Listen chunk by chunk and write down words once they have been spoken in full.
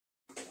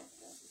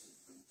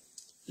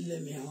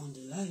Let me on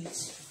the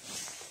lights.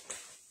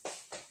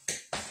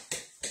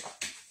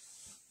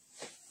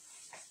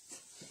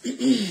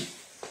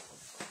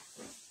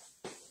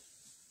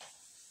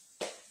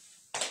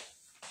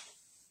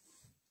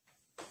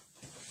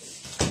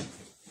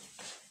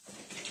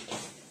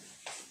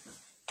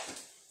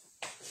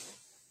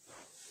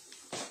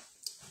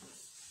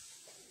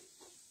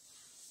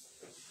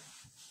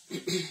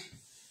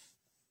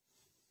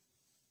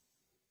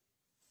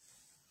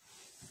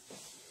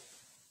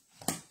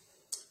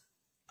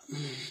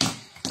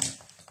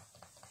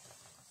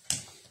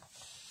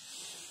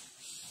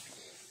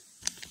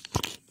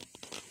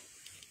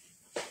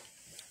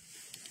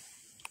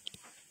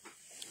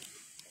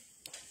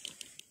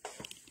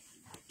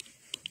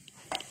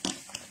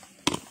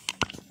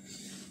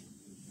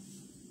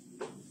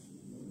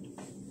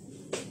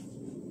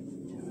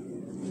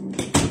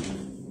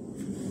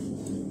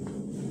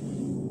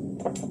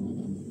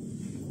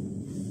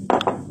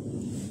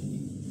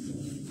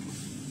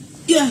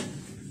 Yeah.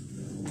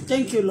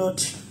 Thank you,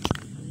 Lord.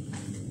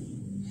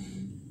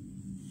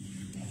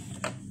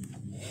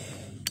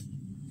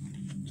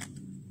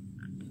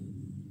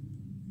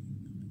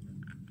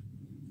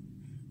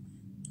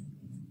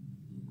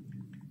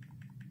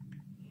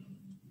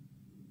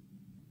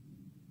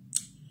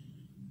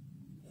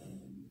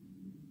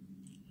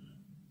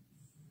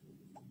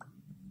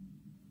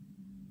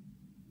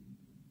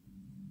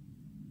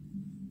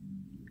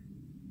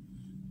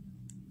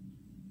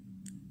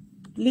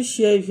 Please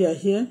share if you are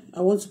here. I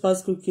want to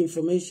pass quick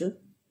information.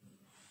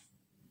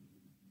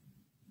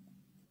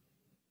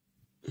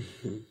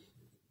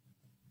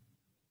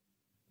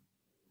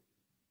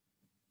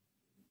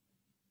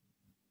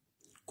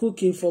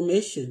 Quick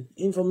information.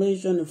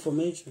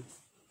 Information.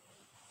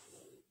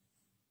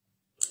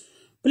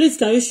 Please,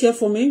 can you share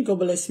for me? God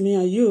bless me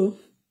and you.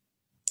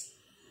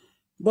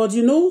 But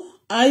you know,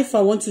 if I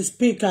want to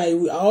speak, I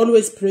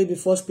always pray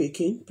before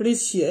speaking.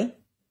 Please share.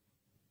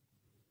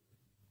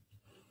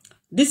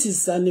 This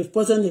is an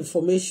important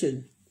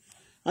information.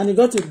 And it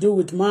got to do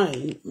with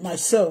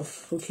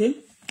myself, okay?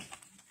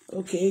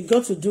 Okay, it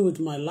got to do with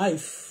my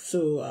life.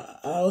 So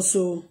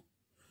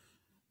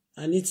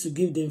I need to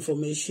give the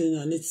information.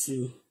 I need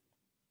to.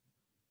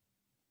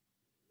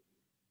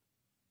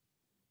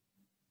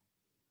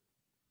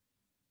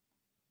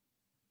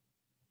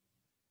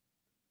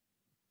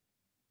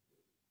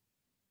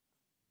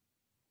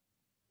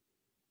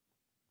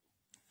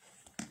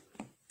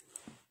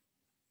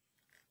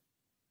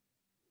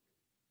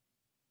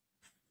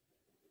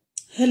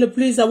 Hello,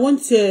 please. I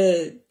want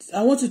you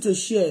to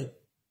share.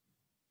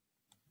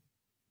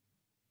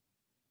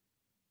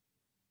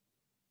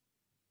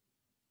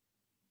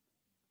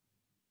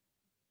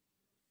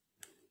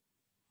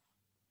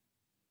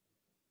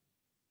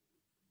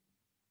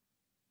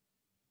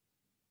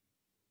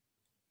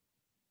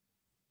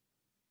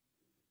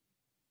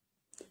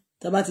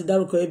 Taba ti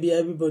dárúkọ ẹbí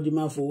everybody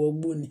máa fọwọ́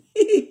gbó ni.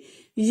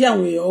 Iṣẹ́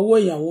àwọn èèyàn ọwọ́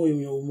ìyàwó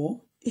èèyàn ò mọ́.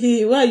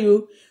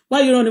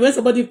 Why you running when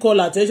somebody call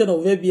attention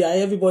of FBI,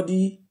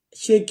 everybody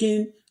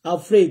shaking,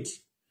 afraid.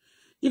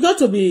 You got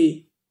to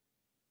be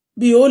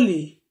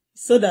holy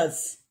so that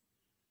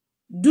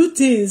do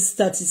things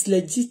that is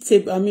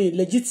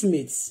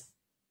legitimate.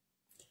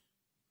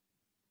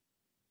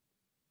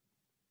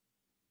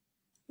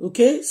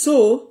 Okay,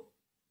 so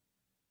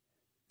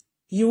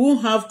you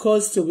won't have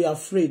cause to be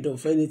afraid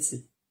of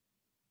anything.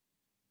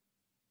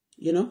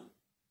 You know?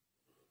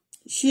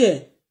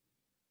 Share.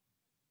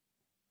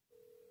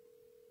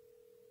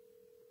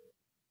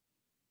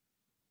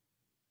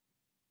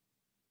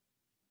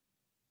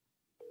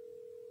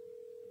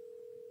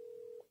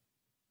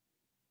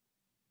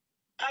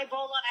 Hi,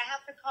 Bola. I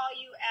have to call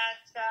you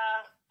at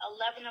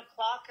 11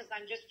 o'clock because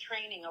I'm just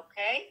training,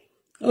 okay?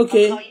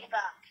 Okay. I'll call you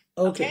back.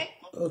 Okay.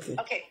 Okay.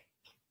 Okay.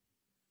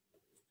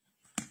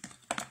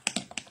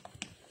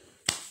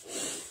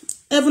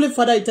 Heavenly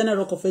Father, eternal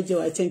rock of ages,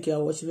 I thank you. I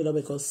worship you, Lord,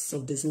 because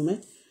of this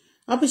moment.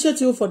 I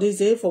appreciate you for this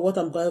day, for what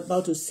I'm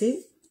about to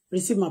say.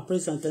 Receive my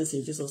praise and thanks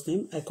in Jesus'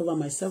 name. I cover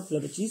myself,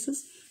 blood of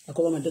Jesus. I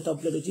cover my daughter,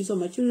 blood of Jesus.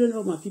 My children,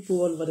 all my people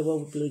all over the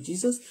world with blood of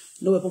Jesus.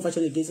 No weapon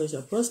fashioned against us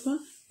shall prosper.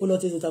 O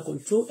Lord, take total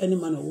control. Any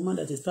man or woman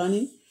that is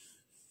planning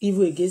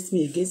evil against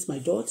me, against my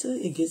daughter,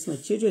 against my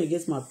children,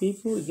 against my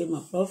people, against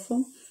my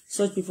platform,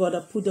 such people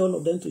that put all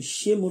of them to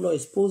shame, O Lord,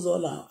 expose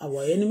all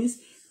our enemies.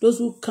 Those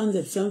who count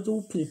themselves,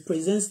 who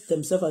present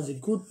themselves as a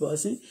good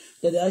person,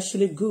 that they're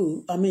actually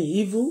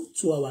evil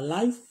to our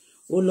life.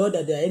 Oh Lord,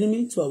 that they are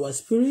enemy to our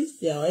spirit,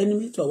 they are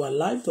enemy to our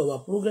life, to our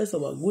progress,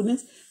 to our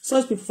goodness.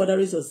 Such people, Father,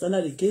 raise a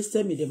standard against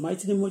them in the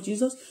mighty name of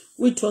Jesus.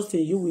 We trust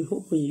in you, we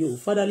hope in you.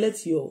 Father,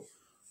 let your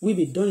will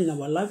be done in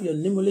our life. Your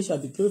name only shall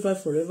be glorified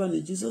forever.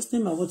 In Jesus'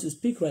 name, I want to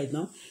speak right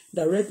now.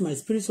 Direct my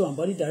spirit, soul, and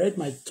body. Direct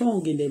my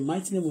tongue in the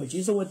mighty name of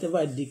Jesus. Whatever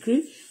I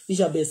decree, it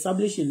shall be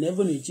established in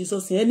heaven in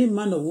Jesus' name. Any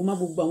man or woman,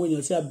 gbogbo àwọn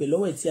ènìyàn tí a bẹ̀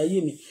lọ́wọ́ ẹ̀ tí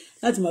ayé mi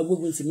láti máa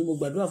gbógun tì mí. Mo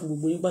gbàdúrà fún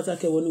gbogbo yín pátá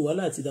kẹ́ wọnú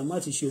wàhálà àti ìdààmú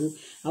àti ìṣòro.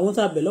 Àwọn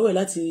tá a bẹ̀ lọ́wọ́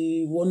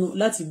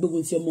láti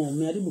gbógun ti ọmọ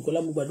mi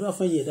Adébùkọ́lá, mo gbàdúrà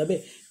fún ẹ̀yin ẹ̀dá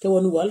bẹ́ẹ̀ kẹ́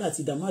wọnú wàhálà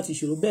àti ìdààmú àti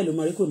ìṣòro. Bẹ́ẹ̀ ló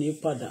máa rí, kò ní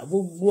padà.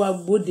 Gbogbo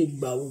agbóde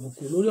gbà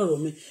òkùnkùn lórí ọ̀rọ̀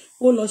mi.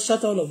 Oh Lord,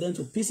 shatter all of them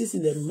to pieces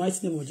in the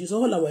mighty name of Jesus.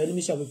 All our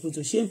enemies shall be put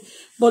to shame.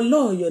 But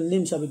Lord, your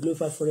name shall be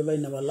glorified forever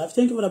in our life.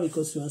 Thank you for that,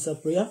 because you answer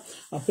prayer.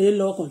 I pray,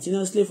 Lord,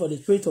 continuously for the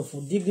spirit of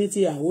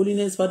dignity and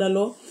holiness. Father,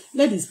 Lord,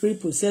 let the spirit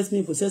possess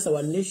me, possess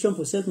our nation,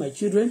 possess my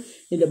children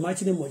in the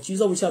mighty name of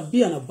Jesus. We shall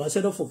be an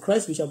ambassador for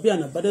Christ. We shall be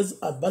an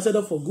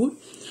ambassador for good.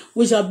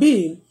 We shall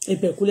be a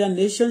peculiar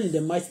nation in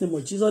the mighty name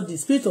of Jesus. The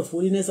spirit of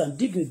holiness and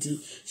dignity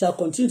shall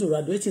continue to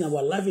radiate in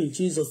our life in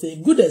Jesus'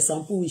 name. A good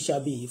example we shall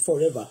be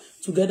forever,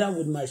 together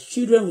with my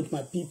children, with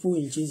my people,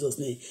 in Jesus'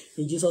 name.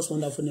 In Jesus'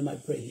 wonderful name I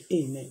pray.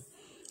 Amen.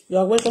 You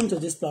are welcome to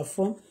this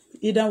platform.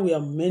 Either we are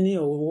many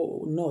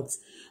or not.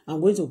 I'm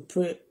going to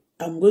pray.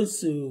 I'm going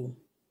to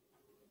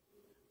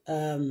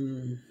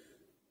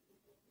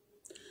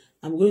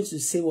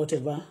say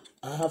whatever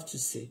I have to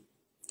say.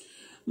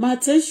 My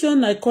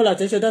attention, I call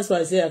attention. That's why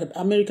I say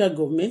American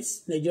government,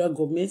 Nigeria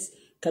government,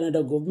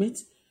 Canada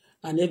government,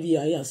 and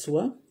FBI as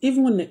well.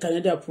 Even when the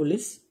Canada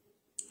police,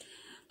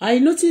 I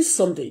noticed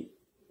something.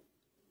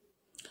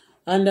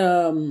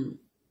 And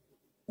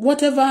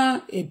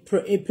whatever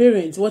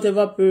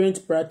whatever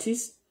parent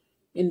practice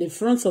in the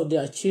front of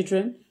their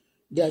children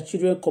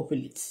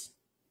copy it.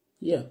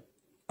 Yeah.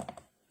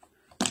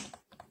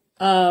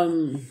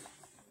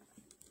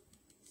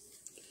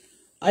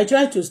 I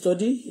try to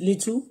study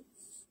little,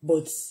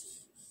 but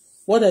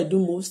what I do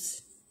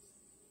most,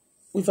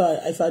 if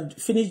I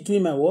finish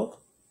doing my work,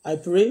 I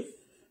pray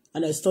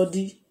and I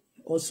study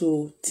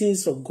also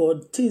things of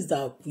God, things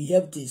that will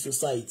help the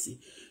society.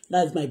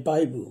 That's my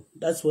Bible.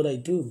 That's what I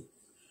do.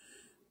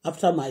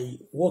 After my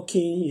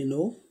working,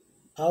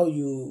 how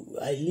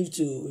I live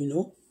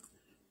to,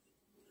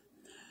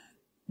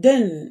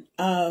 Then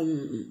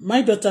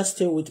my daughter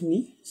stay with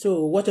me.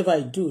 So whatever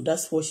I do,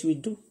 that's what she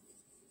will do.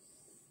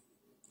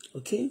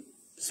 Okay?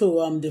 So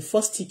I'm the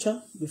first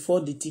teacher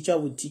before the teacher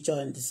will teach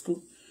her in the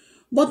school.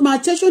 But my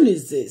attention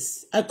is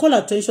this. I call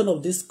attention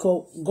of this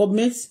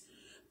government,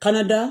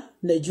 Canada,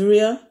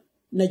 Nigeria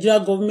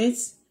government,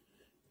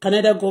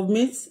 Canada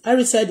government. I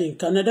reside in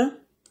Canada.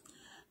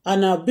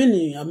 And I've been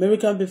in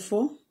America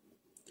before.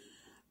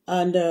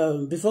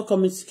 And before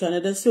coming to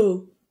Canada.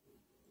 So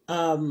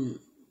I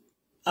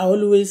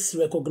always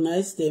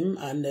recognize them.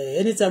 And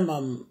anytime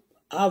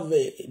I have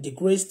the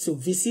grace to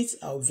visit,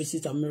 I'll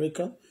visit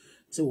America.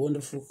 It's a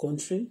wonderful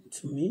country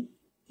to me.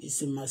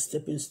 It's in my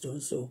stepping stone.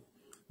 So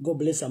God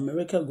bless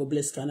America. God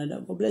bless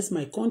Canada. God bless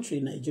my country,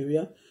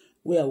 Nigeria,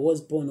 where I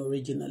was born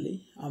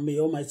originally. And may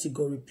Almighty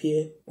God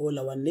repair all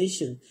our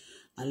nation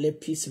and let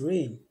peace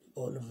reign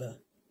all over.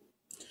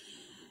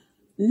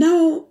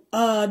 Now,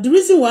 the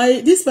reason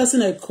why this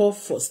person I call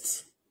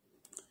first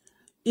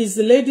is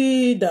the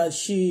lady that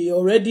she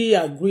already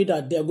agreed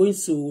that they are going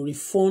to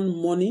refund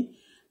money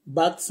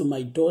back to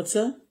my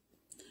daughter.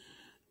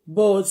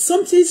 But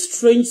something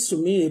strange to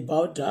me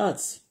about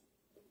that.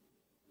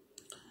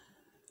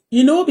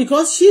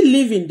 Because she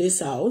live in this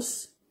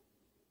house.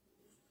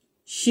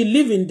 We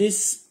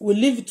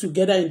live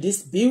together in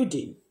this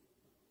building.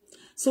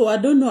 So I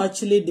don't know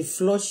actually the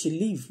floor she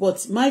live.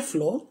 But my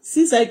floor,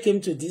 since I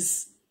came to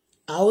this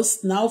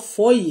house now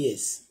 4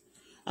 years.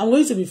 I'm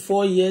going to be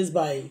 4 years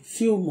by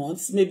few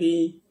months,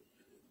 maybe,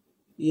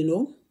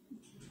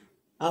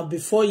 I'll be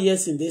 4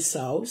 years in this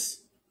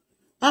house.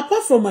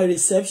 Apart from my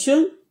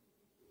reception,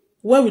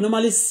 where we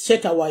normally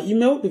check our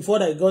email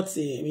before I got,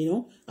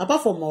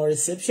 apart from our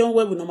reception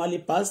where we normally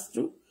pass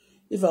through,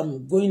 if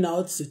I'm going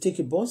out to take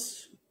a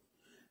bus,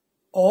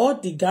 or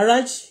the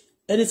garage,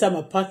 anytime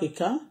I park a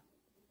car,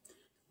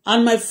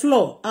 and my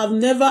floor, I've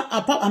never,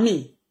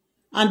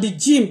 and the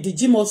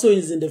gym also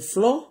is in the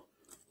floor,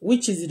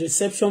 which is the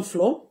reception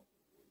floor.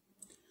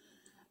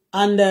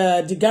 And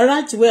the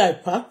garage where I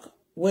park,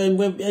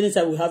 when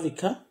anytime we have a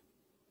car.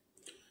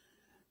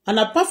 And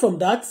apart from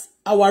that,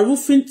 our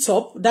roofing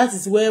top, that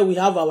is where we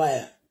have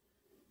our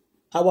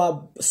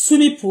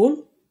swimming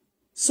pool.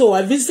 So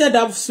I visited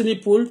that swimming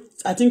pool,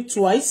 I think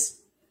twice.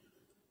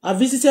 I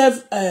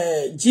visited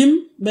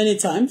gym many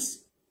times.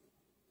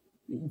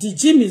 The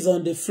gym is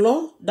on the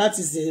floor. That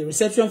is the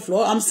reception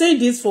floor. I'm saying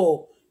this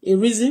for a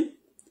reason.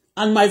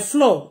 And my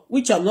floor,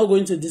 which I'm not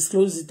going to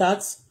disclose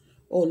that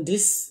on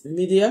this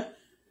media,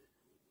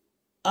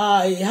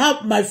 I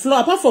have my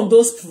floor. Apart from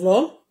those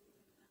floor,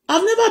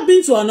 I've never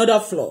been to another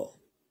floor.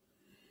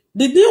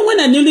 The day when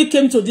I newly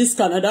came to this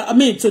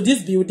to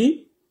this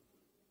building,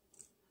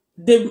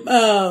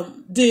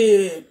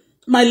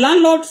 my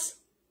landlord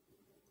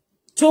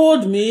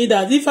told me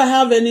that if I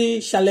have any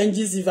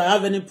challenges, if I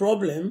have any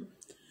problem,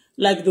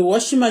 like the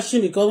washing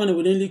machine, because when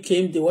we newly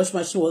came, the washing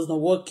machine was not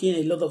working,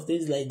 a lot of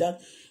things like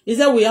that. He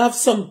said we have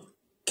some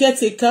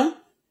caretaker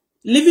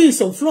living in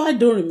some floor. I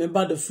don't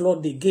remember the floor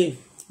they gave,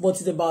 but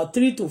it's about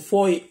 3 to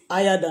 4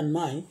 higher than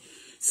mine.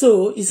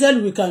 So he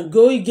said we can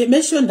go. He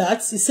mentioned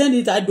that. He sent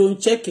it. I don't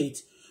check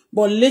it.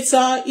 But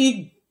later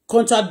he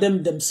contacted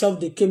them themselves.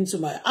 They came to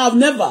my. I've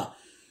never.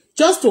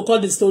 just to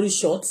cut the story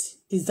short,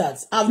 is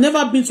that I've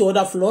never been to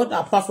other floor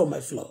apart from my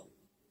floor.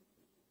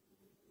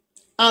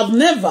 I've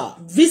never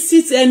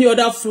visited any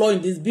other floor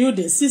in this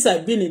building since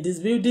I've been in this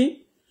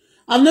building.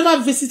 I've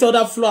never visited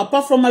other floor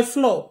apart from my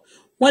floor.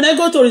 When I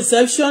go to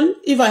reception,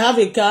 if I have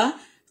a car,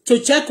 to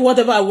check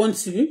whatever I want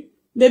to,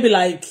 maybe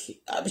like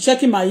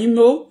checking my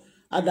email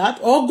and that,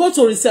 or go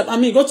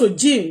to go to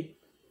gym.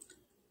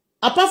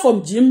 Apart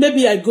from gym,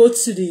 maybe I go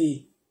to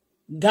the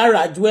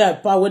garage where I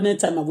park when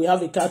time we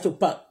have a car to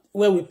park,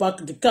 where we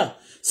park the car.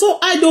 So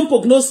I don't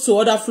prognose to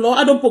other floor.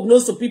 I don't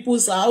prognose to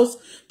people's house,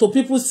 to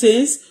people's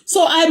things.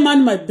 So I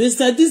mind my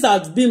business. This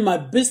has been my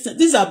business.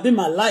 This has been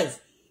my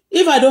life.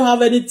 If I don't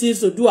have anything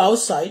to do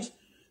outside,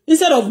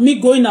 instead of me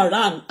going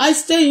around, I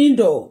stay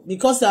indoor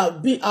because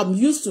I'm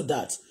used to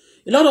that.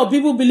 A lot of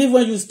people believe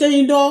when you stay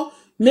indoor,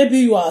 maybe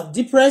you are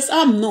depressed.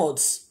 I'm not.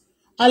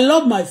 I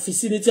love my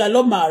vicinity. I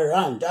love my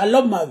around. I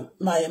love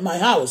my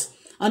house.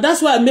 And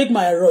that's why I make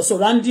my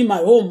surrounding, my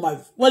home,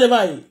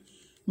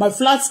 my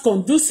flats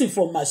conducive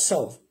for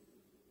myself.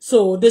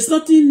 So there's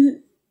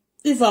nothing,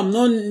 if I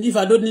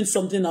don't need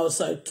something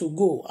outside to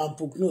go and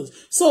prognose.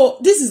 So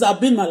this has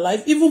been my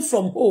life, even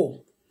from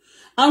home.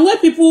 And when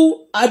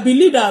people, I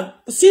believe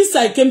that since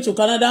I came to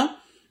Canada,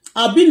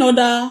 I've been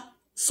under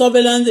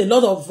surveillance, a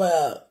lot of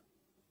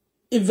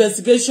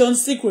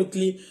investigations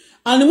secretly.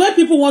 And when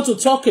people want to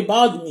talk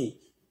about me,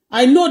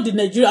 I know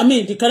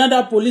the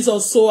Canada police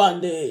also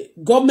and the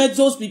government,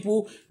 those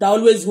people that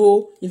always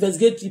go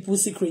investigate people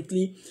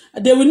secretly,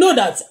 they will know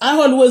that I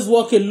always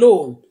work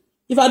alone.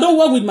 If I don't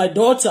work with my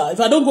daughter, if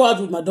I don't go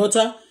out with my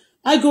daughter,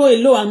 I go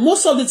alone. And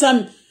most of the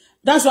time,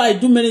 that's why I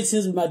do many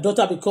things with my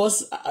daughter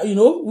because, we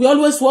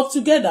always work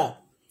together.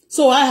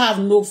 So I have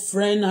no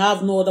friend, I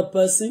have no other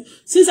person.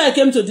 Since I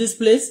came to this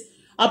place,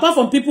 apart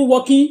from people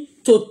working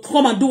to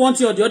come and do one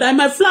thing or the other, in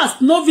my flat,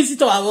 no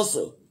visitor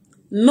also.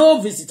 No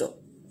visitor.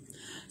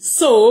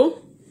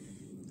 So,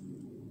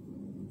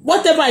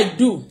 whatever I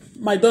do,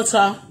 my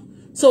daughter.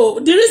 So,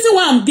 the reason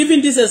why I'm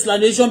giving this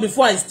explanation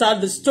before I start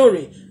the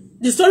story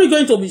is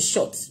going to be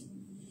short.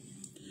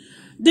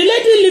 The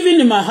lady living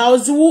in my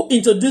house who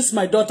introduced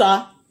my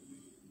daughter,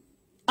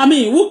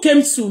 who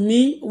came to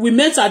me, we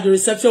met at the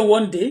reception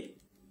one day,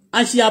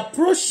 and she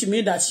approached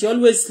me that she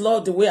always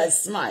loved the way I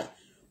smile.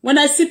 When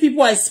I see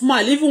people, I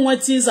smile, even when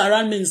things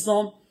around me is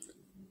not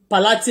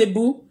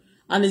palatable,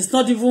 and it's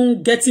not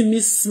even getting me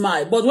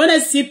smile. But when I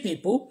see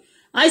people,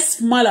 I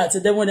smile at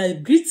them. When I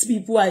greet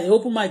people, I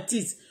open my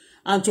teeth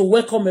and to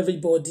welcome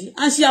everybody.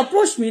 And she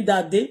approached me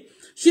that day.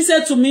 She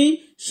said to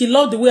me, she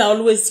loved the way I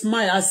always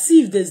smile, as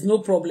if there's no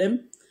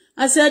problem.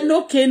 I said,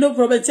 okay, no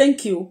problem,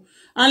 thank you.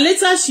 And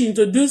later she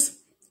introduced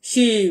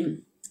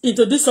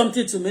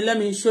something to me. Let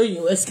me show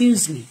you.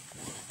 Excuse me.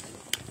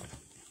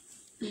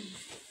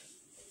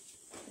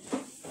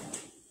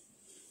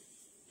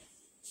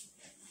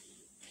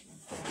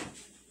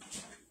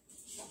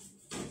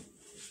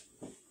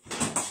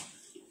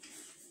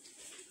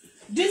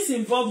 This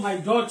involved my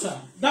daughter.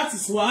 That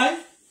is why.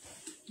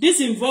 This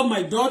involved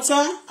my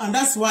daughter, and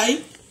that's why.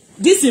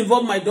 This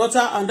involved my daughter,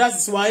 and that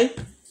is why.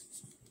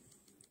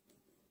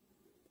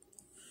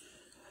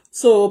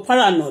 So,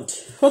 paranoid.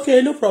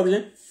 Okay, no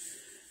problem.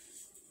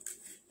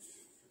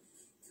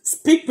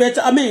 Speak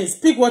better.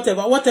 Speak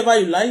whatever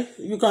you like.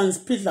 You can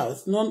speak loud.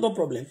 No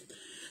problem.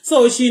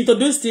 So, she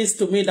introduced this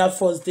to me that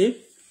first day.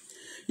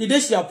 The day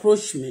she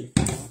approached me.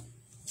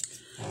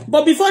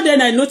 But before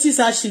then, I noticed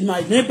that she's my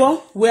neighbor,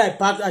 where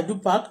I do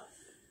park.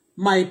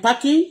 My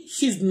parking,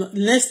 she's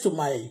next to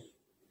my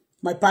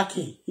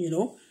parking,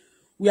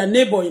 We are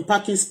neighbor in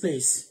parking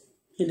space,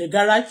 in the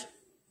garage.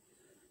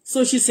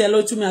 So she said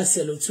hello to me, I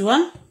said hello to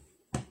her.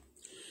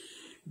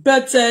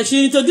 But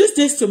she introduced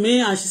this to me,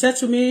 and she said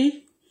to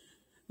me,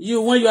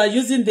 when you are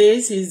using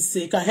this,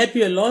 it can help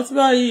you a lot.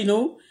 But,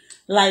 you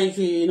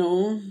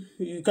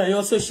can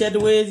also share the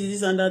way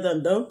this and that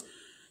and that.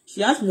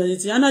 She asked me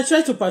anything, and I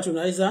tried to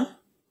patronize her.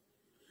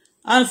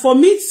 And for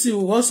me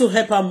to also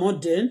help her more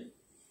then,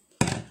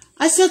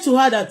 I said to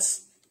her that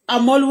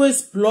I'm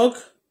always blog,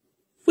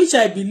 which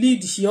I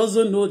believed she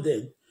also know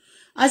then.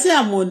 I said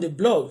I'm on the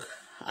blog.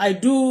 I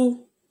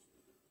do,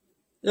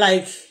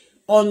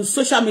 on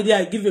social media,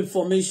 I give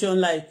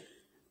information,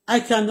 I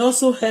can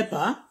also help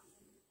her.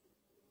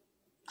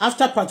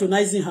 After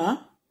patronizing her,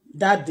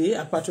 that day,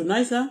 I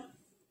patronized her.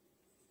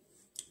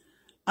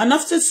 And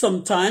after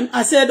some time,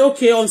 I said,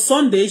 okay, on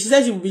Sunday, she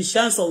said she will be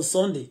chance on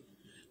Sunday.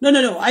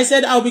 No. I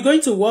said, I'll be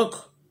going to work.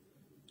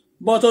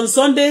 But on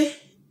Sunday,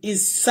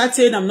 it's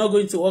certain I'm not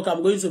going to work.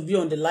 I'm going to be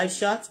on the live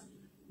chat.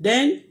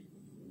 Then,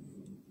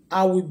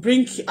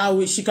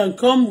 she can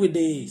come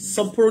with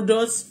some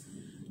products.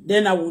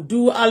 Then I will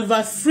do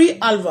free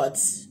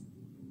adverts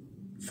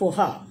for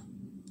her,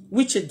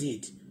 which I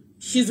did.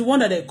 She's the one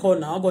that I call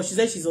now, but she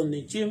said she's on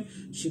the gym.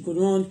 She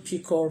couldn't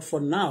pick her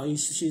for now.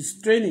 She's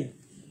training.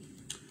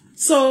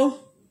 So,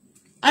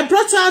 I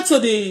brought her to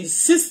the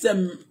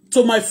system,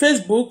 to my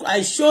Facebook.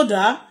 I showed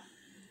her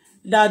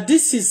that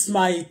this is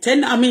my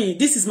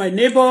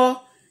neighbor.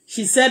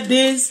 She said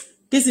this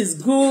is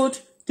good,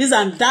 this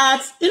and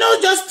that. You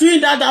know, just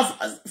doing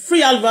that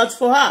free advert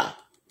for her.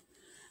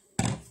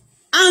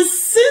 And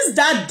since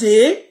that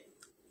day,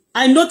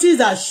 I noticed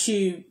that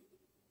she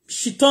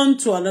turned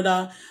to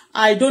another,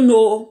 I don't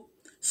know,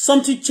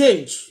 something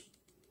changed.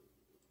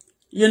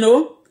 You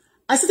know,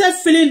 I started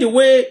feeling the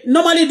way,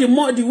 normally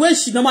the way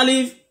she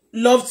normally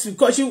loved to,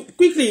 because she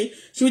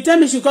would tell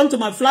me she'll come to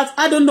my flat.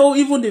 I don't know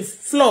even the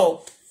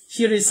floor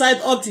she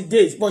resides up to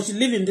date, but she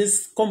live in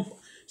this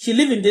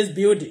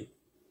building.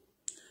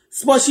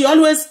 But she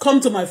always come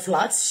to my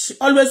flat. She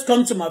always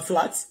come to my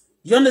flat.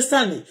 You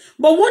understand me?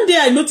 But one day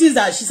I noticed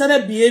that she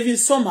started behaving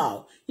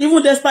somehow.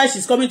 Even despite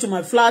she's coming to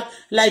my flat,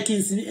 like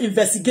is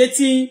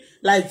investigating,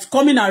 like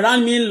coming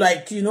around me,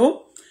 like, you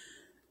know.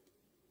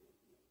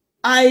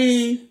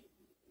 I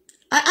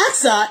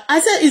asked her, I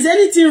said, is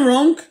anything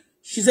wrong?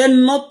 She said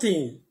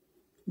nothing,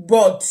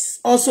 but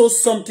also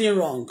something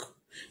wrong.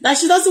 That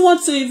she doesn't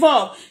want to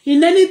involve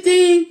in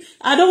anything.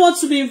 I don't want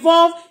to be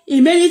involved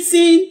in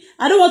anything.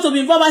 I don't want to be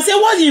involved. I said,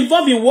 what you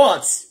involved in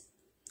what?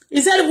 He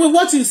said, with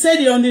what you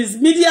said on this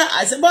media.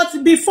 I said,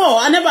 but before,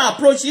 I never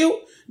approached you,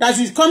 that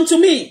you come to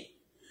me.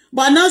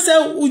 But now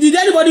say, did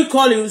anybody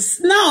call you?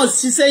 Now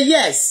she said,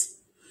 yes.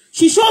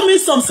 She showed me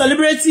some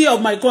celebrity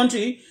of my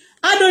country.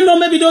 I don't know,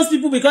 maybe those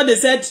people, because they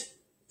said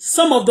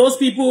some of those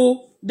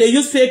people, they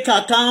use fake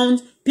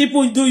accounts.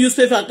 People do use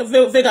fake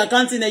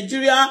accounts in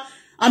Nigeria.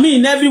 I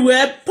mean,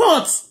 everywhere.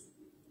 But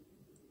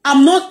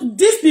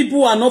these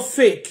people are not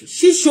fake.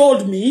 She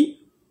showed me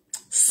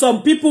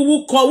some people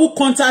who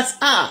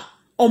contact her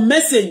on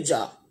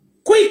Messenger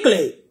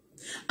quickly.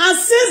 And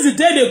since the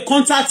day they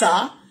contact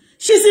her,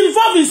 she's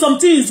involved in some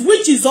things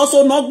which is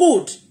also not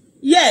good.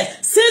 Yeah,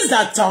 since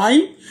that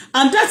time,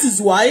 and that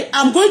is why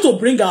I'm going to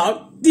bring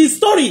out the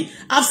story.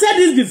 I've said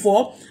this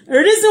before. The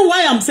reason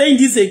why I'm saying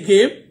this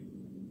again.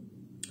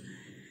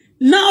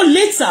 Now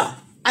later,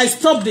 I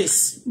stopped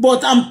this.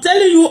 But I'm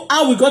telling you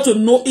how we got to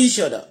know each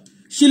other.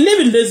 She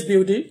live in this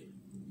building.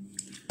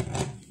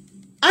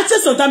 After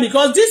some time,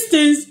 because these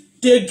things,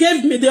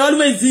 they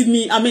always give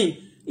me, I mean,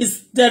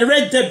 it's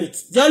direct debit.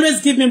 They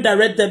always give me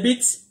direct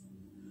debit.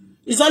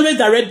 It's always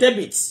direct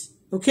debit.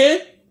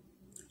 Okay?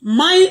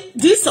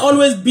 This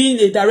always been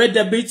a direct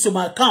debit to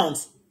my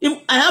account.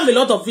 I have a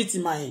lot of it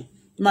in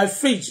my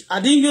fridge.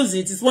 I didn't use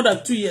it. It's more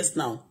than 2 years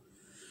now.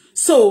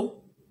 So,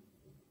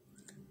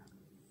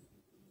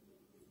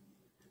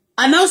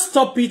 I now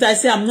stop it. I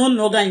say I'm no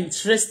longer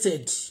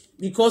interested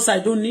because I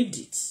don't need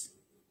it.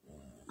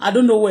 I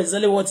don't know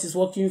exactly what is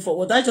working for.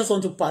 But I just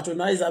want to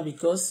patronize her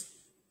because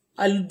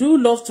I do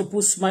love to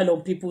put smile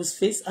on people's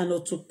face and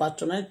not to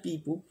patronize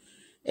people,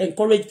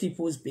 encourage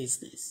people's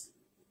business,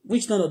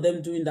 which none of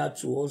them doing that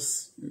to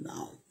us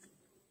now.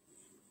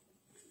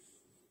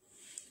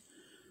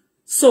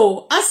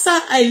 So after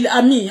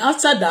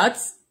that,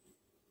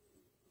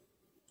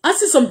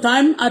 after some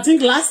time, I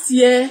think last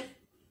year,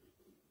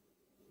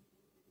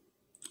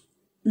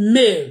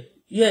 May,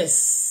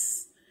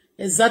 yes,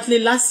 exactly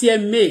last year,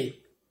 May,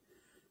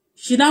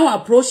 she now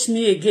approached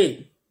me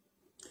again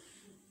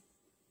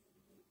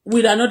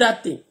with another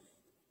thing.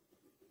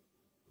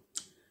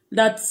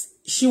 That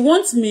she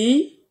wants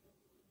me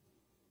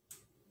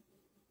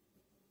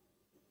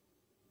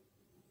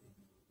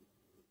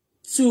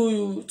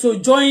to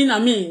join,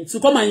 to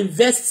come and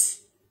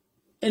invest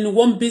in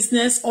one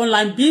business,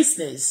 online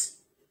business.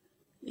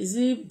 Is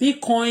it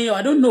Bitcoin or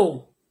I don't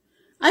know.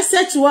 I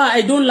said to her,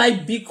 I don't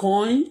like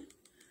Bitcoin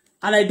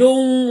and I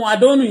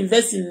don't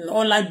invest in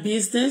online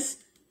business.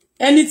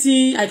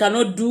 Anything I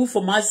cannot do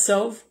for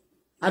myself,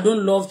 I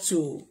don't love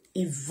to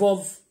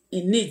involve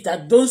in it. I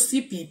don't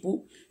see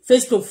people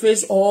face to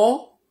face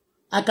or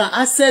I can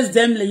access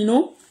them, you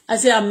know. I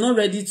say I'm not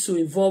ready to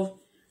involve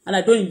and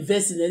I don't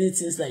invest in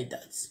anything like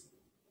that.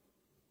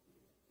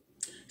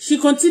 She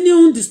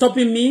continued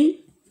disturbing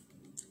me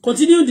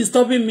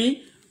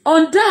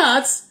on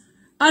that,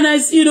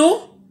 and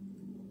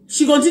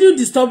she continued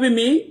disturbing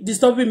me.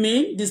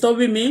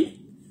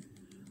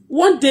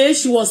 One day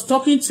she was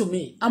talking to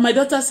me, and my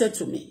daughter said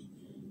to me,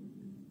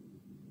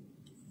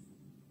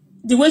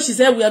 the way she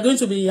said, we are going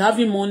to be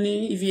having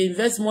money. If you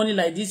invest money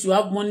like this, you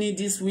have money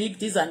this week,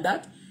 this and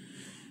that.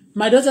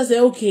 My daughter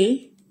said,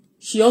 okay.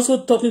 She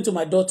also talking to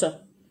my daughter.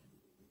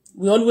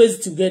 We always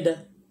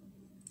together.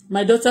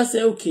 My daughter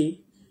said, okay.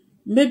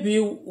 Maybe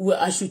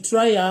I should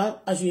try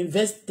her. I should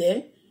invest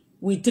there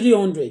with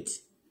 300.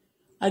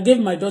 I gave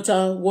my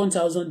daughter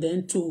 1,000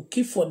 then to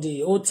keep for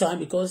the whole time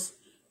because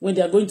when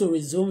they are going to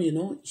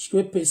resume, she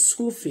will pay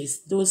school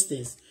fees, those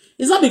things.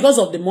 It's not because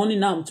of the money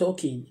now I'm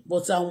talking,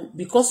 but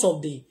because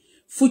of the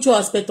future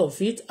aspect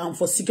of it and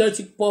for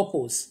security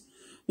purpose.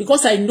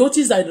 Because I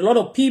noticed that a lot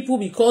of people,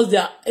 because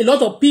there are a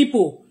lot of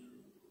people,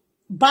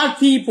 bad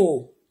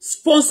people,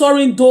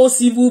 sponsoring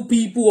those evil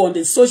people on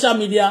the social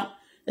media,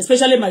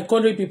 especially my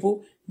country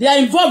people, they are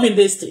involved in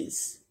these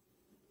things.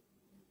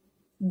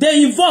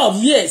 They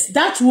involve, yes,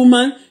 that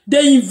woman,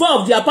 they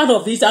involve, they are part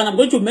of this, and I'm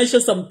going to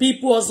mention some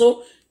people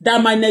also that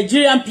are my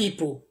Nigerian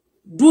people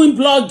doing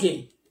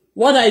blogging,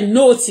 what I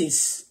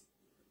notice.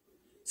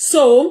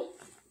 So,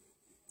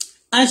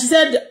 And she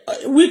said,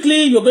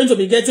 weekly, you're going to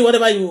be getting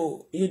whatever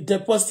you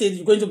deposited,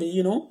 you're going to be,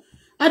 you know.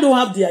 I don't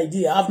have the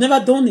idea. I've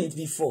never done it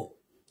before.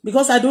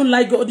 Because I don't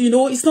like God, you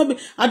know. It's not,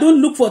 I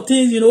don't look for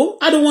things, you know.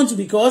 I don't want to,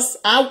 because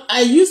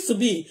I used to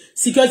be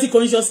security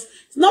conscious.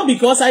 It's not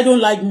because I don't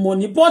like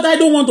money, but I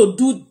don't want to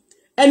do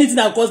anything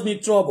that cause me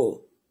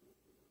trouble.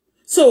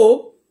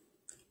 So,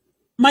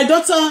 my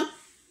daughter,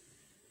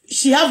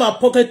 she have her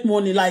pocket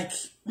money. Like,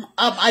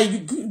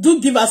 I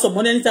do give her some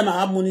money anytime I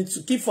have money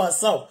to keep for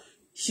herself.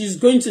 She's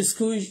going to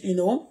school, you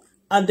know,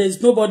 and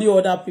there's nobody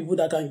other people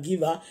that can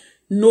give her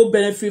no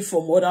benefit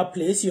from other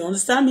place. You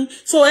understand me?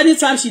 So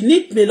anytime she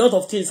needs a lot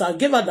of things, I'll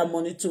give her the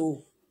money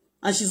to,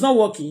 and she's not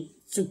working,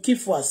 to keep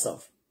for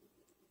herself.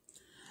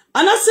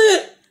 And I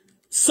say,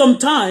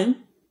 sometime,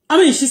 I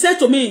mean, she said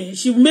to me,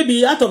 she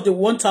maybe out of the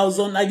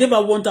 1,000, I gave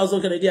her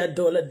 1,000 Canadian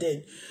dollar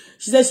then.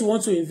 She said she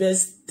wants to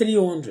invest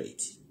 300.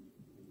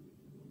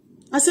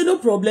 I said, no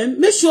problem.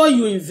 Make sure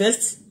you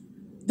invest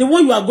the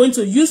one you are going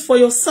to use for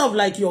yourself,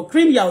 like your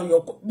cream, or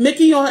your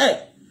making your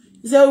hair.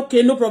 He said,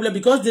 okay, no problem,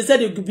 because they said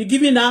they could be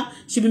giving her,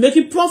 she'll be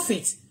making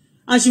profit,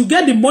 and she'll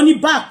get the money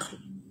back.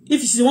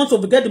 If she wants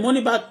to get the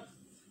money back,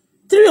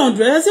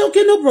 300. I said,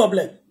 okay, no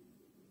problem.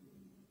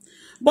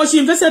 But she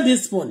invested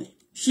this money.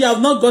 She have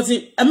not got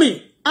it. I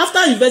mean,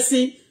 after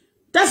investing,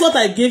 that's what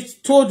I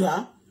told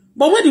her.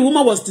 But when the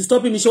woman was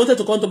disturbing me, she wanted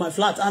to come to my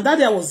flat, and that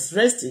day I was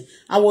resting.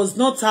 I was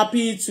not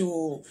happy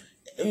to,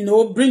 you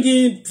know, bring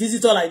in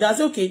visitor like that. I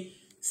said, okay,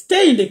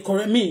 stay in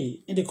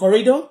the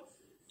corridor.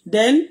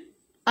 Then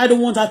I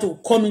don't want her to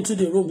come into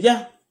the room.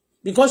 Yeah.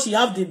 Because she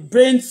have the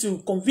brain to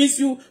convince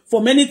you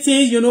for many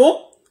things, you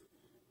know.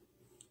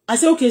 I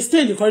said, okay,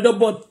 stay in the corridor,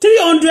 but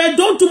 300,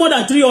 don't do more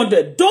than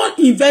 300. Don't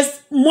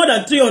invest more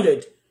than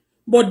 300.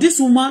 But this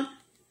woman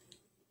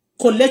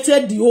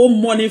collected the whole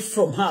money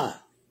from her.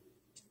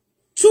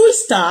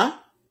 Twist her,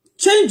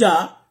 change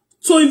her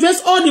to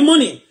invest all the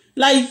money.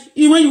 Like,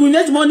 when you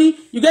invest money,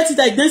 you get it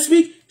like next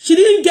week. She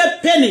didn't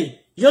get penny.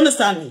 You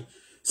understand me?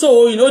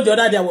 So, you know, the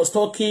other day I was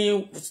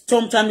talking,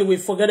 sometime we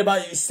forget about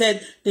it. He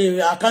said the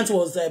account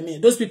was,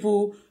 those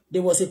people,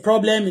 there was a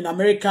problem in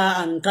America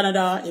and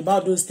Canada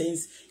about those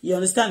things. You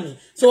understand me?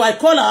 So I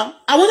call her.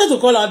 I wanted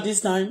to call her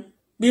this time,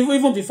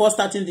 even before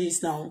starting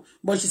this now,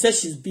 but she said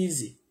she's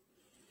busy.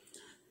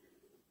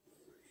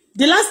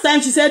 The last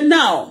time she said,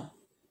 now,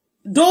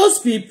 those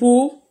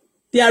people,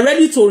 they are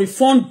ready to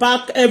refund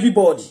back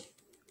everybody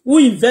who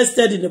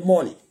invested in the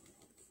money,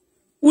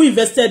 who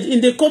invested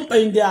in the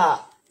company, in their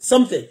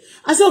something.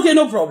 I said, okay,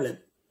 no problem.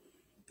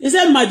 He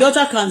said, my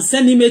daughter can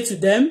send email to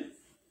them.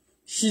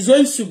 She's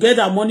going to get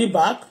her money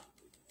back.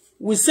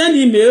 We send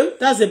email.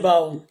 That's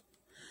about,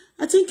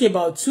 I think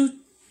about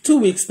two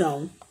weeks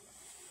now.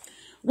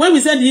 When we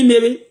send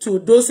email to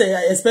those,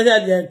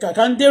 especially the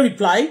account, they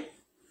reply.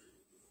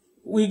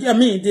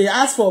 They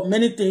asked for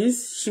many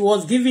things. She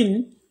was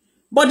giving.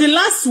 But the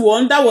last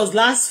one, that was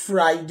last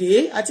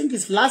Friday. I think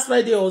it's last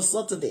Friday or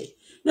Saturday.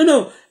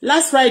 No,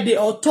 last Friday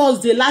or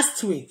Thursday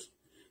last week.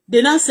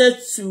 They now said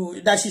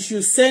that she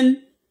should send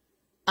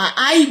her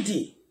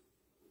ID.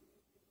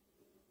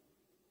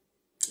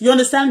 You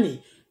understand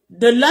me?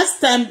 The last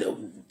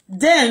time,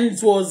 then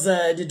it was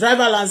the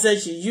driver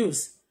license she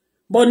used.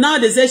 But now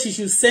they say she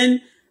should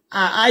send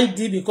her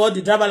ID because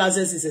the driver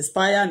license is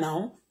expired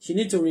now. She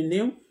needs to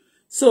renew.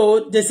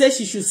 So they say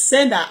she should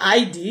send her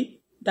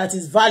ID that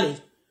is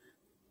valid.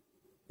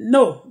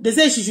 No, they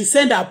say she should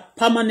send her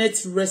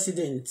permanent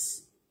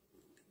residence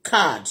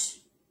card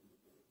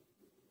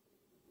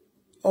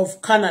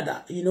of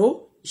Canada, you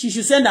know. She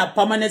should send her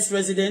permanent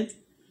resident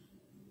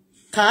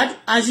card,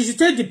 and she should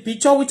take the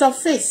picture with her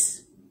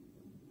face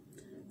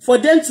for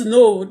them to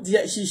know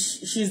that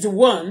she's the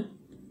one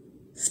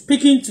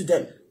speaking to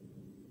them,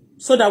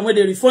 so that when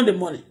they refund the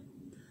money,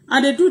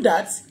 and they do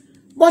that.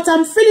 But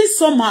I'm feeling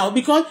somehow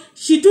because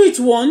she do it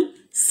one,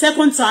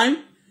 second time,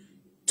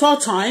 third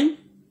time,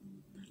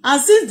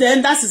 and since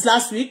then, that is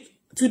last week.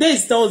 Today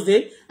is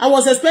Thursday. I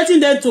was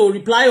expecting them to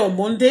reply on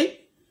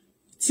Monday,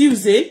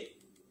 Tuesday.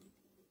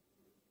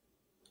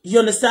 You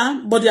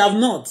understand? But they have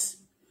not.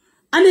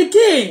 And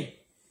again,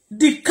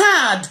 the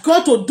card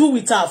got to do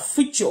with her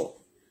future.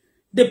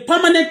 The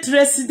permanent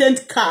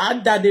resident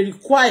card that they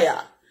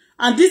require.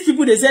 And these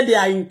people, they said they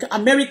are in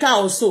America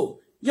also.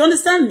 You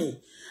understand me?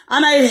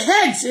 And I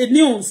heard a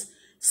news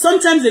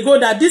sometimes ago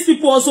that these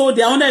people also,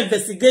 they are under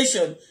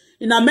investigation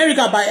in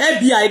America by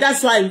FBI.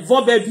 That's why I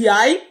involve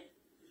FBI.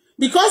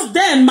 Because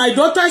then my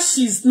daughter,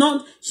 she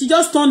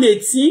just turned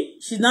 18.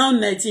 She's now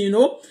 19, you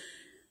know.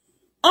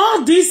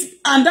 All this,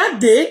 and that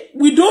day,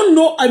 we don't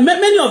know,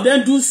 many of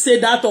them do say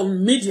that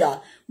on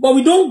media, but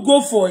we don't go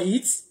for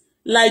it,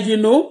 like, you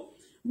know.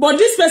 But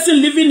this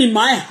person living in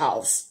my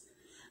house,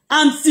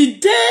 and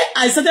today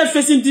I started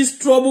facing this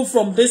trouble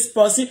from this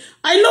person.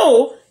 I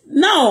know,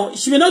 now,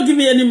 she may not give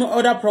me any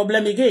other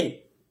problem again,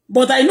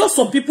 but I know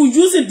some people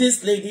using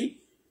this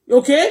lady,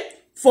 okay,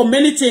 for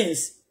many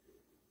things,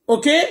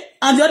 okay.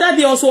 And the other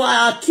day also,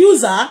 I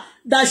accuse her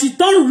that she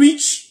turned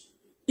rich,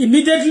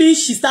 immediately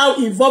she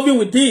started involving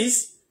with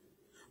this.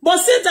 But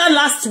since that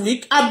last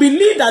week, I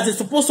believe that it's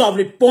supposed to have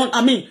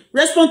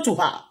respond to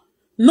her.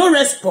 No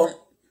response.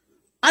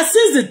 And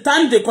since the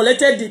time they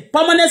collected the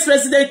permanent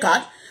resident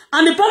card,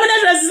 and the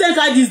permanent resident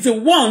card is the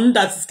one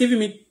that is giving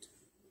me,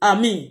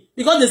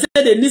 because they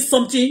say they need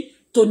something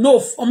to know,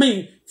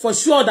 for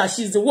sure that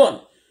she's the one.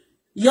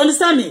 You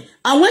understand me?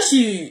 And when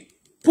she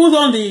put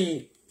on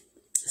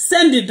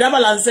send the driver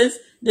license,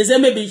 they say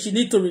maybe she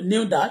need to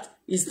renew that.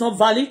 It's not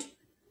valid.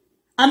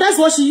 And that's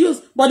what she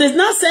used. But they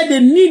now said they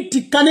need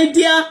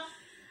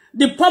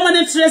the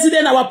permanent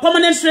resident, our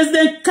permanent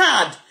resident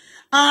card.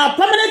 Our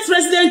permanent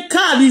resident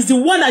card is the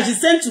one that she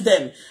sent to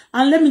them.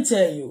 And let me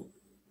tell you,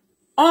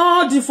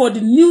 for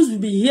the news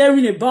we've been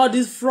hearing about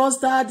this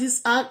fraudster,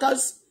 these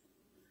hackers.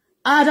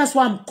 That's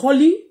why I'm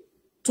calling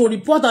to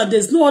report that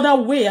there's no other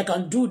way I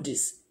can do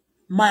this.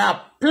 My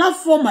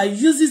platform, I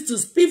use it to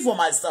speak for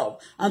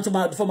myself and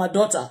for my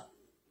daughter.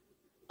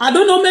 I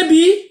don't know,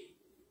 maybe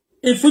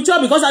in future,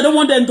 because I don't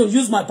want them to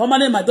use my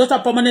daughter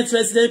permanent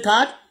resident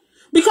card.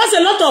 Because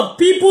a lot of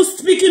people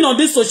speaking on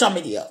this social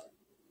media.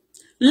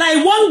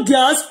 Like one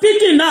girl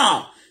speaking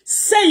now,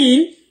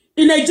 saying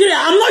in Nigeria,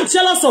 I'm not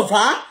jealous of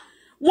her.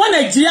 One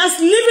Nigerian's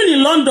living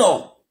in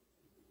London.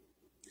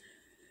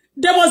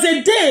 There was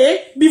a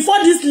day before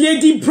this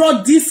lady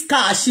brought this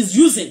car she's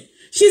using.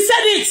 She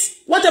said it,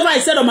 whatever I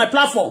said on my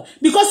platform,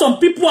 because some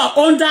people are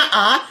under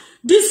her,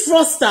 these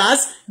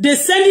fraudsters, they're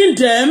sending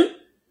them,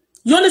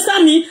 you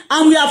understand me?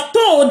 And we have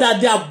told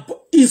that there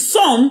is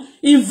some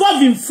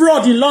involved in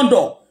fraud in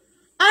London.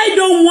 I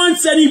don't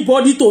want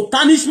anybody to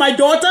tarnish my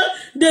daughter.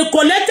 They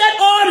collected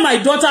all my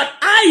daughter's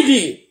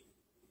ID.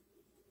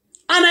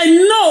 And I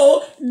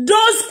know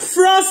those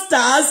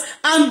fraudsters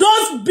and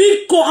those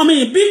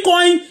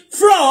Bitcoin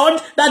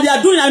fraud that they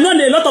are doing, I know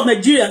a lot of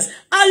Nigerians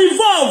are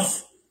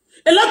involved.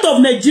 A lot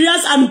of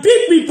Nigerians and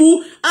big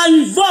people are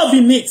involved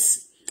in it.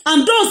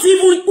 And those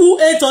even who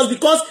hate us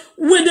because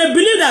when they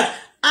believe that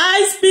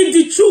I speak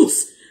the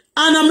truth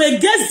and I'm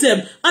against them,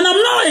 and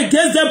I'm not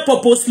against them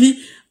purposely,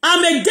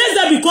 I'm against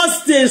them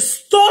because they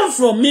stole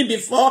from me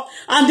before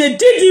and they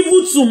did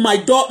evil to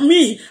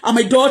me and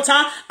my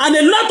daughter, and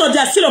a lot of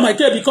them are still on my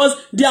tail because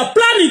they are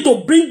planning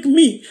to bring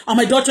me and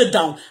my daughter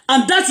down.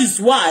 And that is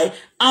why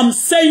I'm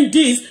saying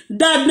this,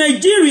 that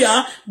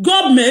Nigeria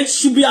government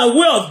should be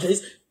aware of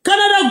this,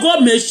 Canada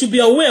government should be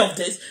aware of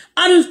this,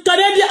 and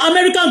Canadian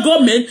American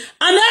government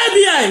and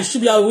FBI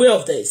should be aware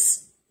of this.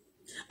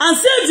 And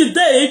since the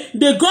day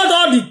they got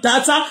all the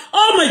data,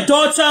 all my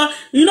daughter,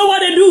 you know what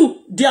they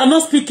do? They are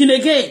not speaking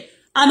again.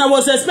 And I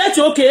was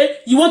expecting, okay,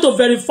 you want to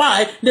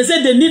verify. They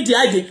said they need the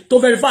ID to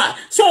verify.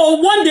 So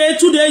 1 day,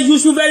 2 days, you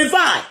should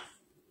verify.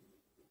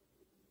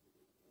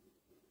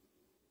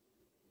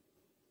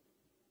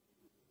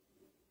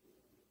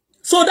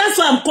 So that's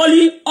why I'm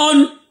calling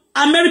on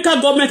American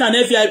government and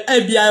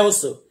FBI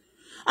also.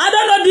 I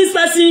don't know this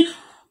person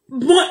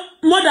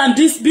more than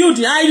this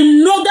building. I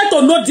get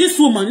to know this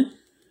woman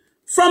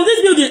from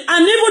this building,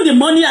 and even the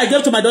money I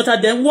gave to my daughter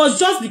then was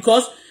just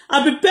because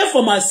I prepared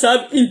for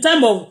myself in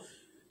time of,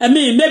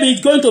 maybe it's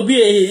going to be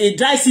a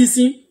dry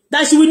season,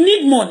 that she will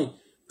need money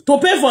to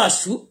pay for her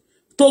shoe,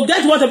 to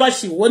get whatever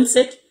she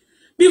wanted,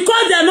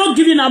 because they are not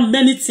giving her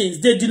many things.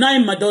 They're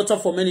denying my daughter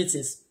for many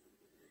things.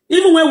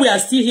 Even when we are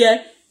still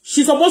here,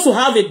 she's supposed to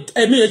have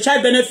a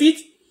child benefit.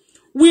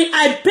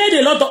 I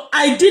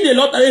did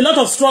a lot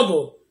of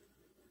struggle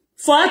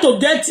for her to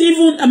get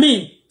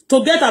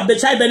to get a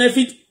child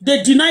benefit.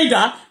 They denied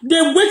her.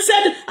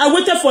 I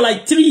waited for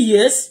like 3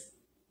 years.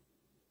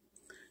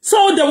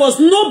 So there was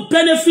no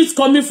benefit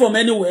coming from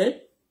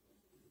anywhere.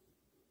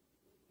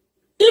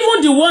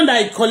 Even the one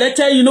that I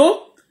collected,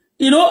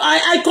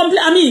 I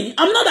complain.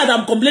 I'm not that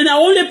I'm complaining. I'm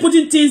only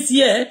putting things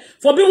here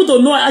for people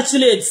to know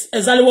actually it's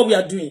exactly what we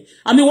are doing.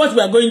 What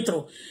we are going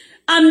through.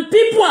 And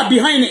people are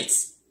behind it.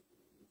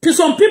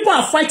 Some people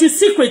are fighting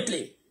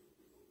secretly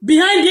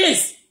behind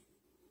this.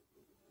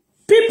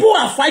 People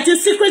are fighting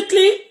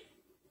secretly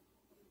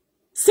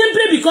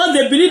simply because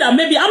they believe that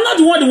maybe I'm not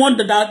the one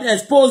that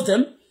exposed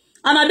them.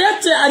 And I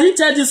didn't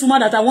tell this woman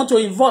that I want to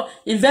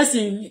invest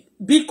in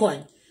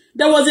Bitcoin.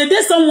 There was a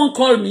day someone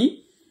called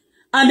me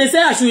and they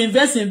said I should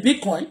invest in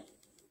Bitcoin.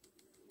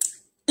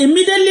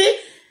 Immediately,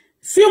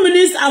 few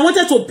minutes, I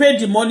wanted to pay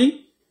the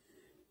money.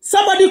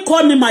 Somebody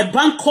called me, my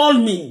bank called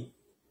me,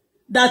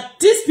 that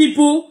these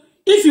people,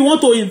 if you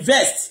want to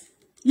invest,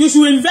 you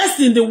should invest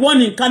in the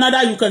one in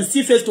Canada you can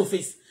see face to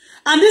face.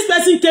 And this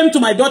person came to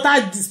my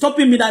daughter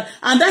stopping me that,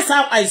 and that's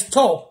how I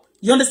stopped.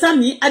 You understand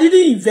me? I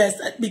didn't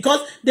invest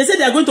because they said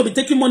they are going to be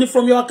taking money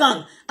from your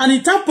account. And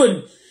it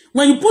happened.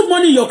 When you put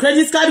money in your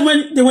credit card,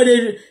 when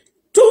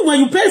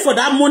you pay for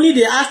that money,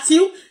 they ask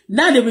you,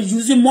 now they will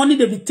using money,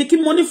 they will be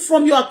taking money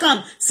from your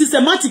account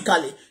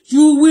systematically.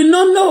 You will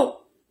not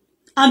know.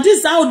 And this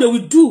is how they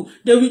will do.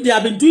 They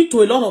have been doing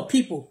to a lot of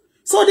people.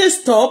 So they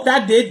stopped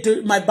that day.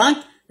 My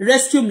bank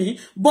rescued me.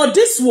 But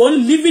this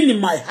one living in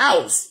my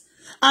house.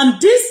 And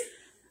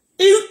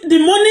the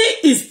money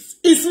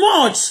is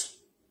much.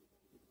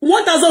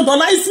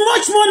 $1,000 is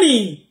much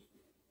money.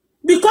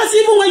 Because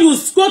even when you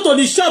go to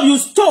the shop, you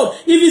stole.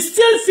 If you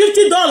steal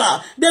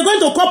 $50, they're going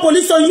to call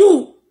police on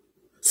you.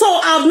 So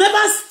I've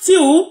never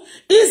steal.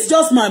 It's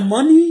just my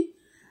money.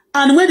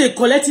 And when they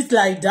collect it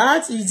like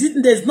that,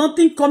 there's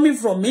nothing coming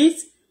from it.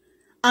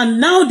 And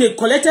now they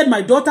collected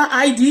my daughter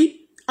ID.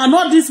 And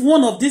all this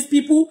one of these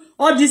people,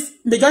 all this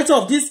majority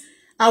of these,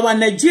 our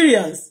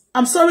Nigerians,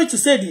 I'm sorry to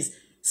say this,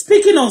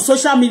 speaking on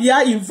social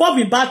media, involved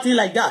in bad things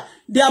like that,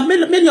 there are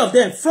many of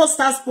them,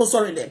 fraudsters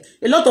sponsoring them.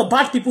 A lot of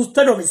bad people,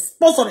 terrorists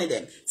sponsoring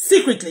them.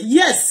 Secretly,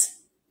 yes.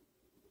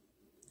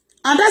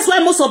 And that's why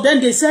most of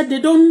them, they said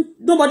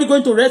nobody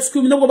going to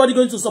rescue me, nobody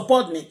going to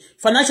support me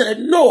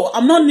financially. No,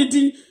 I'm not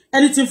needing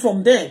anything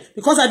from them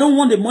because I don't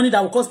want the money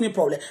that will cause me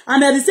problem.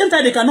 And at the same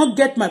time, they cannot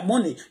get my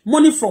money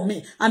from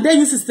me. And then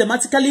you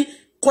systematically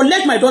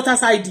collect my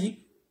daughter's ID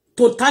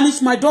to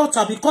tarnish my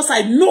daughter because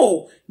I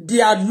know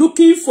they are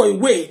looking for a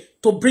way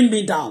to bring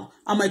me down.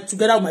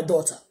 Together with my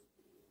daughter.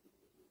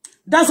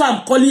 That's why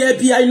I'm calling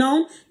FBI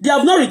now. They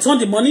have not returned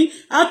the money.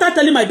 After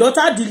telling my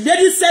daughter, the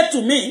lady said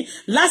to me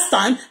last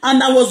time,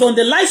 and I was on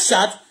the live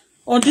chat,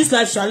 on this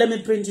live chat, let me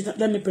print it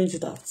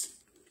out.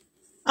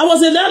 I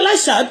was in the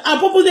live chat, I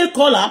probably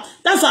call her.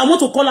 That's why I want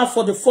to call her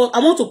I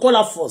want to call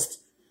her first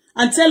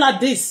and tell her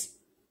this.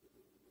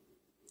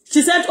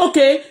 She said,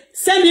 okay,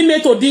 send email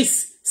to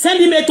this,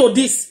 send email to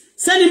this,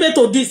 send email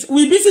to this.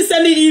 We busy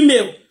sending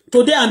email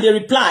today and they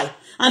reply.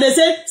 And they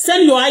say,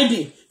 send your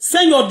ID.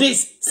 Send your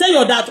this, send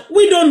your that.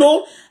 We don't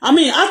know. I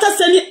mean, after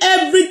sending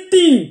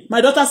everything,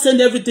 my daughter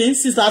sent everything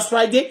since last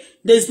Friday.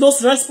 There is no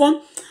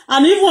response.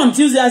 And even on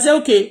Tuesday, I said,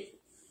 okay,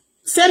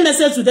 send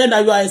message to them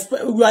that you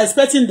are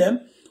expecting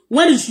them.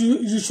 When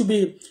you should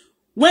be,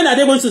 when are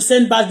they going to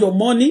send back your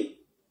money?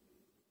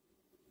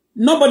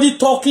 Nobody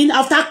talking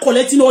after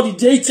collecting all the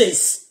data.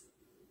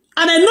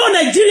 And I know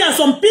Nigeria,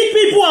 some big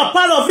people are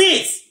part of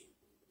it.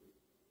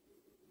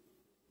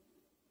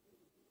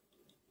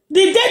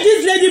 The day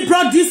this lady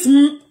brought this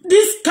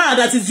car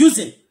that is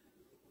using,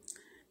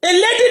 a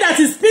lady that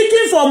is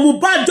speaking for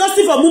Mohbad,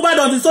 justice for Mohbad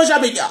on the social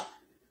media,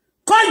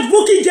 called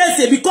Bukky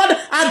Jesse because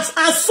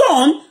her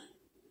son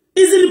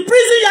is in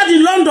prison yard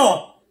in London.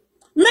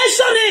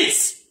 Mention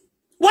it.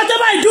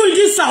 Whatever I do in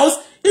this house,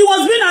 it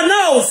was being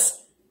announced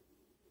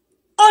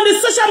on the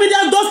social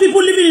media. Those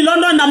people living in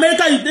London, in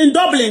America, in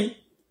Dublin.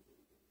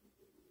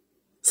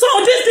 So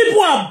these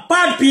people are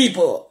bad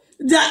people.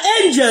 They are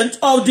agents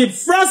of the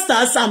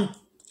fraudsters and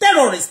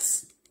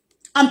terrorists.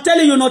 I'm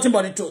telling you nothing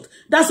but the truth.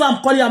 That's why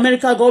I'm calling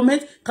American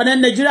government.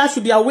 Nigeria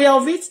should be aware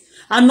of it.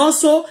 And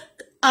also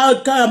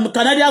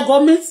Canadian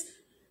government,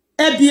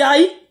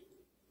 FBI.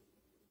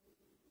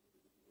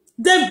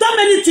 They've done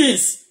many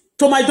things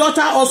to my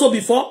daughter also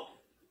before.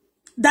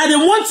 That they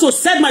want to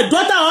set my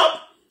daughter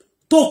up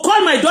to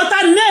call my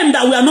daughter name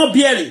that we are not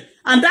bearing.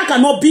 And that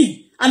cannot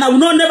be. And I will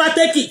not never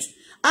take it.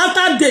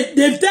 After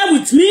they've dealt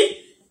with me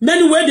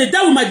many ways, they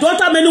dealt with my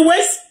daughter many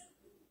ways.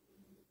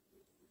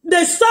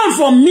 They stole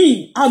from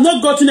me. I have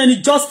not gotten any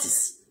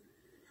justice.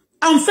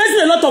 I'm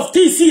facing a lot of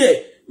things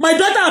here. My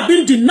daughter has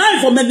been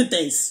denied for many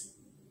things.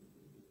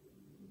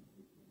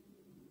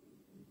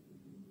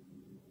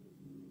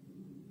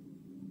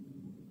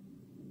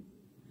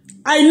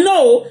 I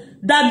know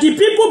that the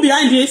people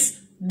behind this,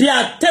 they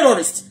are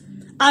terrorists.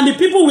 And the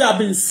people we have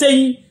been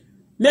saying,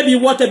 maybe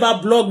whatever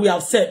blog we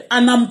have said.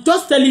 And I'm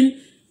just telling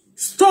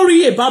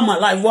story about my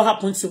life, what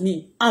happened to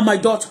me and my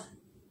daughter.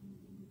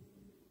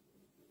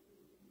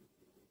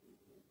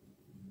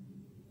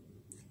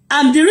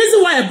 And the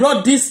reason why I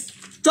brought this,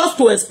 just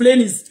to explain,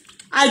 is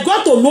I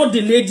got to know the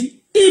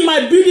lady in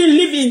my building,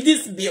 live in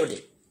this building.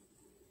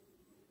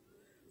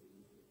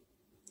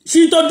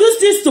 She introduced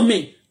this to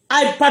me.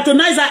 I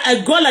patronized her.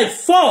 I got like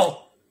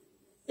 4,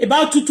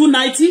 about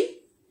 290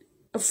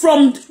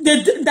 from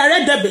the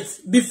direct debits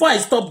before I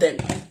stopped them.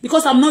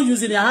 Because I'm not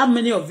using it. I have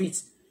many of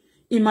it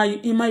in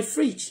my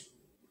fridge.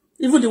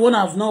 Even the one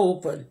I have not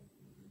opened.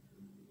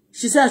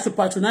 She said I should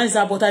patronize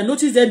her, but I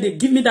noticed that they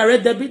give me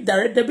direct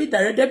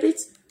debit.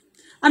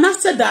 And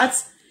after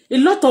that, a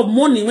lot of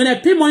money, when I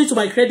pay money to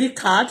my credit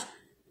card,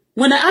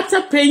 when I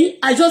after paying,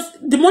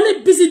 the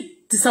money busy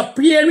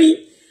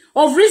disappearing.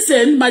 Of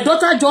recent, my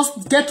daughter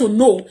just get to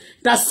know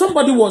that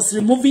somebody was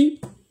removing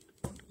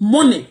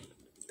money.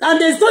 And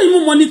there's not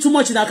even money too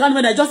much in the account.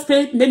 When I just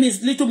pay, maybe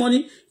it's little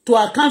money to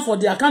account for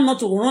the account not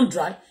to run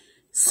dry.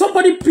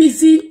 Somebody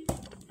busy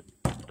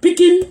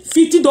picking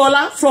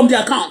 $50 from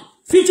the account.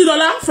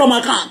 $50 from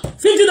account.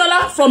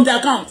 $50 from the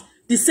account.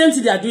 The same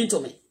thing they are doing to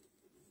me.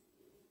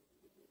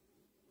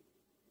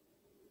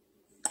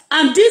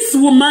 And this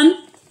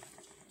woman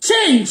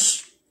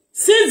changed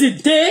since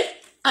the day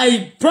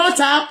I brought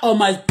her on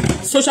my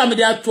social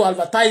media to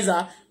advertise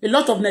her. A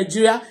lot of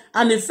Nigeria,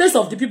 and the face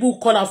of the people who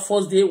call her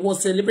first day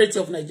was celebrity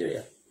of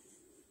Nigeria.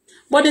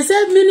 But they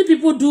said many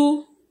people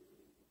do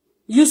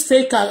use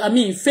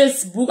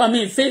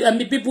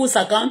Facebook, people's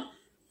account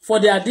for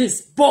their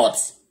this. But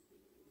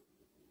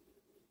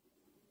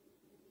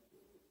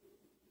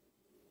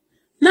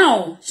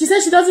now she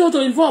said she doesn't want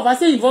to involve. I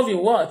say involve in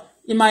what?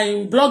 in my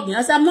blogging.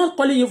 I said, I'm not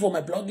calling you for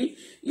my blogging.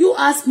 You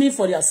asked me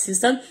for the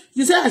assistant.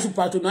 You said I should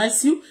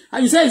patronize you.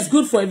 And you said it's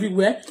good for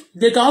everywhere.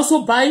 They can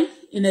also buy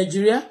in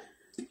Nigeria.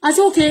 I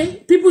said,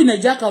 okay, people in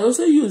Nigeria can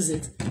also use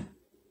it.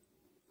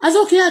 I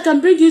said, okay, I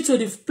can bring you to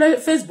the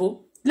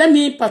Facebook. Let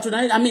me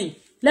patronize.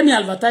 Let me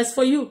advertise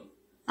for you.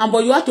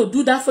 But you have to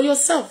do that for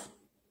yourself.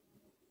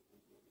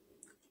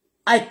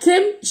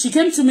 She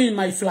came to me in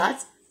my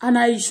flat, and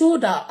I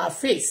showed her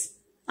face.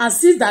 And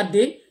since that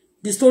day,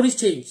 the story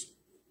changed.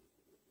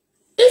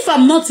 If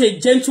I'm not a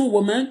gentle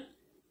woman,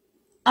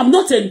 I'm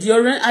not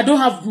enduring, I don't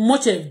have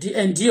much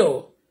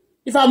endure.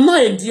 If I'm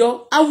not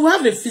endure, I will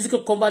have a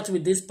physical combat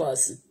with this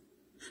person.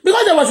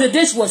 Because there was a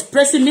day she was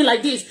pressing me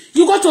like this.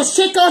 You got to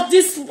shake out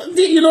this,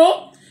 you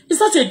know. It's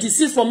not a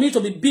disease for me to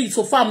be big.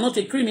 So far, I'm not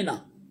a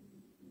criminal.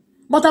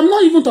 But I'm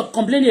not even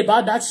complaining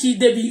about that.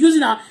 They be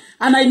using her.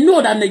 And I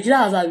know that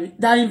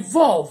Nigerians are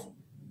involved.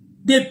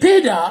 They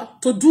paid her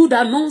to do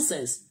that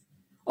nonsense.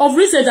 Of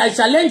recent, I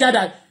challenged her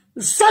that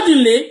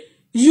suddenly,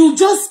 you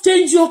just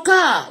change your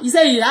car. He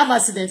said you have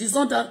accident. It's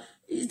not a...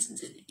 He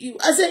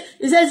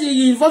said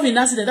you involved in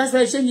accident. That's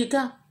why you change your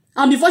car.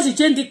 And before she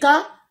changed the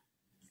car,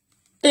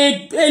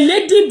 a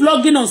lady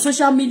blogging on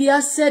social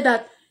media said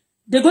that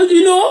they're going to,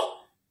 you know,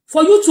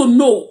 for you to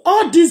know,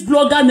 all these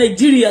blogger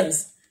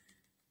Nigerians,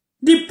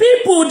 the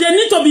people, they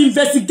need to be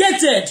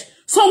investigated.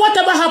 So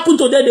whatever happened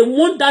to them, they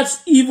want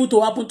that evil to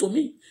happen to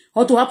me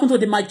or to happen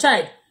to my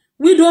child.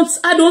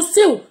 I don't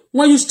steal.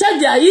 When you check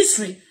their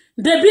history,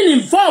 they've been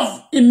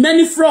involved in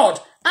many fraud.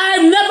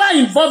 I've never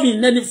involved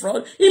in any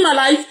fraud in my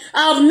life.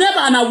 I've never,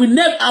 and I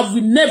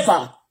will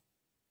never.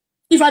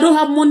 If I don't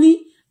have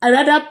money, I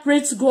rather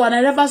pray to God, and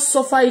I rather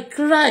suffer a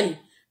cry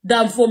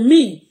than for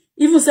me,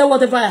 even say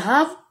whatever I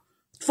have,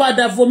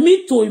 for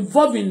me to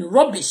involve in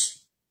rubbish.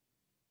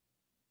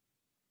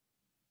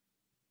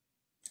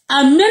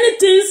 And many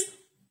things,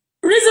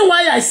 reason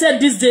why I said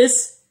these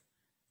days,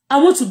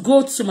 I want to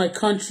go to my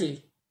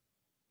country.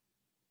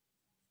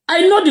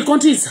 I know the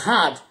country is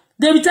hard.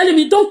 They be telling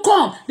me, don't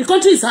come. The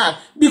country is hard.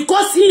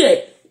 Because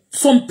here,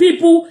 some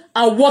people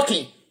are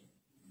working.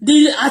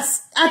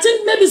 I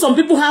think maybe some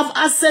people have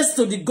access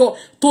to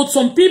to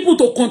some people,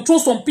 to control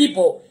some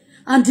people.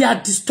 And they are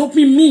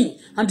disturbing me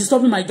and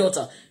disturbing my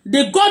daughter.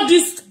 They got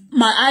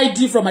my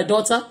ID from my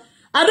daughter.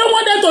 I don't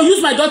want them to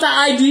use my daughter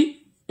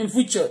ID in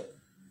future.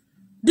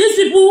 These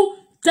people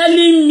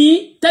telling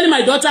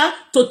my daughter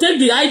to take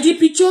the ID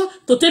picture,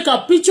 to take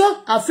her picture,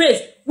 her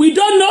face. We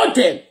don't know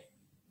them.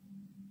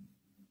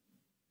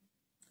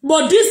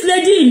 But this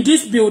lady in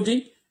this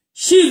building,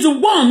 she's the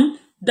one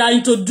that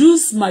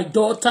introduced my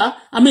daughter.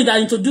 That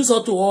introduced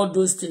her to all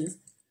those things.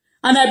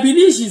 And I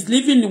believe she's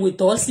living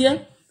with us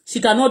here. She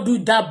cannot do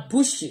that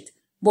bullshit.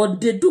 But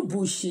they do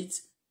bullshit.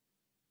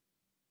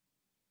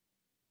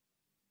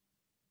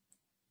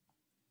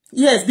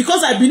 Yes,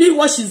 because I believe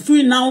what she's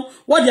doing now,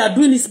 what they are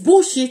doing is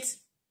bullshit.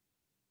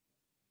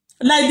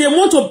 Like they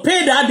want to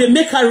pay that, they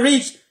make her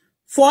rich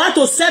for her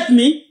to set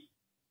me.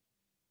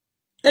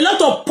 A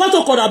lot of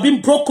protocols have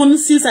been broken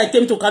since I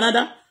came to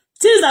Canada.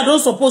 Things that don't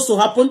supposed to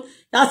happen,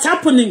 that's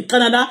happened in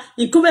Canada,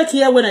 in Quebec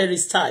here when I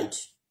reside.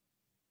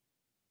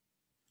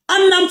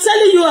 And I'm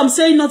telling you, I'm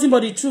saying nothing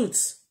but the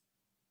truth.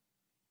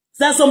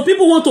 That some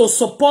people want to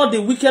support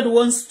the wicked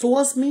ones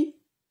towards me,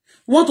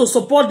 want to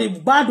support the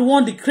bad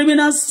one, the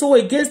criminals, so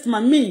against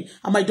me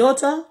and my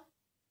daughter.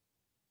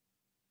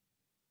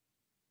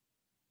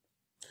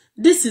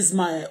 This is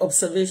my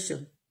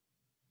observation.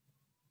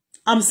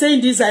 I'm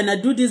saying this and I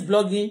do this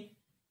blogging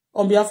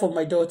on behalf of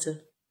my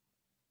daughter.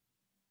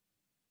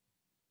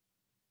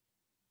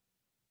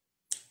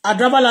 Our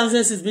driver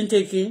license has been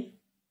taken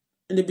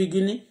in the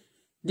beginning.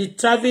 The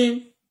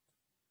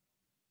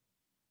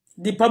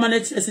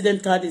permanent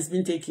resident card has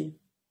been taken.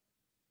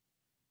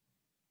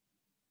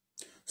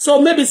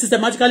 So maybe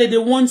systematically they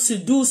want to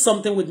do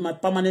something with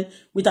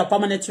our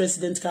permanent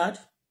resident card.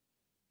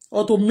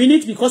 Or to mean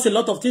it, because a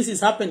lot of things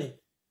is happening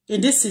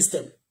in this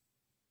system.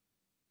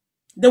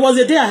 There was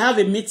a day I have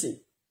a meeting,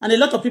 and a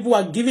lot of people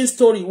are giving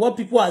story what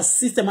people are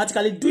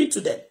systematically doing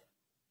to them.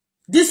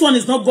 This one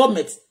is not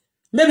government.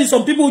 Maybe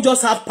some people who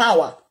just have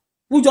power,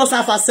 who just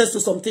have access to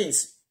some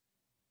things.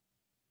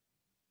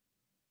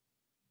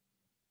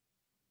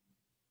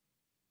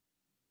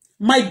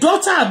 My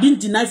daughter has been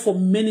denied for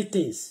many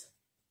things.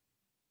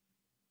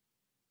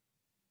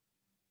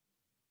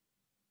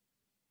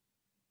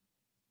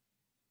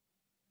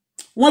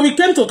 When we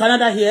came to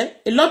Canada here,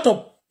 a lot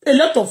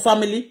of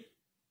family,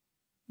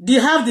 they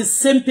have the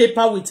same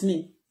paper with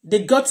me.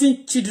 They got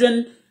in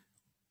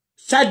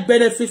child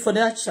benefit for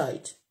their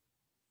child.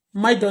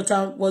 My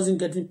daughter wasn't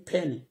getting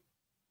penny.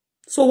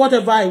 So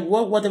whatever I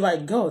work, whatever I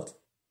got,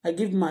 I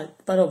give my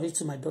part of it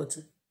to my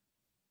daughter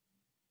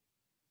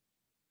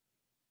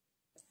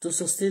to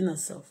sustain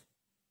herself.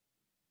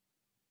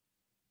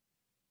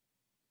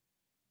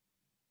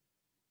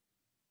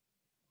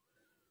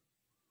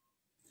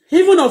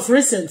 Even of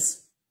recent,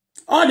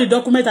 all the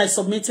documents I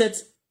submitted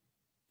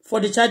for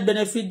the child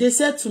benefit, they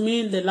said to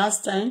me the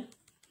last time,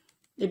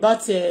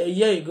 about a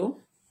year ago,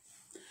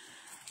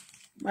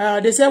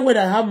 they said when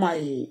I have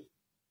my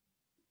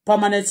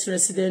permanent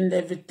resident,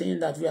 everything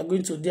that we are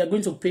going to, they are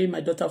going to pay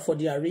my daughter for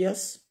the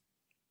arrears.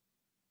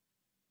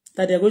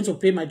 That they are going to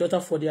pay my daughter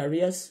for the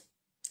arrears.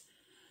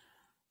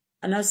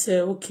 And I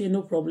said, okay,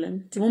 no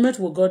problem. The moment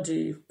we got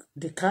the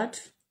card,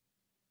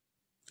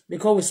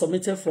 because we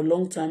submitted for a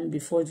long time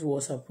before it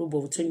was approved,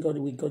 but thank God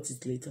we got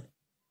it later.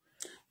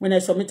 When I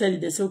submitted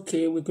it, they said,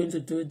 okay, we're going to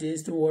do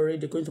this, don't worry,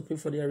 they're going to pay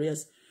for the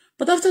arrears.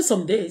 But after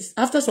some days,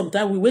 after some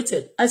time, we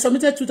waited. I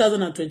submitted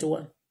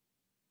 2021.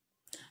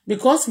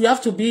 Because we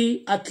have to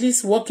be at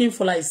least working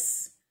for like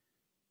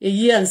a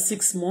year and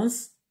 6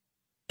 months,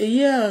 a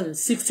year and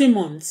 16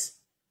 months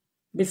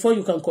before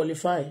you can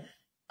qualify.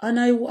 And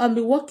I've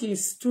been working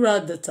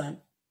throughout the time.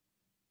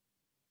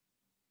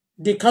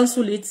 They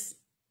cancel it,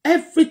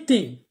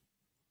 everything.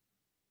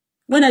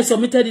 When I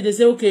submitted it, they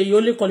say, okay, you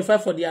only qualify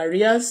for the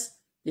arrears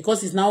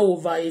because it's now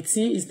over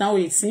 18. It's now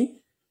 18.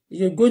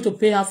 You're going to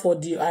pay her for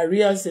the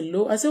arrears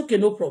alone. I said, okay,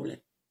 no problem.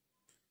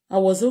 I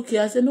was okay.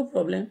 I said, no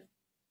problem.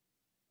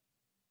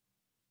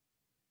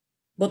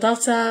 But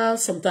after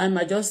some time,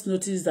 I just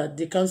noticed that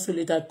they canceled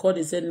it. I called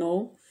and said,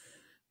 no,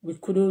 we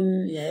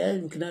couldn't,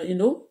 we cannot, you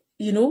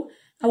know.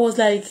 I was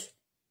like,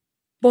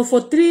 but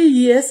for 3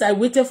 years, I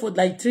waited for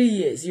like 3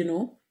 years,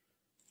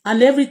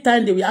 And every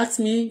time they will ask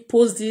me,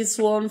 post this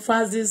one,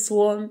 fast this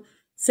one,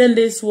 send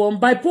this one.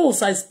 By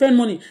post, I spend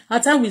money.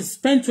 At times, we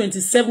spend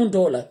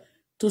 $27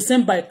 to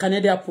send by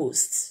Canadian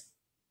Post.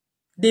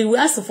 They will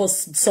ask for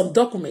some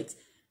document.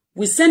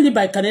 We send it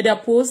by Canadian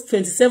Post,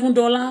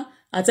 $27,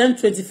 at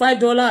times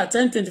 $25, at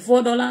times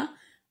 $24,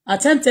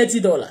 at times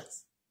 $30.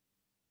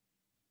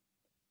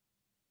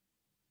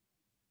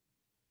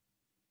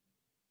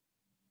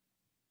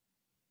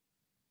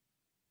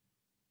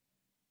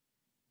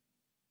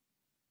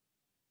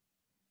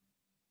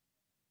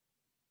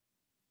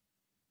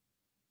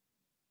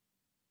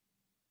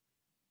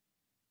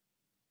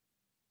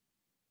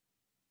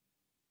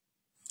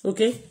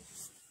 Okay?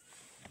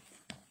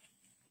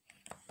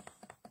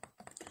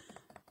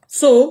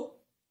 So,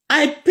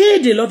 I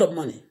paid a lot of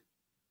money.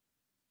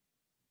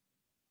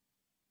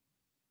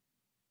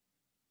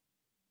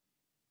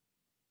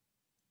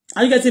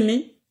 Are you getting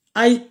me?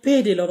 I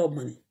paid a lot of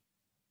money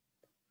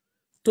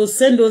to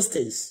send those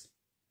things.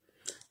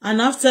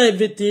 And after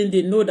everything,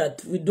 they know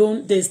that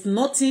there's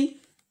nothing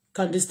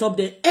can disturb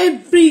them.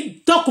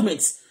 Every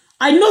document.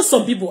 I know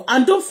some people,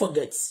 and don't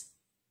forget,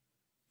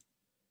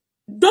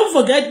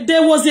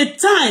 there was a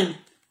time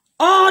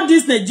all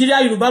these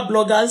Nigeria Yoruba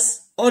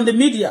bloggers on the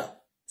media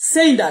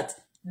saying that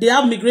they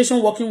have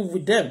migration working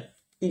with them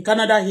in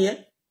Canada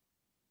here.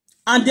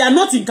 And they are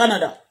not in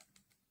Canada.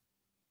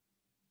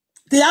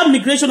 They have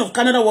migration of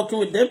Canada working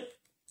with them.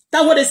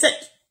 That's what they said.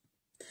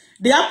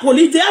 They have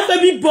police. They have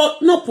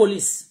everybody, not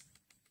police.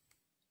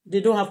 They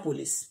don't have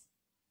police.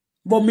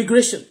 But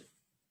migration.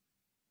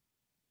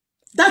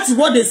 That's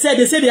what they said.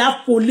 They say they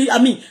have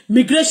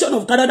migration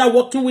of Canada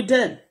working with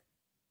them.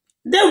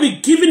 They will be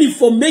giving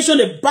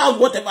information about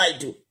whatever I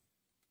do.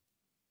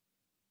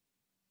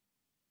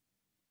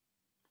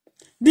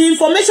 The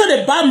information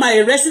about my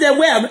resident,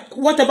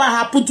 whatever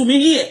happened to me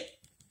here.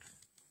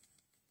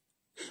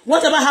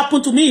 Whatever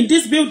happened to me in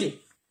this building.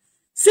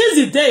 Since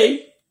the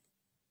day,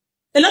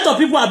 a lot of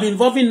people have been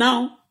involved in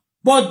now.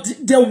 But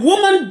the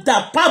woman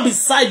that passed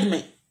beside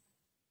me,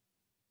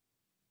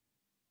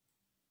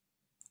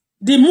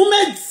 the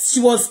moment she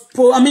was,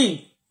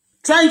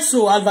 trying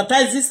to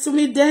advertise this to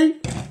me,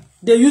 then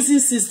they're using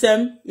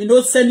system,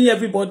 sending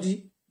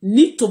everybody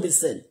need to be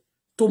sent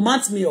to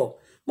match me up.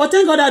 But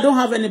thank God I don't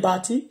have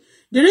anybody.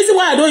 The reason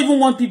why I don't even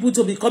want people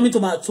to be coming to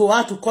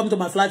come to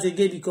my flat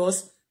again,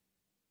 because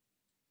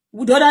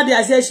the other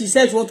day she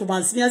said she want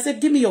to see me. I said,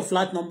 give me your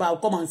flat number, I'll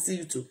come and see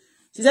you too.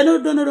 She said,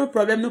 no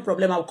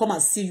problem, I'll come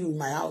and see you in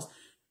my house.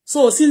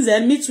 So since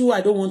then, me too,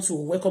 I don't want to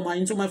welcome her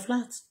into my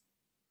flat.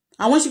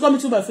 And when she come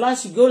into my flat,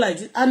 she go like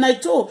this. And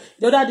the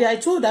other day I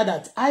told her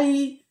that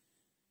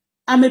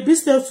I'm a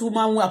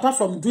businesswoman. Apart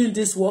from doing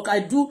this work,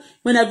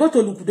 when I go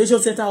to liquidation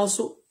center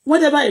also,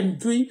 whatever I'm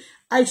doing,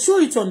 I show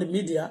it on the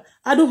media.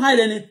 I don't hide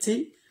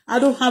anything. I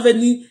don't have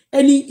any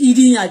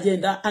eating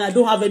agenda, and I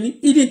don't have any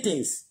eating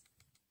things.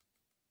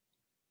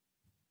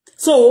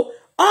 So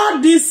all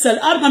these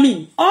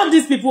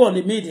people on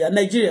the media,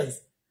 Nigerians,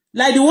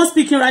 like the one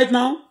speaking right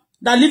now,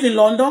 that live in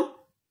London,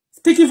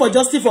 speaking for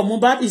justice for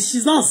Mohbad,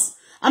 she's not.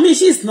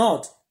 She's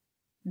not.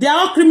 They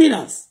are all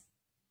criminals.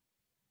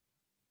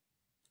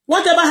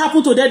 Whatever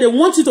happened to them, they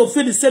want you to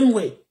feel the same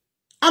way.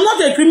 I'm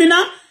not a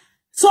criminal,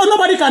 so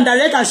nobody can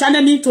direct and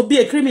channel me to be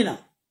a criminal.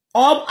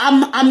 Or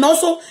I'm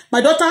also,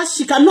 my daughter,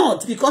 she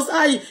cannot, because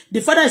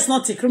the father is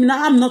not a criminal,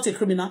 I'm not a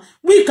criminal.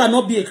 We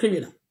cannot be a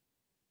criminal.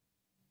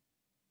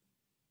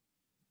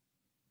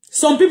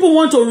 Some people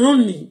want to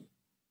ruin me.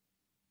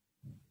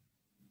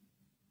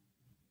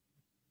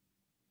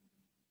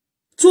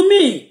 To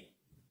me,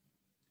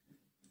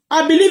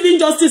 I believe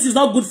injustice is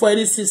not good for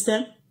any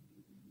system.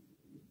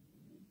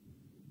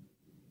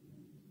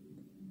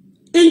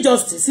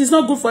 Injustice is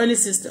not good for any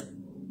system.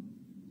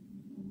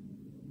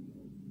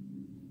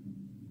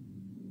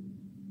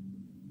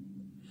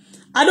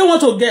 I don't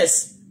want to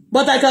guess.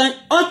 But I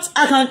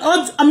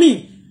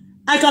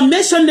can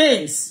mention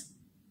names.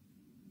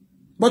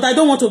 But I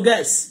don't want to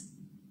guess.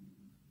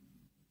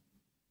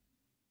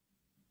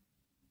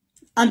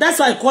 And that's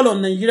why I call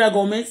on Nigeria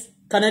government,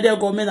 Canadian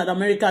government, and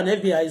America and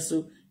FBI.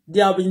 So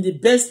they are in the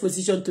best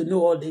position to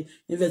know all the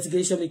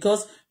investigation,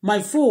 because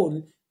my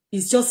phone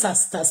is just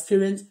as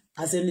transparent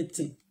as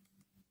anything.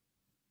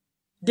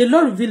 The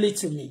Lord revealed it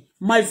to me.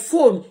 My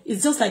phone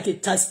is just like a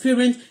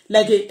transparent,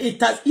 like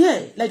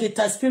a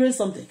transparent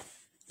something.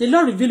 The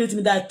Lord revealed it to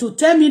me that to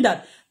tell me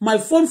that my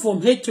phone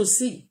from A to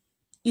C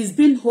is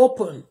being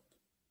open.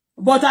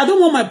 But I don't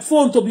want my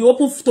phone to be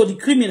open to the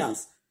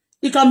criminals.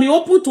 It can be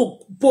open to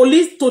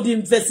police, to the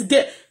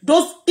investigate,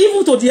 those,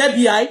 even to the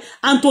FBI,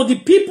 and to the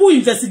people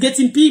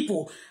investigating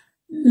people.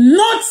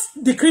 Not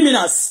the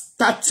criminals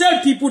that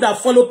tell people that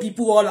follow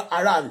people all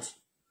around.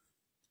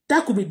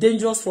 That could be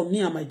dangerous for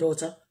me and my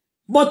daughter.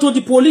 But to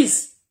the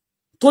police,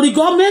 to the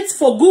government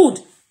for good,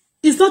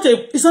 it's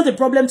not a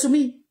problem to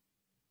me.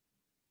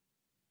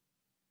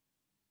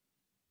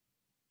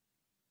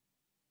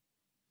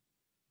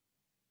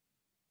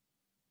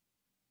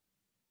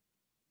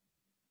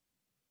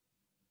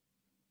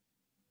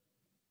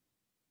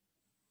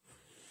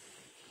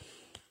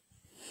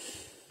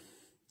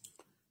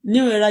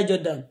 New Era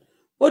Jordan.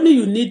 Only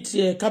you need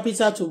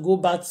capital to go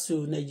back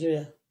to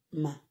Nigeria,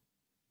 ma.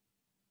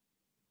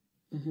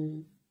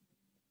 Mm-hmm.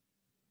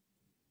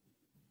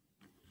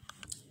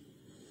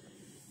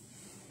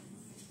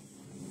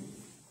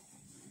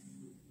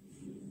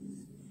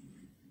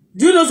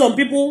 Do you know some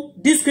people,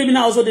 these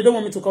criminals also, they don't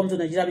want me to come to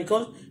Nigeria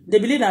because they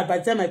believe that by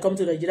the time I come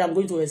to Nigeria, I'm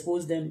going to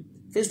expose them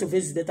face to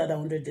face is better than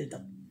 100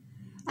 data.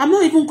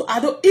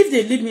 If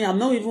they leave me, I'm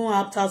not even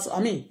after,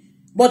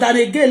 but and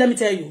again, let me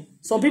tell you,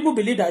 some people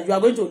believe that you are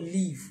going to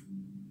leave.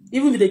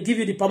 Even if they give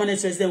you the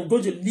permanent residence, they're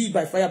going to leave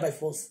by fire, by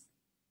force.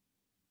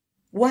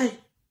 Why?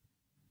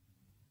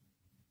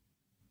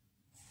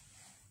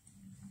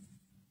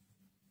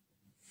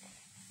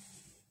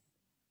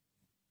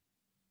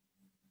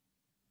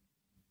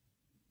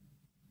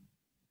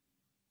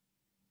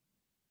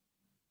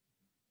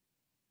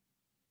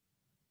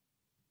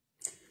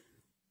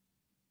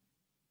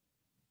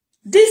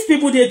 These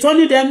people, they're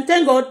turning them,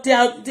 thank God,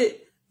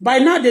 by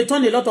now they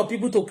turn a lot of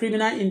people to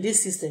criminal in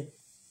this system.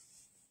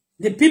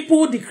 The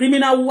people, the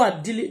criminal who are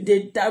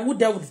who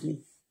dealt with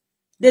me,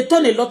 they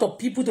turn a lot of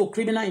people to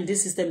criminal in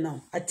this system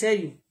now. I tell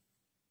you.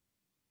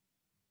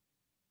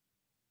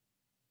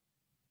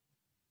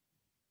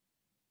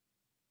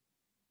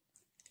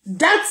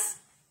 That's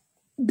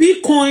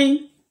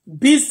Bitcoin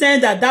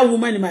business that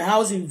woman in my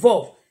house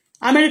involved.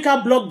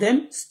 America blocked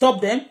them,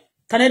 stopped them.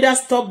 Canada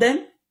stopped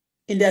them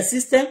in their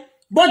system.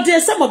 But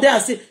some of them are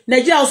still,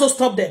 Nigeria also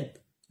stopped them.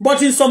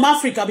 But in some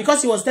Africa,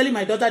 because she was telling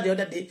my daughter the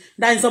other day,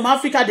 that in some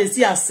Africa they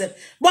see accept.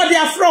 But they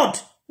are fraud.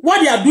 What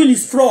they are doing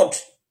is fraud.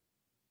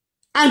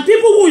 And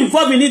people who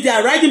involved in it, they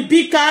are riding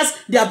big cars,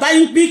 they are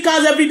buying big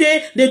cars every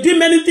day, they do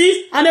many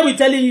things, and they will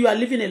telling you are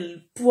living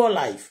a poor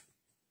life.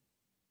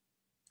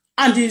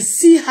 And they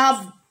still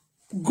have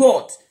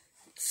God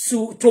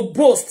to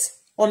boast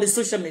on the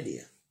social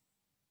media.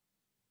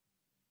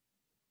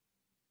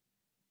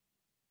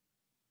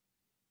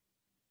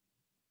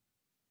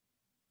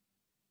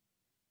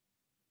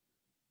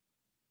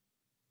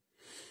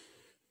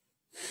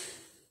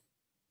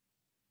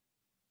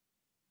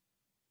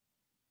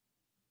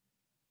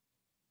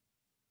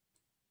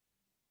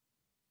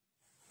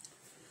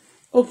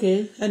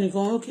 Okay,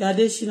 okay,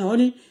 Adeshina,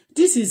 only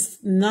this is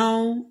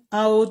now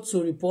how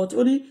to report.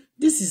 Only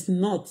this is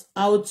not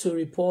how to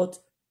report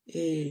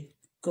a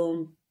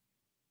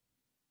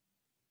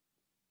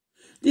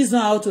this is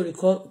not how to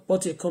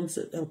report a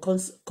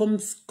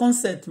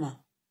consent, ma.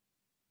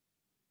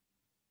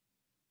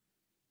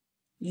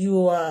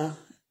 You are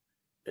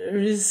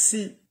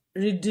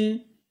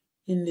reading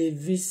in a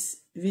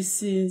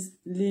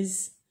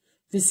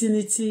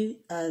vicinity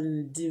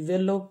and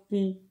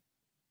developing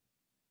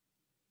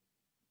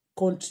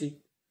country.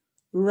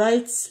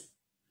 Write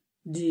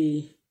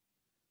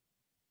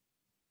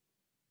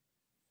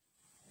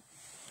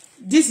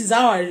this is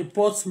how I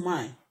report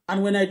mine.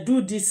 And when I do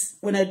it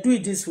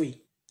this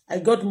way, I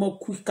got more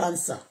quick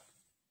answer.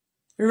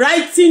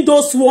 Writing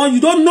those ones,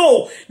 you don't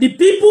know. The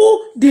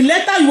people, the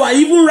letter you are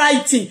even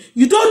writing,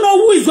 you don't know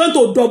who is going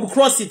to double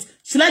cross it.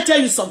 Should I tell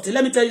you something?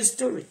 Let me tell you a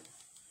story.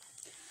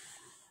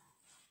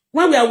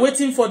 When we are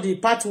waiting for the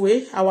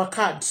pathway, our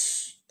card,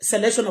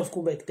 selection of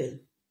Quebec then.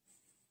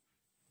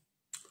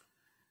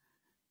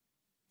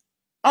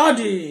 All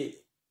the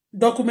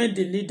document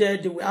they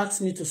needed, they will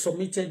ask me to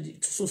submit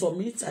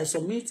I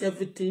submit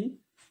everything.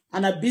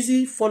 And I'm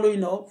busy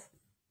following up.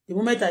 The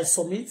moment I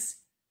submit,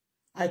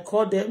 I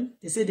call them.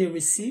 They say they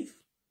receive.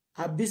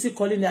 I'm busy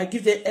calling them. I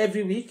give them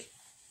every week.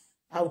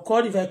 I'll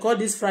call. If I call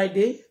this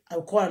Friday,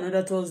 I'll call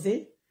another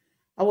Thursday.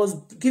 I was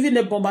giving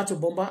them bomber to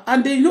bomber.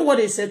 And they know what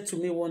they said to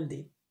me one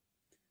day.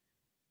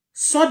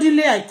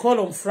 Suddenly, I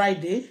call on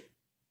Friday.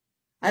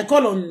 I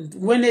call on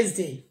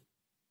Wednesday.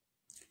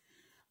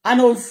 And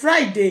on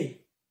Friday,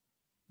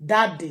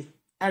 that day,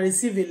 I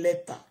received a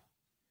letter.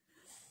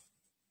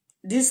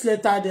 this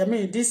letter, I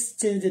mean, this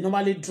thing they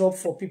normally drop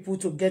for people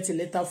to get a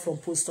letter from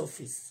post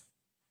office.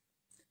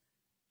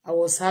 I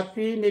was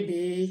happy,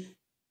 maybe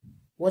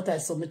what I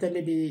submitted,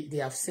 maybe they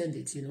have sent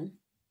it, you know.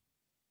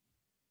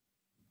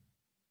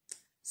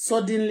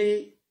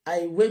 Suddenly,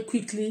 I went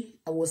quickly.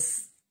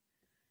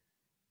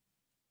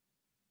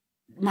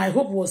 My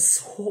hope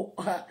was,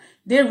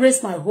 they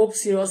raised my hope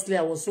seriously.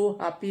 I was so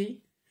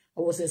happy.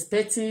 I was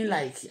expecting,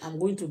 like, I'm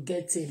going to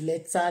get a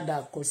letter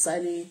that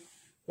concerning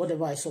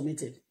whatever I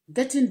submitted.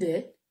 Getting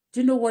there,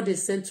 do you know what they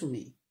sent to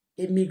me?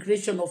 A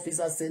migration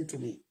officer sent to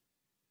me.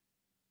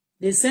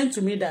 They sent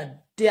to me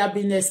that they have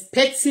been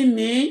expecting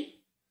me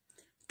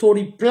to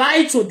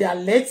reply to their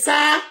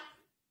letter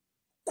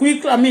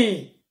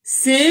quickly.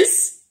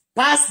 Since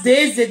past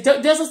days, they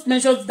just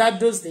mentioned that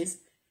those days.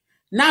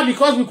 Now,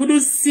 because we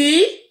couldn't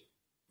see,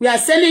 we are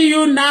sending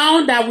you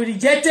now that we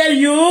rejected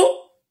you.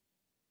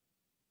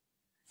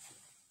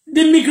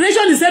 The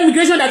same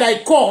migration that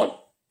I called,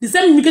 the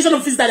same immigration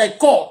office that I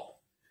called,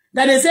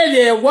 that they said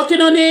they're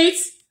working on it.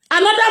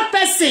 Another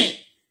person.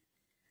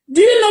 Do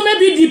you know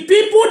maybe the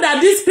people that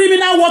this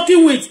criminal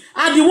working with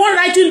are the one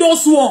writing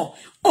those one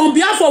on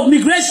behalf of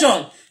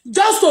migration,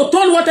 just to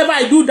turn whatever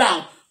I do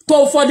down,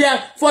 for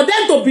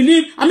them to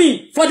believe,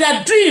 for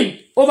their dream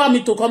over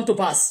me to come to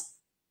pass.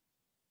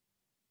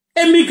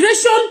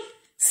 Immigration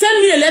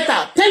send me a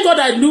letter. Thank God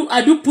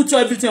I do put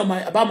everything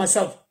about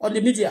myself on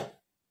the media.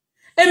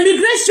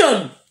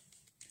 Immigration,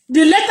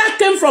 the letter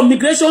came from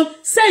migration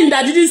saying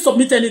that I didn't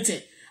submit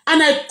anything.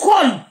 And I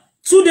called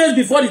 2 days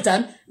before the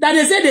time that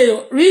they said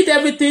they read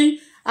everything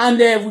and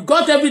we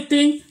got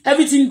everything.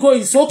 Everything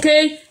is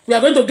okay. We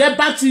are going to get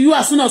back to you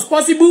as soon as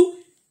possible.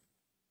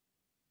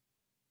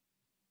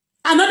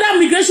 Another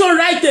migration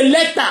write a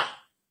letter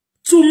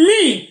to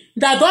me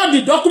that all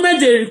the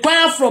documents they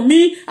require from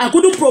me, I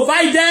couldn't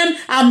provide them.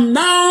 I'm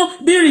now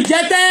being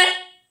rejected.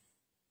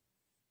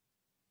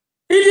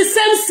 In the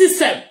same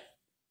system.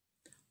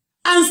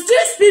 And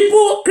these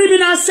people,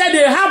 criminals, said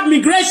they have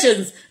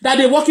migrations that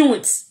they're working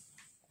with.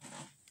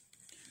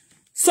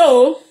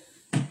 So,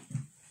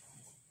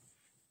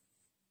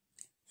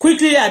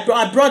 quickly, I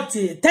brought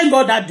thank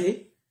God that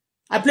day,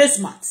 I played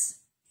smart.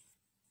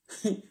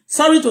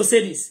 Sorry to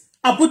say this.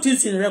 I put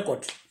this in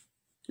record.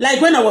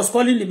 Like when I was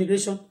calling the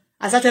immigration,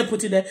 I started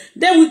putting there.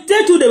 They will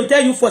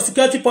tell you for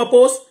security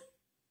purpose,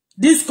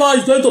 this call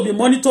is going to be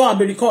monitored and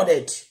be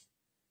recorded.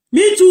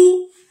 Me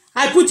too,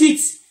 I put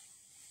it.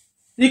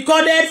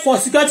 Recorded for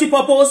security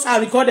purpose, I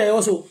recorded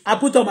also. I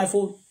put on my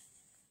phone.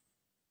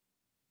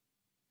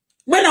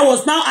 When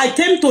I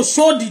came to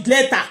show the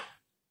letter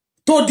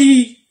to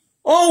the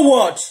whole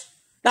world.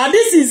 Now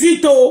this is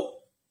it oh.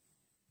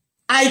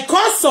 I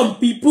called some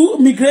people,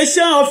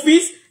 migration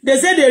office, they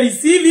said they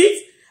receive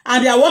it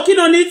and they are working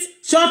on it.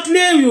 Shortly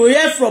you will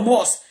hear from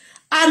us.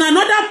 And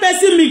another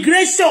person,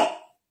 migration,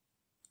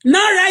 now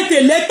write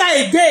a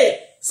letter again.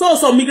 So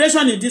some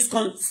migration in this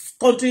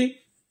country,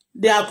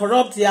 they are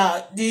corrupt.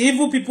 The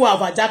evil people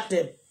have attacked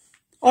them.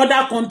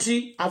 Other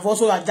country have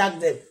also attacked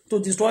them to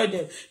destroy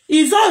them.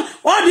 It's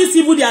all this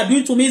evil they are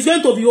doing to me is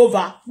going to be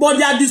over. But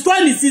they are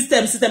destroying the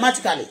system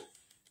systematically.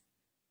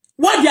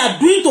 What they are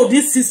doing to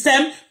this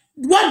system,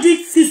 what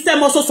this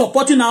system also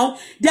supporting now,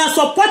 they are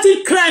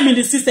supporting crime in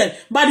the system.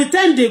 By the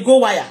time they go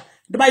wire,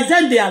 by the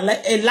time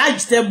they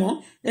enlarge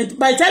them, and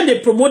by the time they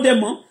promote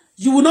them,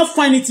 you will not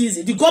find it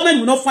easy. The government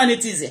will not find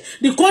it easy.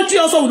 The country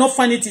also will not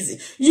find it easy.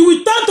 You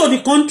will turn to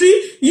the country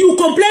you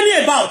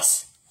complaining about.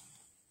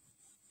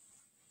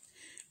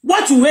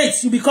 What you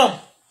hate, you become.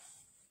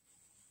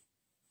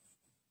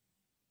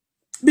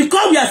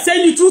 Because we are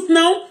saying the truth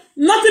now,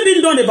 nothing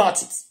being done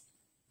about it.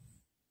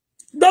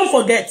 Don't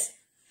forget.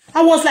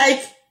 I was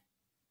like,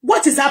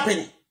 what is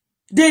happening?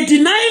 They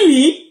deny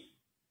me.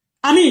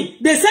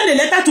 They sent a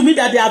letter to me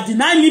that they have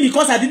denied me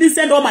because I didn't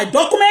send all my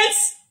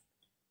documents.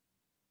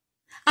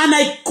 And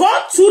I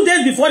called 2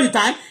 days before the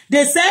time.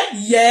 They said,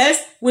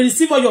 yes, we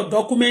receive all your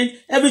documents.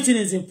 Everything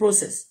is in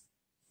process.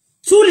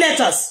 2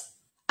 letters.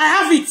 I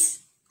have it.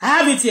 I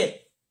have it here.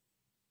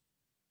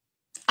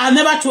 I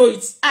never throw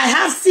it.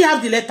 Still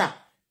have the letter.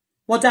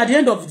 But at the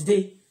end of the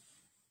day,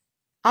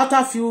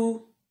 after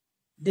few,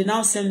 they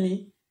now send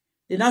me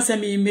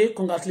email,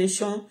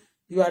 congratulations.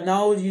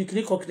 You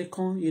click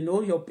on,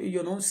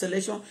 your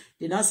selection.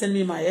 They now send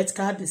me my health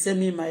card. They send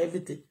me my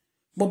everything.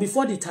 But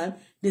before the time,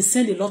 they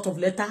send a lot of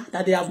letter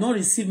that they have not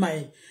received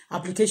my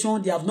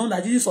application. They have not,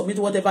 I didn't submit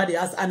whatever they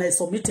asked, and I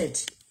submitted.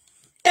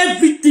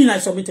 Everything I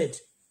submitted.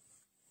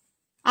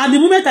 And the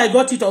moment I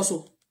got it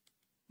also,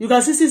 you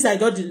can see since I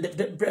got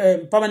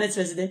the permanent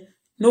resident,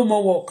 no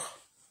more work.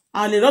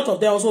 And a lot of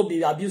them also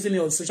be abusing me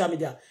on social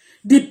media.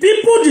 The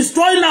people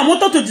destroying them,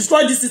 wanted to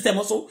destroy this system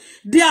also.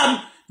 They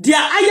are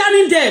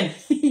ironing them.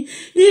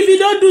 If you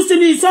don't do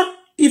something, so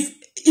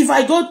if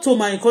I go to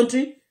my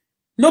country,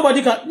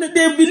 nobody can.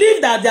 They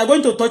believe that they are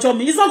going to torture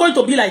me. It's not going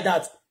to be like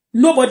that.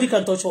 Nobody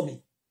can torture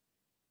me.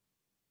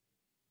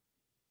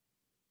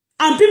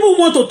 And people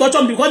want to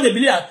torture me because they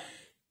believe that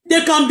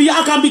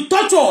I can be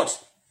tortured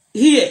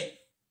here.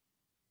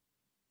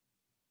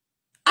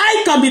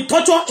 I can be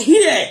tortured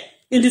here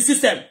in the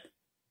system.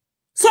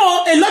 So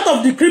a lot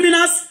of the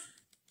criminals,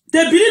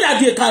 they believe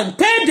that they can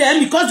pay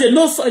them because they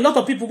know a lot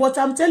of people. But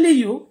I'm telling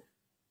you,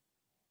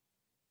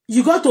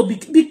 you got to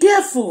be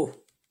careful.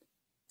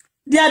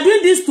 They are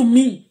doing this to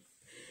me.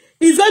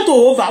 It's going to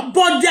over,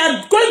 but they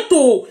are going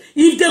to,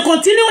 if they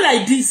continue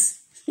like this,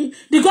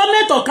 the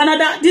government of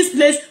Canada, this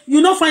place, you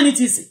will not find it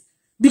easy.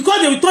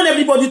 Because they will turn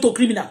everybody to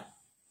criminal.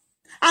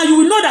 And you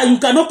will know that you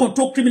cannot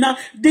control criminal.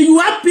 Then you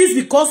have peace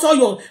because of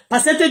your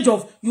percentage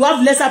of, you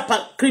have lesser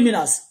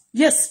criminals.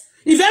 Yes.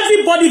 If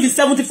everybody is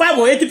 75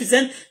 or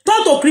 80%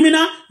 turn to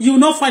criminal, you will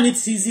not find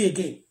it easy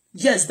again.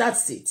 Yes,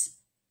 that's it.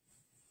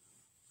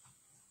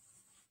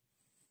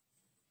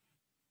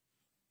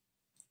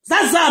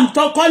 That's why I'm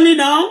calling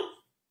now.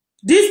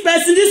 This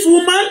person, this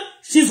woman,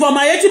 she's from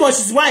my age, but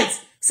she's white.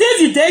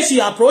 Since the day she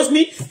approached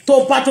me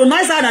to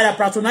patronize her, and I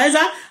patronize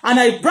her, and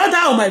I brought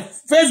her on my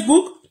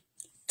Facebook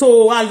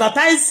to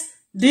advertise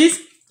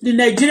this, the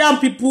Nigerian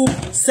people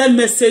send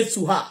message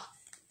to her.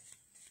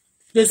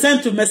 They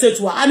sent a message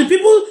to her. And the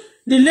people,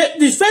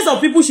 the face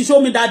of people she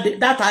showed me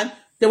that time,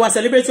 they were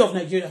celebrity of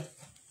Nigeria.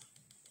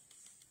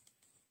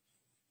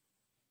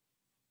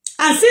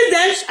 And since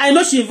then, I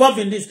know she involved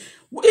in this.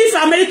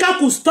 If America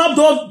could stop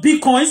those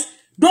bitcoins,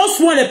 those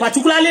one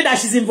particularly that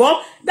she's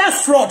involved,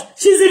 that's fraud.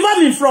 She's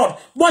involved in fraud,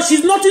 but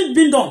she's nothing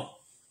been done.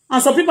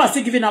 And some people are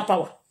still giving her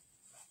power.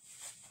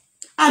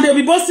 And they'll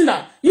be boasting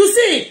that. You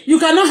see, you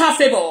cannot have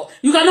favor.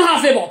 You cannot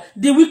have favor.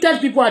 The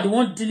wicked people are the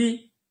ones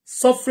really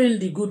suffering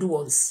the good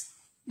ones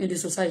in the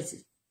society.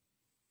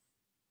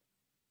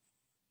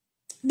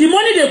 The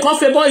money they call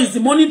favor is the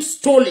money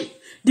stolen.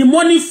 The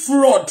money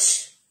fraud.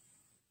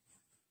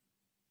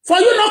 For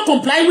you not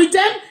comply with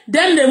them,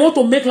 then they want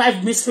to make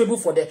life miserable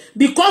for them.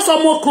 Because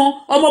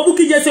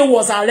Omobuki Jesse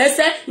was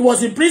arrested, he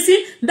was in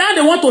prison, now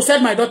they want to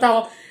set my daughter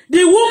up.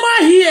 The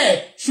woman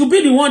here should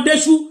be the one they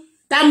should.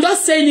 I'm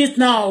just saying it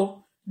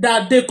now,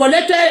 that they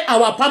collected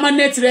our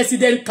permanent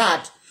resident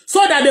card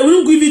so that they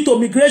will give it to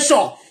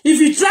migration. If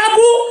you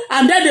travel,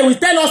 and then they will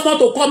tell us not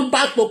to come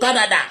back to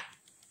Canada.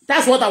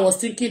 That's what I was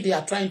thinking they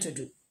are trying to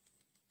do.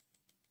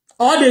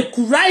 Or they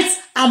could write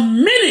a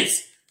minute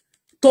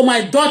to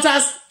my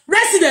daughter's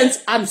residence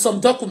and some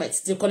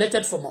documents they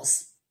collected from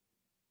us.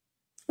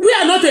 We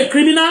are not a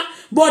criminal,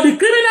 but the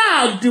criminal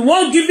are the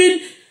one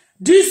giving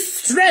this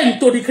strength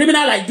to the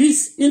criminal like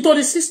this into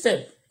the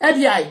system.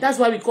 FBI, that's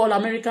why we call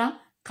America,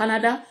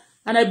 Canada.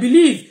 And I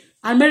believe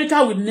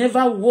America will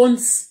never want,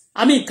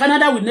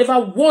 Canada will never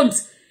want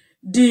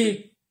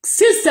the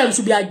system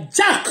to be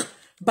hijacked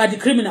by the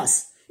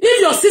criminals. If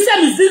your system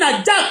is being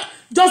hijacked,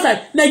 just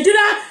like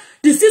Nigeria,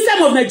 the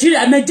system of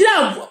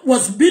Nigeria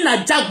was being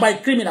hijacked by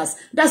criminals.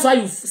 That's why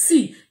you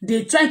see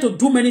they trying to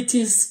do many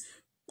things,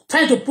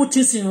 trying to put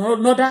things in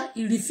order.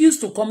 It refused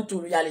to come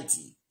to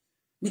reality.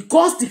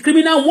 Because the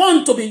criminal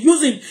want to be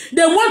using,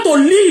 they want to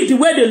live the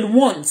way they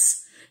want.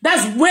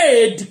 That's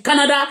where the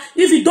Canada,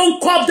 if you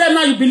don't cop them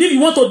now, you believe you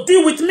want to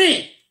deal with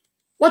me.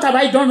 What have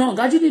I done wrong?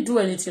 I didn't do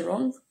anything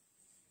wrong.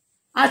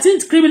 I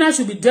think criminals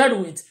should be dealt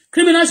with.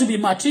 Criminals should be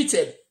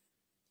maltreated.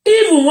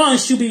 Even one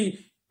should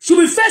be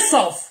faced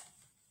off.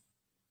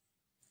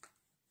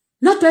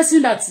 Not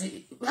person that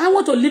I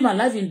want to live my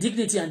life in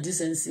dignity and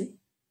decency.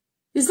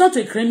 It's not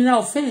a criminal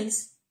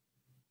offense.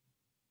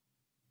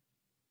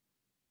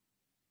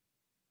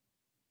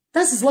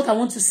 That is what I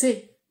want to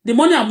say. The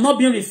money I'm not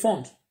being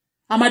refunded.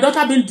 And my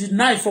daughter being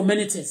denied for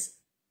many things.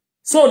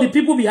 So the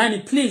people behind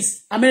it,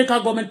 please, American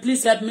government,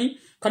 please help me.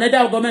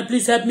 Canadian government,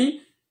 please help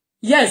me.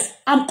 Yes,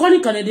 I'm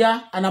calling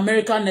Canada and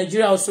America,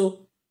 Nigeria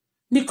also.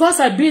 Because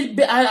I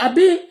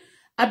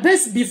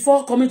based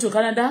before coming to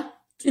Canada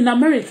in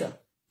America.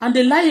 And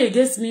they lie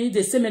against me.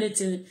 They say many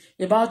things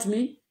about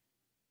me.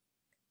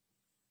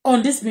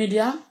 On this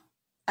media,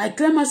 I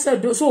claim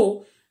myself.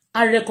 So,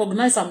 I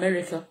recognize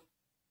America.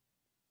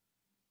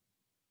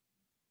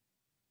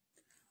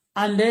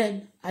 And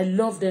then, I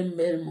love them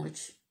very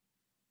much.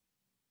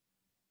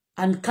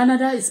 And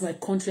Canada is my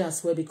country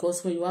as well.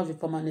 Because when you have a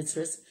permanent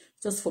rest,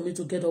 just for me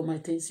to get all my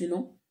things, you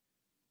know.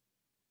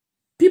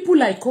 People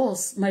like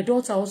us, my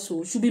daughter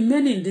also, should be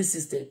many in this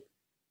system.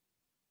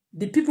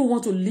 The people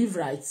want to live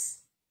right.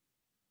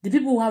 The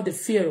people who have the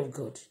fear of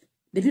God.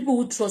 The people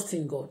who trust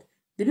in God.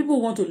 The people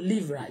who want to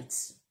live right.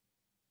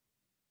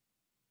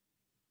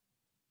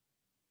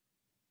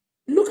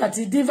 Look at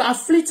it. They've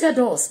afflicted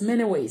us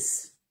many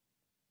ways.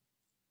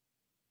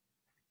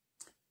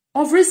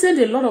 Of recent,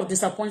 a lot of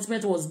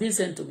disappointment was being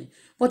sent to me.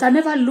 But I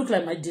never looked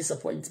like my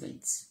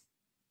disappointment.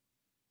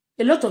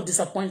 A lot of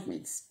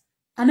disappointments.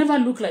 I never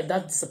look like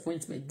that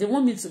disappointment. They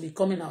want me to be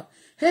coming out.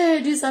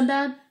 Hey, this and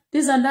that,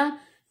 this and that.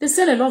 They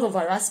send a lot of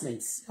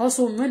harassments.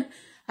 Also, when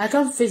I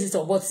can't face it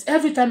all, but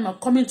every time I'm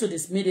coming to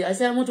this media, I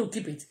say I want to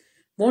keep it.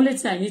 The only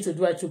thing I need to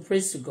do is to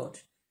praise to God.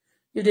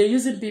 If they're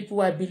using people,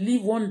 I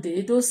believe one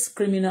day, those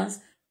criminals,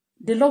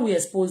 the Lord will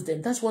expose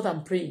them. That's what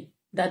I'm praying.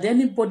 That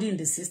anybody in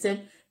the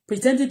system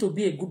pretending to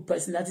be a good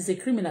person, that is a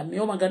criminal, may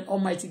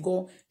Almighty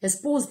God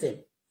expose them.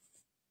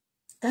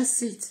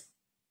 That's it.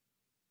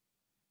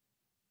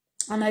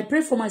 And I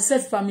pray for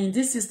myself. If I'm in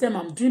this system,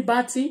 I'm doing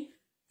bad thing,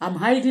 I'm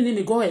hiding it,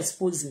 may God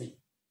expose me.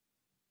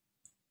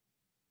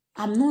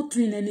 I'm not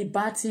doing any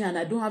bad thing, and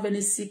I don't have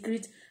any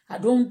secret. I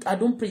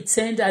don't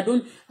pretend. I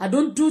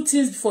don't do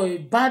things for a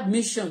bad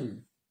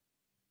mission.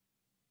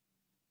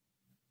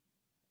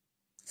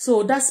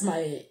 So that's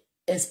my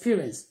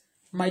experience.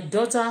 My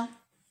daughter,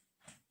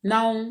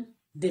 now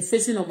they're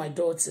facing on my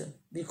daughter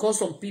because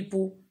some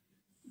people,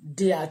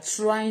 they are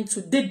trying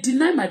to, they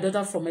deny my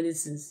daughter from many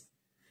things.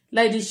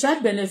 Like the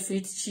child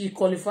benefit, she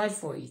qualified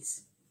for it.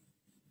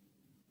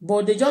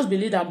 But they just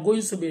believe I'm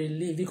going to be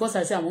relieved because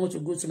I say I want to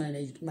go to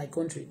my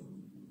country.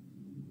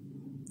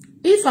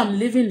 If I'm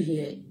living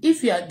here,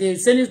 if they're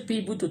sending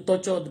people to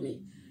torture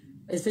me,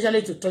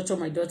 especially to torture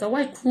my daughter,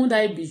 why couldn't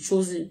I be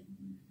chosen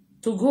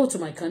to go to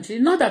my country?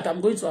 Not that I'm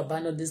going to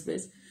abandon this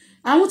place.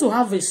 I want to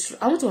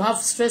have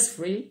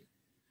stress-free,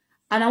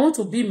 and I want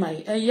to be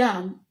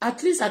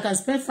at least I can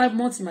spend 5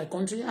 months in my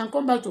country and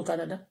come back to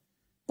Canada.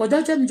 But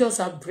that time just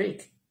have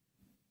break.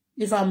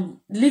 If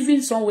I'm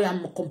living somewhere,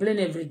 I'm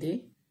complaining every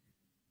day.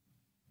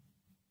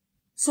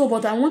 So,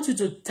 but I want you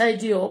to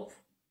tidy up.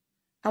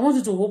 I want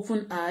you to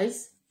open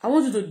eyes. I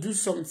want you to do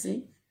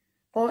something,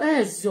 or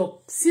else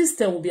your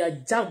system will be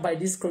hijacked by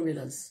these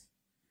criminals.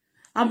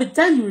 And by the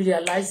time you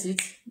realize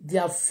it, they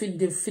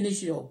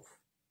finish you up.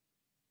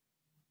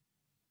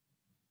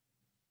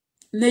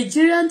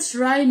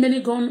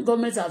 Many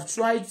governments have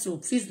tried to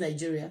fix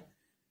Nigeria.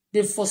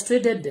 They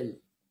frustrated them.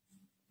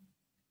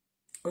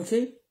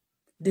 Okay?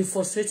 They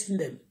frustrating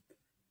them.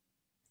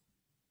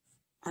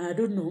 And I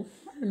don't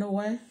know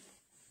why.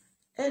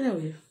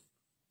 Anyway.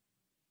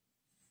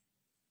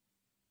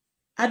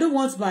 I don't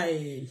want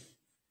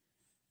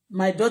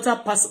my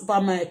daughter pass by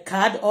my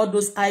card, all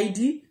those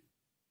ID.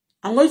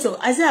 I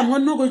say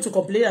I'm not going to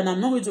complain, and I'm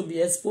not going to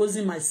be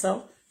exposing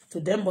myself to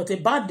them, but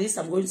about this,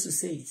 I'm going to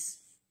say it.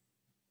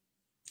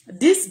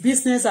 This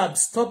business have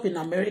stopped in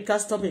America,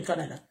 stopped in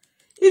Canada.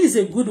 If it's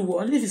a good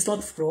one, if it's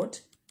not fraud,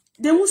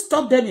 they won't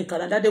stop them in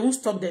Canada, they won't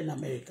stop them in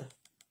America.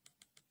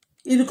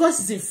 It's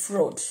because it's a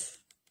fraud.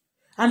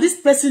 And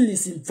this person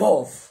is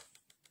involved.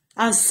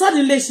 And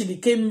suddenly she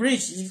became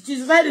rich.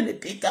 She's riding a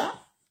pickup.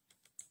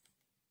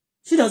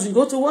 She doesn't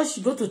go to work, she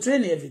go to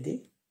training every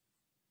day.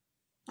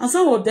 And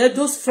some of them,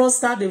 those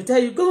fraudsters, they will tell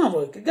you, go and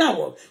work, go and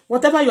work.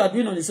 Whatever you are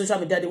doing on the social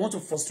media, they want to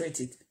frustrate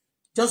it.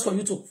 Just for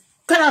you to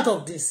cut out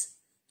of this.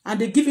 And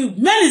they give you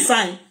many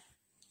signs.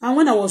 And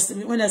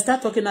when I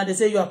start talking now, they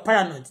say you are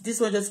paranoid.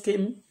 This one just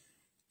came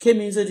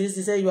into this,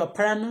 they say you are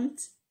paranoid.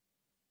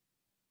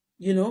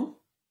 You know?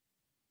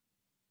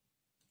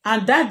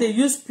 And that they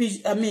use,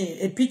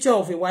 a picture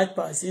of a white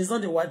person. It's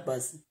not a white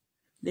person.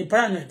 They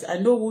paranoid. I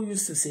know who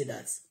used to say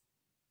that.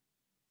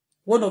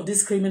 One of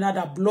these criminals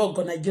that blog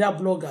on Nigeria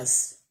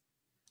bloggers.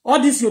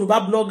 All these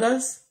Yoruba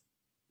bloggers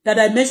that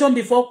I mentioned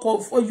before,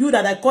 for you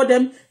that I call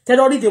them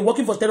terrorists, they're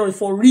working for terrorists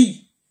for real.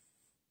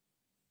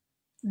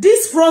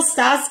 These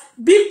fraudsters,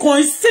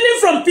 Bitcoin, stealing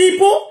from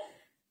people,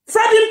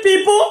 frauding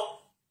people.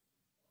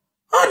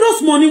 All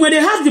those money, when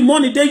they have the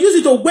money, they use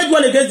it to wage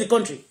war against the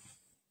country.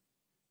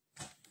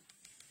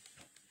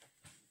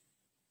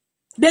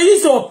 They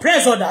used to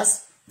oppress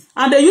others,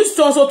 and they used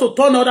to also to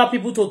turn other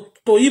people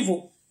to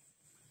evil.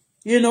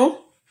 You know?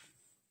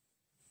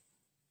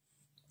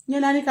 We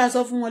have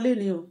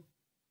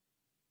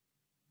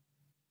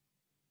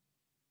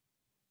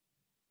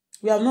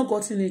not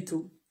gotten it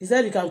too. He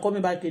said he can call me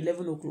back at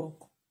 11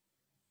 o'clock.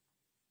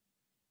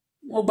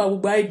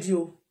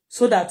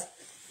 So that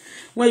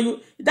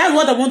that's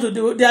what I want to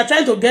do. They are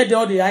trying to get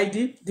all the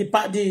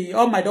ID,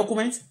 all my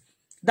documents.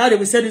 That they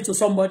will send it to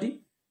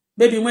somebody.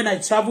 Maybe when I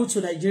travel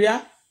to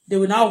Nigeria, they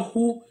will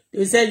they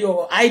will say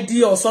your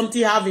ID or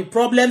something have a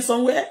problem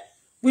somewhere.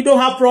 We don't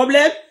have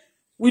problem.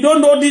 We don't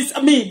know this.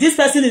 This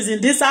person is in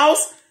this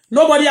house.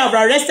 Nobody have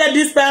arrested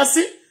this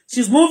person.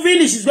 She's moving.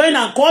 She's going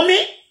and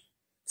coming.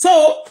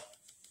 So,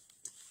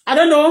 I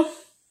don't know.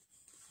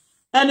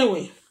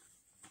 Anyway,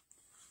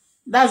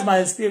 that's my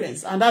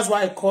experience. And that's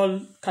why I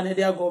call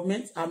Canadian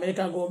government,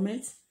 American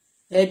government,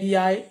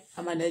 FBI,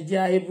 and my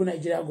Nigeria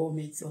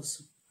government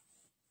also.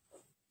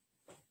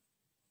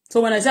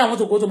 So when I say I want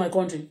to go to my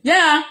country,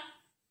 yeah,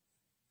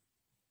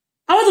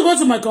 I want to go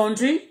to my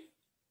country.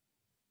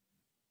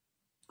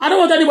 I don't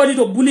want anybody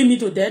to bully me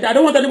to death. I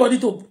don't want anybody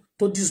to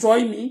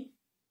destroy me.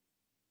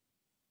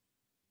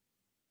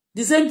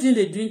 The same thing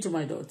they're doing to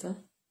my daughter.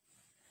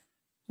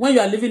 When you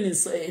are living in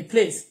a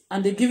place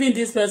and they're giving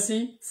this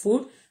person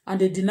food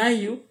and they deny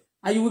you,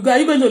 are you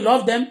going to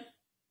love them?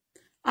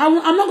 I'm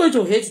not going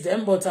to hate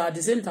them, but at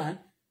the same time,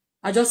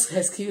 I just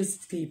excuse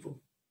people.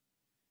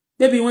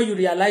 Maybe when you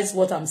realize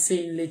what I'm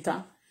saying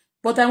later,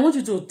 but I want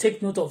you to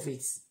take note of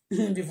it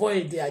before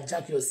they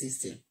hijack your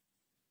system.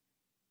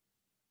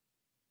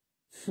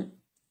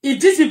 If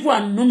these people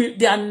are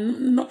there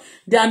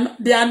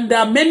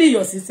are many in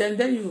your system,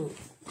 then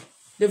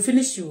they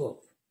finish you up.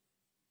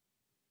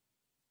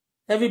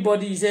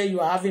 Everybody say you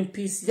are having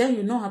peace. Then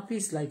you don't have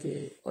peace like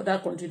other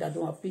country that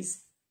don't have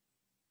peace.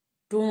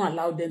 Don't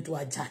allow them to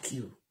hijack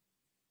you.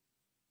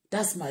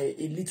 That's my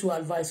little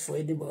advice for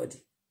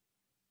anybody.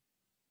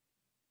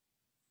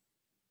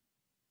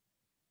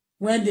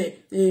 When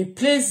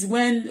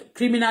when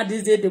criminal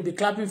these days, they'll be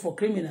clapping for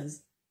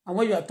criminals. And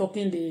when you are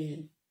talking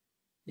the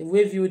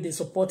way view, they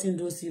supporting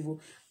those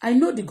evil. I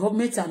know the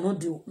government are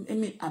not the, I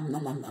mean,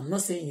 I'm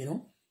not saying, you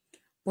know,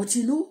 but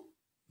you know,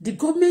 the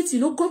government, you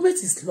know, government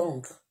is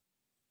long.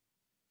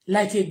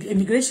 Like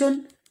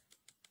immigration,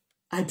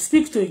 I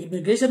speak to an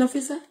immigration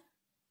officer,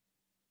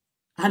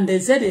 and they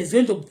said he's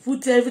going to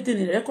put everything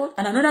in record,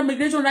 and another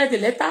immigration write a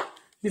letter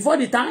before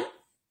the time,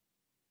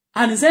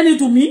 and he sent it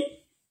to me,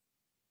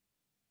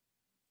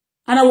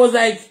 and I was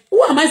like,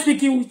 who am I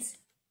speaking with?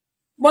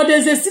 But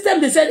there's a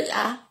system, they said,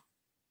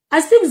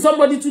 I speak with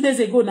somebody 2 days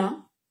ago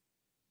now.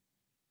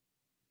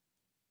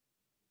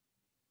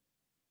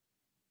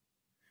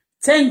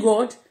 Thank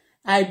God,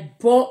 I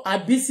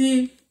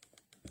busy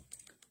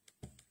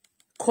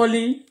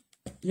calling,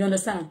 you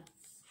understand?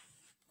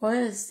 Or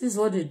else, this is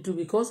what they do,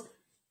 because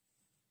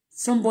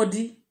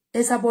somebody,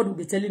 somebody will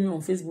be telling me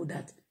on Facebook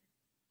that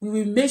we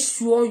will make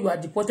sure you are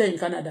deported in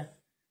Canada.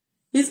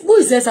 Who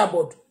is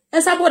Esabod?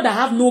 Esabod that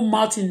have no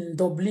mouth in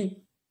Dublin.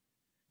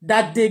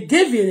 That they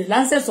gave a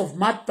license of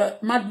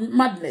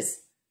madness.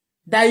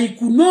 That he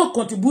could not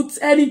contribute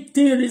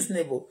anything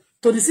reasonable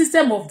to the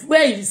system of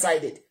where he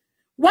resided.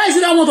 Why is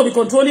he not want to be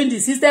controlling the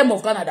system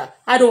of Canada?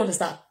 I don't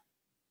understand.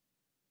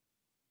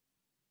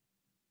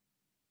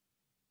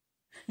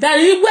 That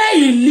where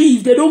he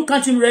live, they don't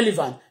count him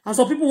relevant. And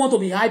some people want to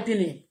be hyping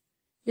him.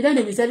 And then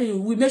they be telling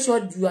you, we make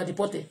sure you are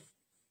deported.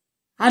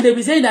 And they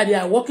be saying that they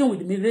are working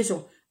with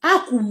immigration.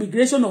 How could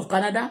immigration of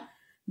Canada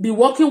be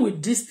working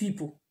with these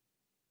people?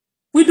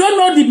 We don't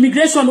know the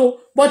immigration,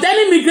 but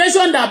any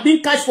immigration that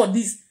been catch for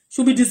this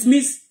should be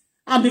dismissed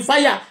and be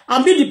fired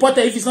and be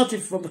deported if it's not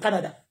from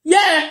Canada.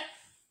 Yeah.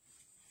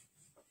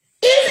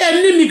 If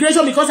any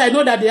immigration, because I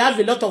know that they have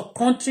a lot of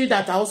countries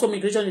that are also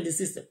migration in the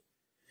system.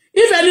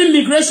 If any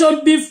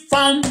immigration be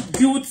found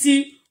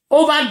guilty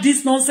over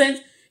this nonsense,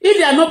 if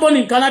they are not born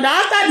in Canada,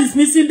 after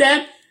dismissing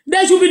them,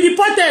 they should be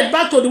deported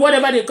back to the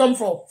whatever they come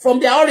from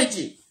their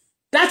origin.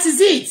 That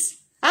is it.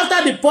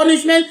 After the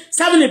punishment,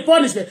 serving the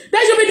punishment, they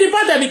should be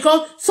deported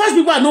because such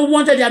people are not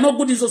wanted, they are not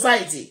good in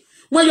society.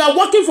 When you are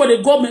working for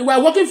the government, we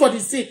are working for the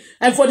state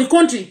and for the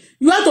country,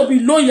 you have to be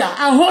loyal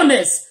and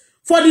honest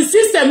for the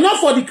system,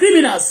 not for the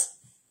criminals.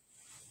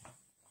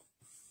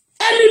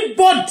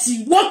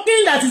 Anybody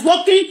working that is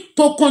working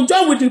to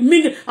conjoin with the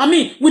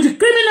with the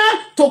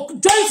criminal, to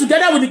join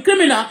together with the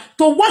criminal,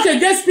 to work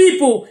against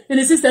people in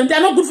the system, they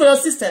are not good for your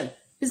system.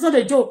 It's not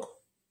a joke.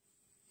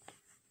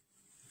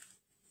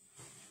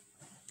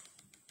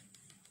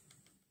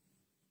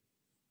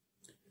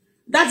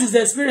 That is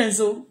the experience.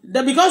 So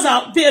because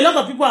a lot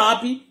of people are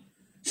happy.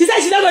 She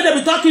said she's not going to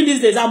be talking these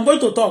days. I'm going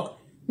to talk.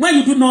 When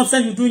you do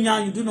nonsense, you do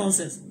yarn, you do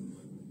nonsense.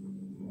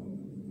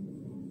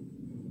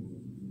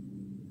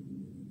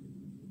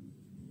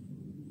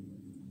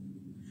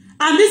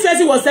 And this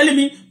person was telling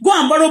me, go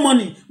and borrow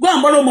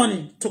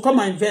money to come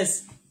and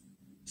invest.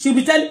 She'll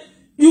be telling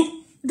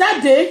you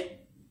that day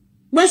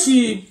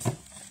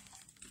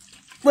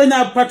when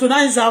I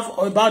patronize her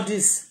about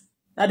this,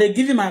 that they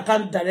give me my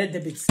account direct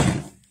debits.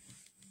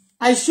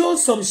 I showed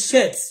some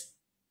shirts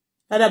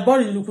that I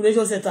bought in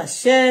liquidation center.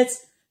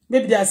 Shirts,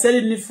 maybe they are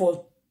selling it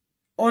for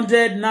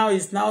 100, now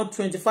it's now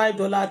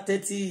 $25,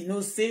 30, you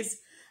know, 6.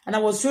 And I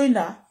was showing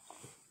her.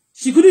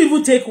 She couldn't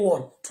even take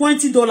one.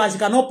 $20, she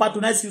cannot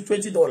patronize you,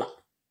 $20.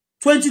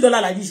 $20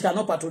 like this, she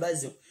cannot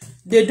patronize you.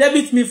 They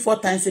debit me 4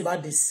 times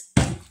about this.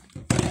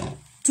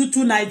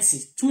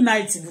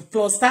 290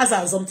 plus stars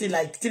and something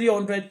like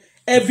 300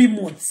 every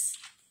month.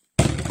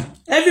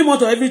 Every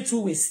month or every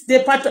 2 weeks.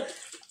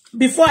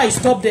 Before I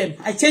stopped them,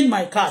 I changed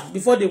my card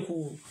before they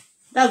could.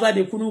 That's why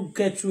they couldn't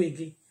get through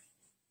again.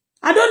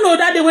 I don't know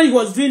that day when he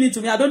was doing it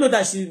to me. I don't know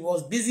that she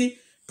was busy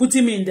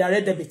putting me in their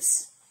red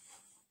debits.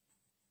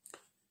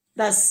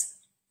 That's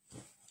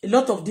a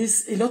lot of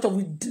this, I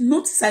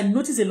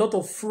notice a lot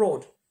of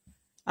fraud.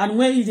 And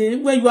when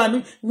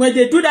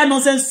they do that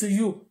nonsense to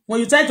you,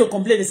 when you try to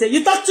complain, they say,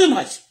 you talk too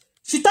much.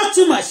 She talk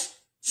too much.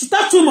 She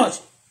talk too much.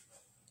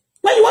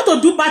 When you want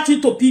to do bad thing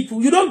to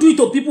people, you don't do it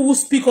to people who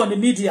speak on the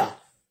media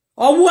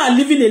or who are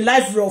living a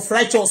life of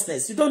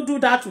righteousness. You don't do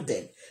that to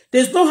them.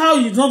 There's no how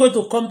you're not going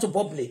to come to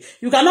public.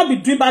 You cannot be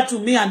doing bad to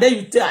me and then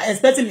you are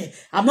expecting me.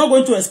 I'm not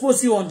going to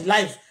expose you on the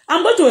live.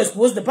 I'm going to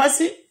expose the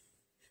person.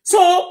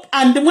 So,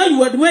 and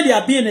when they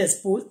are being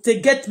exposed,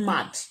 they get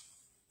mad.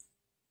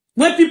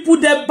 When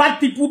bad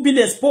people being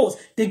exposed,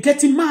 they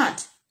getting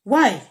mad.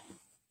 Why?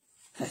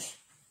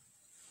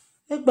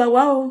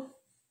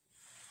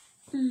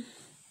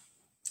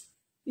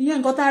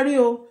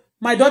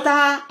 My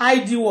daughter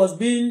ID was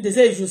being, they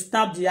say if you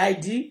snap the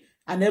ID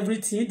and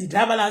everything, the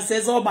driver license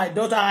says, oh, my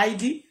daughter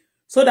ID,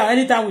 so that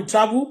anytime we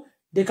travel,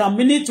 they can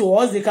mean it to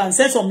us, they can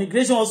send some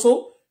migration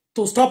also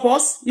to stop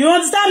us. You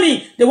understand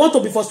me? They want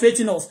to be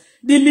frustrating us.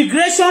 The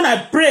immigration,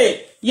 I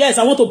pray. Yes,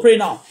 I want to pray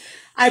now.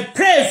 I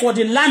pray for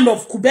the land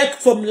of Quebec,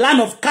 from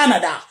land of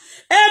Canada.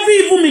 Every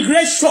evil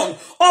migration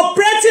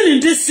operating in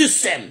this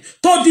system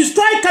to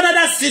destroy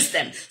Canada's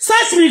system.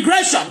 Such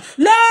migration,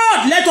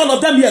 Lord, let all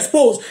of them be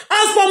exposed.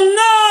 As from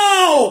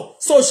now,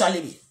 so shall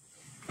it be.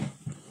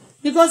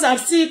 Because I'm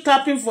still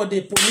clapping for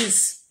the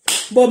police.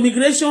 But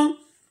migration,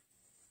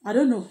 I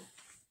don't know.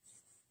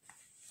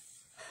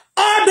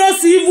 All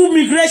those evil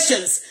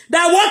migrations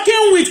that are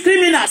working with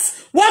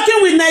criminals,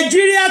 working with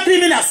Nigeria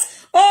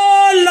criminals.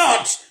 Oh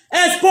Lord,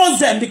 expose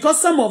them,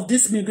 because some of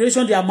this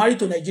migration, they are married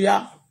to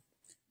Nigeria.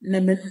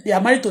 They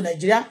are married to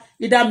Nigeria,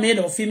 either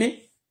male or female.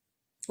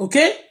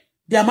 Okay?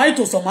 They are married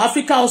to some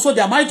Africa also.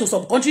 They are married to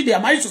some country. They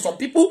are married to some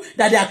people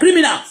that they are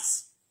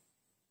criminals.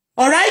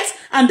 All right?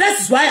 And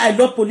that's why I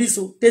love police.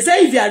 So they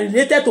say if you are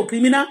related to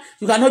criminal,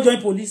 you cannot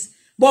join police.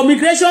 But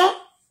migration,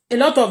 a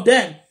lot of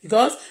them,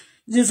 because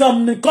there's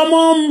some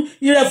common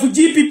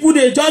refugee people,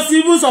 they just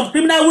even some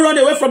criminals who run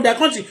away from their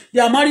country. They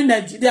are married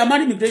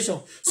migration.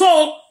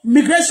 So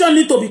migration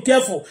need to be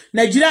careful.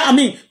 Nigeria,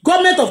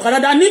 government of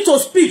Canada need to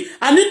speak.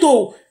 I need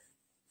to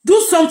do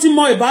something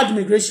more about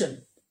migration.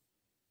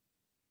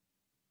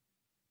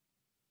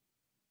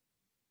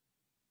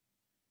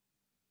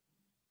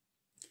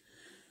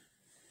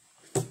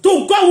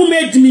 To God who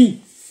made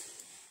me.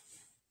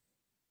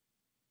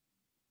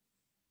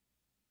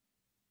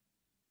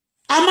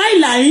 Am I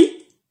lying?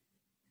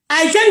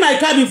 I checked my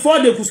car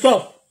before they could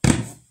stop.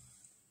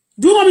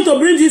 Do you want me to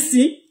bring this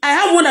thing? I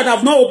have one that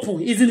I've not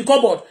opened. It's in the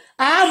cupboard.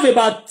 I have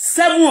about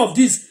 7 of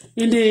these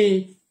in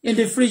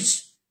the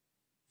fridge.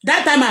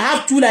 That time I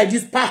have 2 like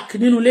this pack.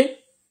 Direct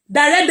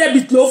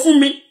debit low for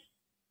me.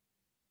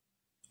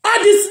 All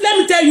this, let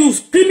me tell you,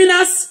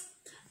 criminals.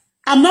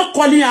 I'm not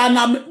calling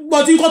her,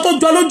 but you got to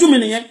jollo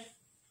jumini.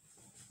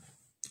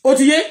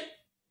 Otiye?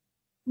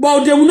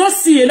 But they will not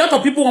see a lot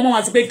of people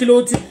want to pay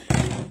kiloti.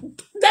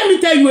 Let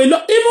me tell you a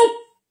lot. Even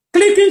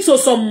clicking to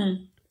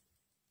some,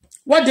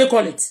 what they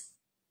call it?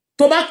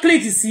 To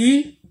click, you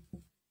see,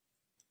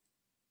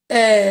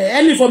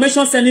 any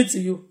information send it to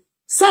you.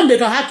 Some they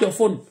can hack your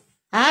phone,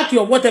 hack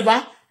your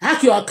whatever,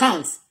 hack your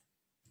account.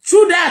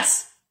 Through that,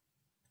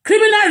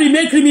 criminal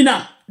remain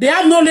criminal. They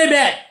have no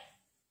label.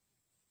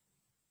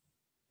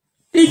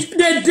 It's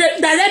the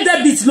direct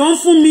debit not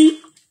for me.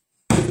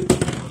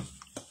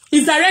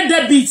 It's direct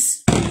debit.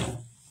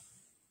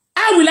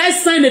 How will I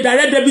sign a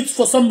direct debit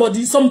for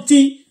somebody,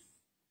 something?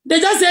 They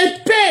just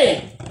say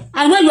pay.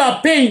 And when you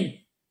are paying,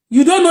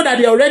 you don't know that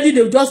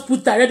they just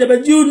put direct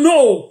debit. You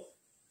know.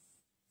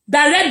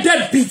 Direct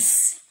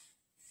debits.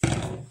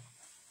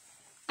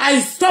 I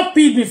stopped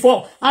it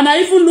before. And I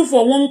even look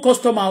for one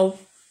customer.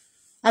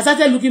 I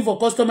started looking for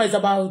customers,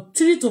 about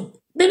 3 to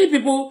many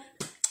people.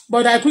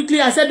 But I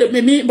said,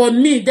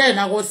 me, then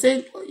I was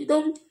saying, you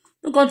don't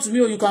come to me,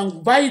 or you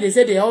can buy it. They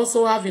said they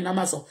also have in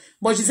Amazon.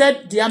 But she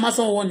said the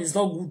Amazon one is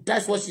not good.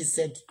 That's what she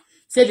said.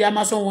 Said the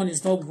Amazon one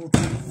is not good.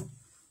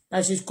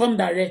 That she's come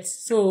direct.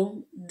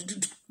 So,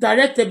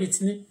 direct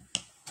debit.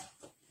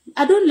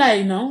 I don't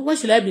lie now. What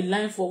should I be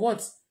lying for?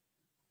 What?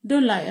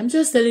 Don't lie. I'm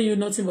just telling you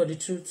nothing but the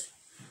truth.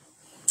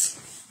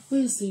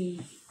 Where is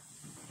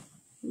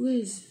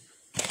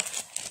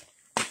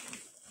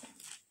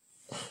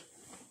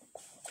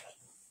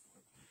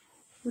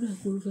what are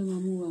you doing,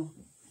 Mama?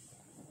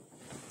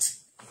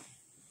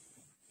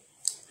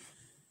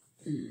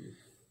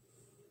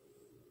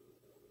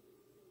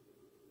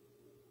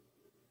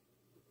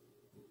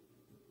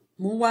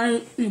 Mo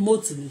wá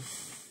remote ni.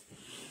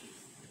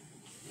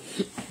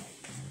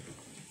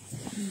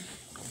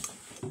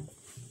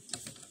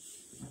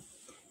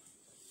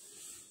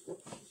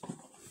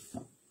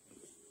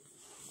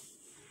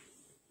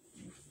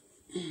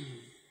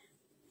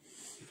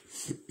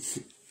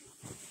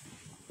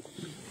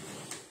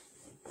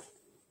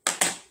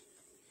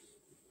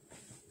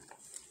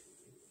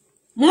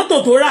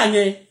 Mọ́tò tó rà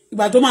yẹn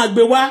ìgbà tó máa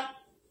gbé wá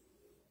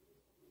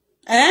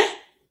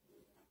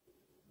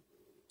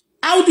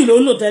Audi ló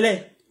ń lò tẹ́lẹ̀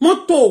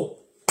mọ́tò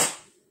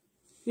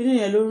kíni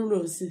yẹn ló ń lò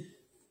sí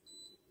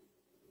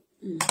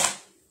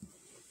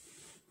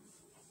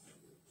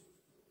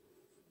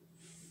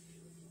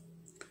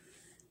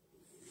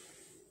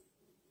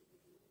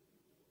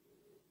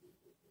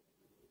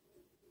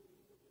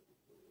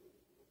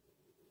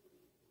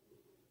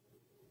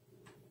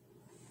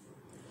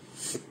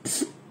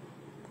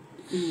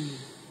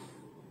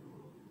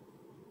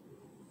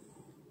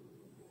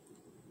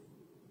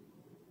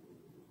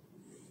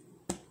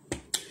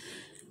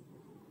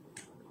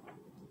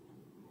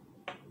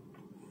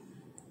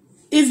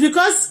It's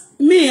because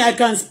me, I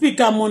can speak,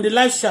 I'm on the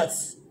live chat.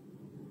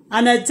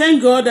 And I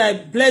thank God, I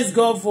bless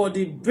God for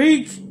the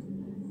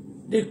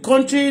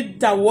country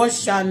that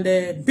watch and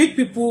the big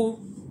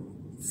people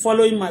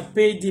following my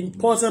page, the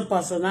important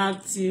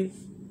personality,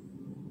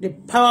 the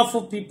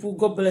powerful people.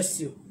 God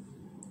bless you.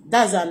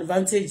 That's an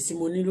advantage.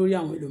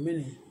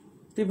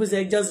 People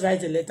say, just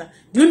write a letter.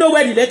 Do you know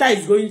where the letter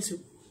is going to?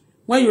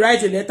 When you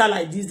write a letter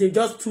like this, they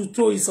just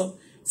throw it up.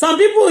 Some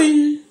people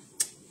in...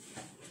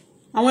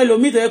 And when you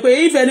meet,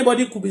 if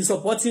anybody could be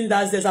supporting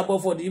that, there's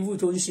support for the evil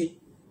to she.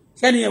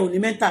 She any only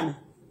mental.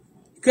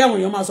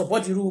 When you must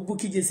support the rule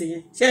book, you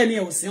say, she any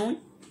else. To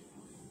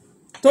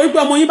if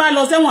your money by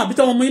loss, and one bit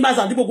of money by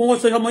some people go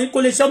so your money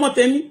collect some of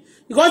them.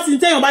 Because in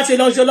time about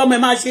your love, my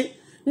marché.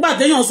 But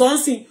then your son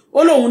sing,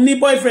 all only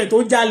boyfriend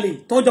to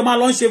jolly, to your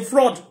malon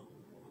fraud.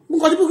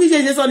 Because the book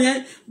is on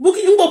here. Book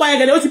you go buy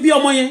again, what to be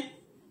your money.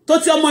 tó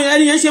ti ọmọ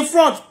yẹn yẹn ṣe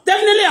fraud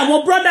definitely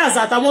àwọn brothers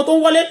àtàwọn tó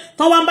ń wọlé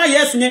tán wá ń bá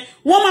yes yẹn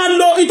wọ́n máa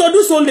lo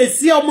introduce only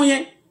sí ọmọ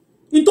yẹn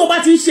in tó bá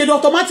ti ń ṣe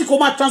automatic ó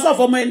máa transfer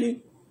fọmọ ẹni.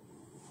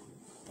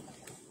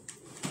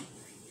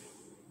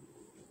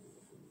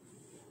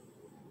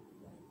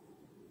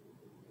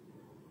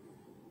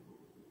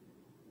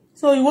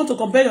 So you want to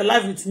compare your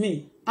life with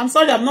me? I'm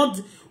sorry, I'm not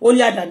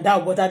holier than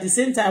thou, but at the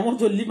same time, I want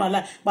to live my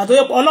life. But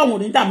Ọlọ́run ò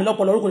ní dá mi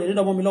lọ́pọlọ, kò ní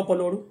dá mi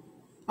lọ́pọlọ.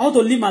 I want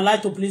to live my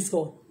life to please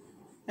God.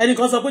 And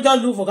because I could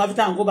just look for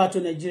capital and go back to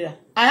Nigeria.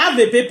 I have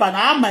a paper and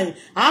I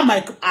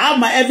have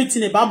my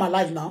everything about my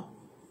life now.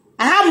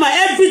 I have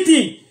my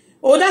everything.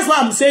 Oh, that's why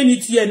I'm saying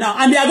it here now.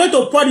 And they are going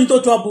to pour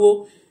into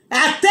trouble.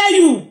 I tell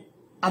you,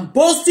 I'm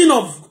boasting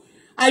of.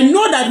 I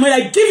know that when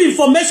I give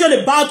information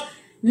about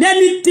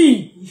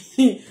anything,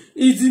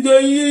 it's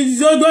going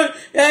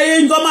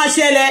máa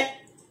ṣẹlẹ̀.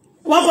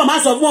 Wọ́n kàn máa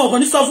sọ fún wọn kàn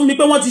ní sọ fún mi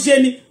pé wọ́n ti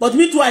ṣe ni. But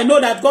me too, I know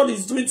that God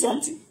is doing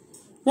something.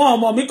 Wọ́n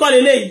mọ̀ mí kọ́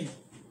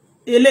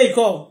eléyìí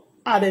kọ́.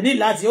 They need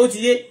láti ó ti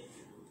yé.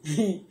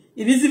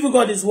 Invisible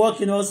God is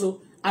working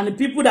also. And the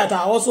people that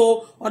are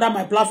also under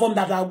my platform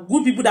that are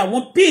good people that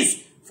want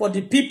peace for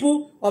the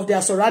people of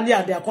their surrounding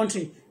and their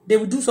country, they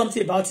will do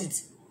something about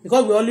it.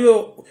 Because we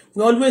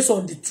always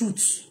on the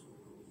truth.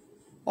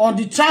 On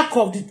the track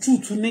of the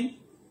truth,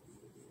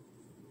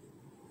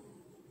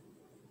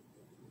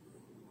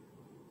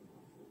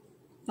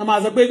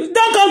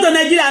 don't come to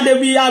Nigeria and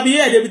I'll be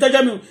here, they'll be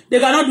touching me. They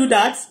cannot do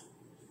that.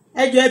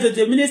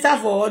 The minister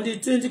for the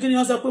 20 kini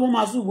sọ pé wọ́n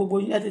máa sùn gbogbo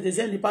yín tètè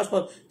send the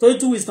passport.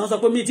 2 weeks náà sọ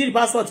pé mi ti rí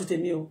passport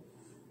tèmi o.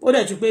 Ó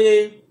dẹ̀ tún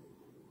pé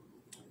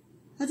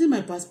I think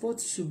my passport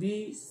should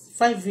be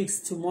 5 weeks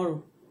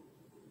tomorrow.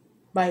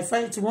 By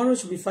 5 tomorrow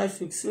should be 5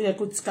 weeks. Ó yẹ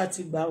kó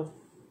ti gbà o.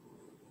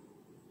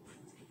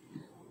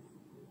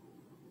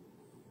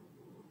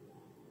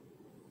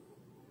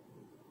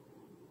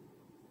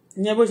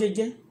 Ìyẹn bó ṣe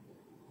jẹ́.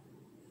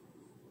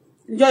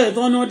 Njọ́ yẹn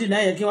tó wọ́n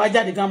deny yẹn kí wọ́n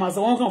jáde ká máa sọ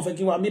wọ́n kàn fẹ́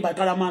kí wọ́n mi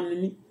bàkárà máa ní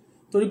mí.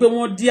 Torí pé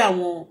wọ́n dí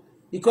àwọn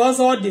because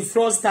all the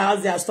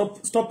fraudsters they are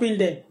stopping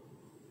them.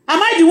 Am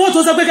I the one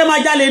to sọ pé kẹ́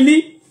máa jalè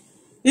ní?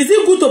 Is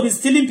it good to be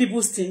stealing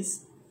people's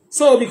things?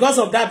 So because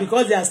of that,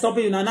 because they are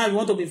stopping you now you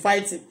want to be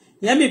fighting.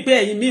 Ìyẹn mi pé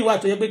ẹ̀yin mi wà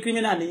tó yẹ pé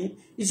criminal ni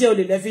iṣẹ́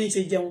olè lẹ fi ń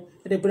ṣe jẹun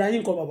ẹ̀dẹ̀ pẹ̀lú ayé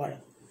nǹkan bàbàrà.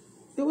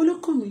 They will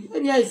look coming.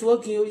 FBI is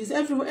working.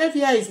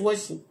 FBI is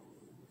watching.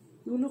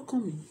 You will look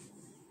coming.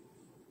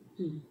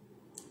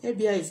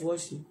 FBI is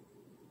watching.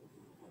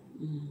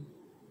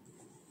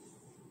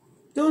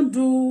 Don't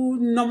do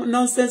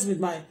nonsense with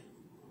my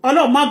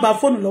Ọlọ́run má gba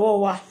phone lọ́wọ́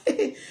wa.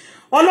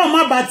 Ọlọ́run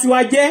má bà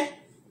tiwa jẹ́.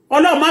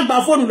 Ọlọ́run má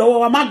gba phone lọ́wọ́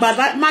wa, má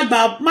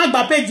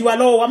gba page wa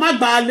lọ́wọ́ wa,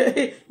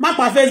 má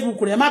pa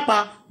Facebook rẹ̀, má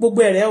pa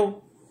gbogbo ẹ̀rẹ́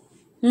o.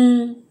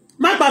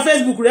 Má pa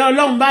Facebook rẹ̀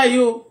Ọlọ́run báyìí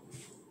o.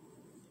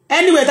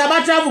 Anyway, tá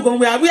bá travel gan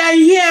we are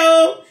here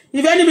o.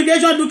 If any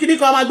immigration do kini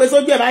kan ma gbé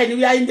sójú ẹ̀ báyìí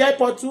we are in the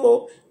airport too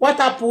o. What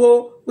up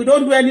o? We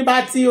don't do any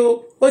bad thing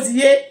o. Ó ti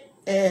yé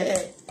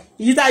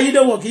yìí tá yìí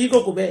dánwò kì í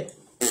kòkò bẹ́ẹ̀.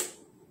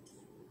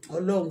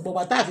 Ọlọ́run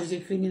bọ̀bá tá fi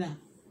ṣe criminal.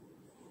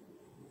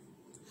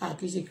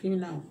 Kì í ṣe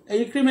criminal.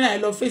 Ẹ̀yin criminal ẹ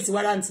lọ face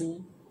warrant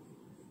yín.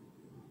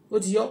 Ó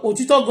ti yọ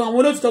òtítọ́ gan àwọn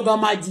olótítọ́ gan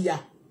máa jìyà.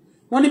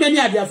 Wọ́n ní many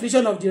are the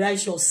affliction of the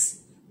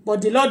righteous,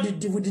 but the Lord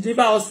will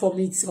deliver us from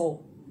it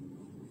all.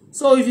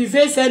 So if you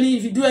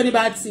do any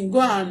bad thing, go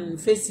and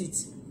face it.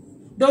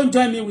 Don't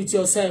join me with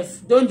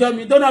yourself. Don't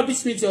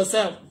abuse me with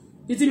yourself.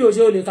 If you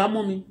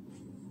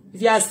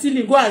are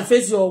stealing, go and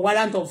face your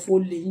warrant of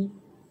failing.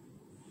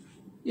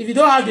 If you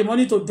don't have the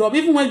money to drop,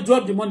 even when you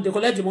drop the money, they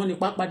collect the money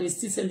back, but they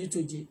still send you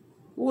to jail.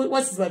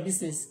 What is my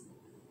business?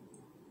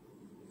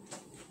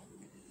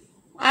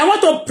 I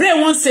want to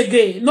pray once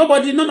again.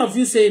 None of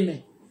you say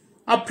amen.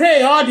 I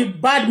pray all the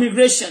bad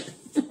migration.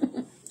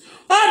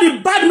 All the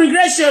bad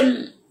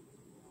migration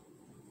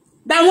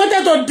that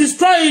wanted to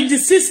destroy the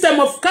system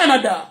of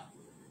Canada.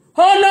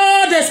 Oh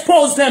Lord,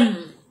 expose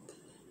them.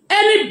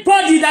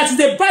 Anybody that is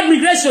a bad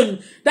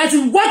migration that is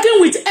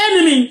working with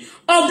enemy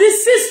of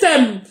this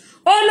system,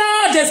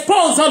 oh Lord,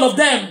 expose all of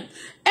them.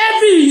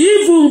 Every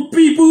evil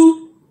people.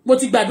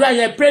 But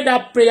I pray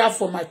that prayer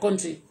for my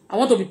country. I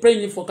want to be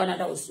praying it for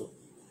Canada also.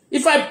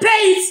 If I pray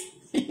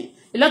it,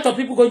 a lot of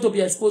people are going to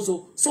be exposed.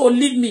 So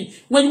leave me.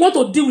 When you want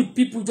to deal with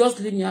people, just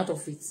leave me out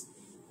of it.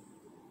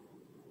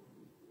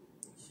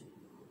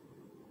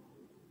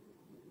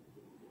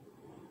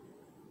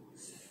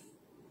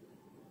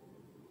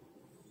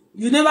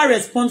 You never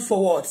respond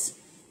for what?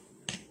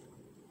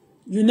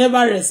 You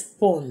never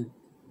respond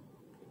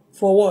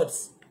for what?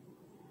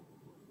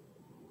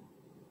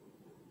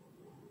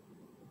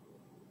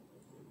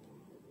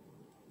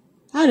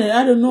 I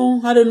don't know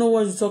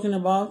what you're talking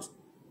about.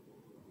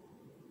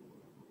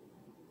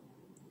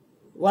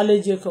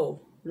 Wale Jacob,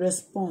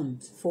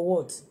 respond for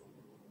what?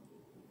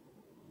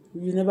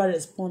 You never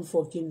respond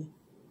for Kimi.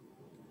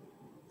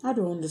 I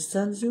don't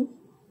understand you.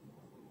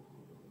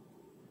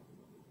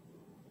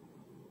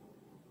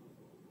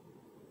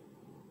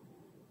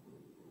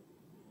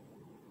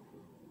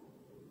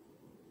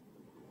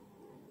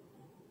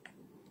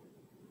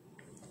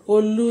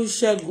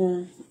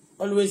 Olúṣẹ́gun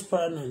always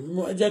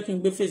paranoid. Jẹ́ kí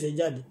n gbé face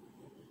jáde.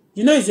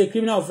 You know it's a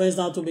criminal offense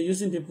now to be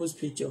using people's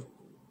picture.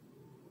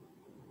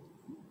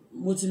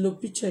 Mo ti lo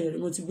picture yẹn,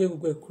 mo ti gbé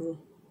gbogbo ẹ̀ kúrò.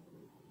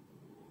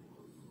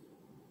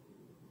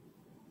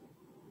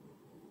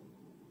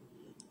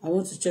 I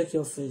want to check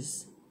your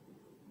face.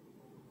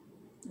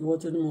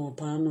 What do you know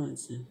paranoid?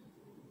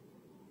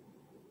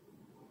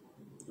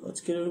 What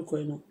kí lórúkọ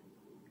ẹ náà?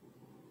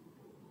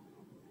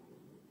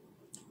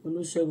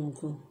 Olúṣẹ́gun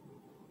kan.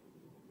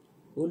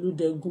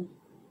 Olúdẹ̀gún.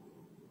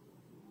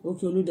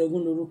 Okay,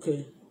 Olúdẹ̀gún lórúkọ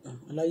ẹ.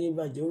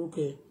 Aláyébàjẹ́ orúkọ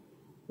ẹ.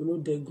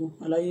 Olúdẹ̀gún.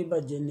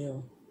 Aláyébàjẹ́ ni ẹ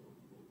o.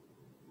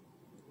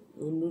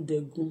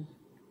 Olúdẹ̀gún.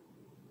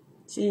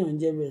 Ṣé èèyàn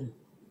jẹ́ bẹ́ẹ̀ ni?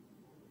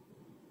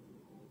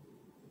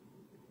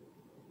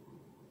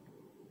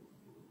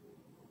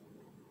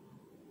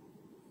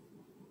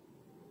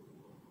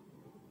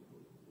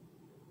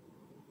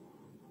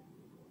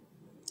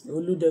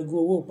 Olúdẹ̀gún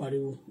owó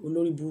pariwo.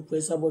 Olórí burúkú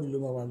ẹ sábọ̀dù ló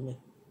máa wà mẹ́.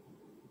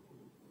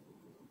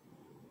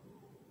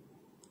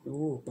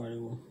 Owó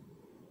pariwo.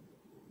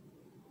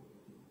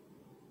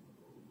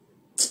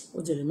 Ó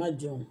jẹ̀lẹ̀ má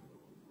jẹun.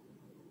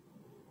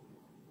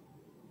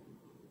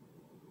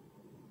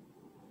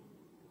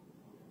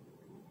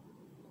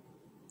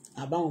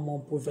 Àbáwọn ọmọ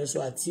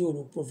professor àti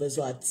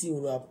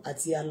òrò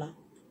àti àlá.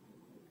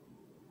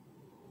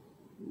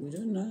 We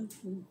don't know.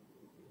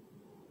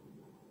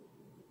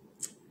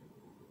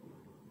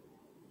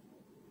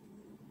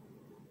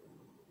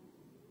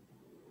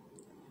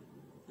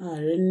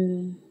 Ààrẹ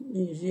ní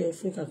ìrí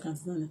fake account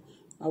náà ni.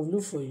 I will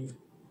look for you.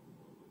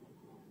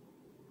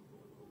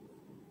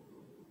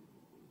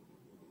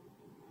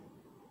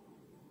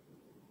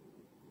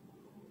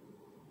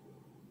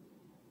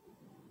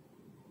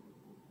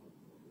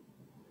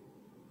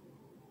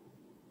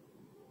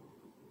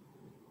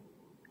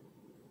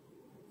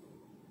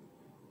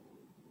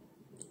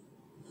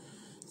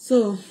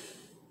 So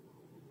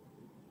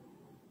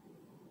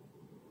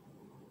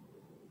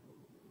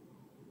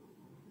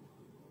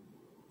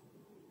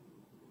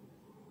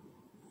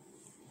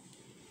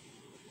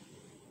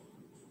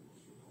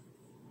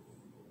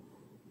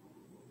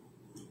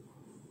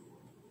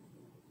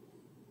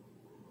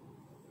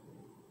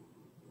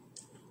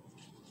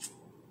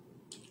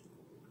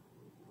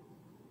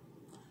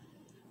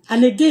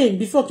and again,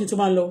 before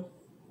Kitumalo,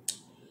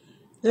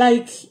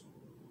 like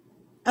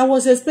I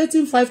was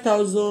expecting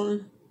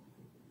 5,000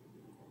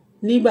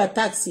 nígbà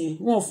taxi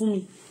wọ́n fún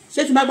mi.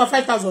 Ṣé tí má gba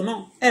 5,000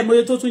 náà? Mo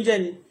ye tó tún jẹ́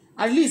ni.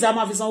 At least a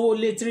máa fi sanwó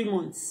lé 3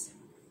 months.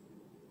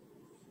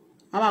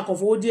 A máa kàn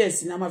fowó díẹ̀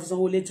sí ni a máa fi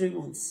sanwó lé 3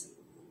 months.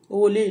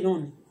 Owó lé náà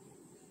ni.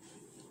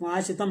 Wọ́n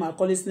á ṣe tán máa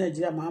kọ́lé sí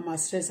Nàìjíríà máa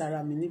stress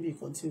ara mi níbi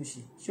kan tí ó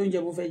ṣe. Ṣé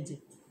oúnjẹ mo fẹ́ jẹ?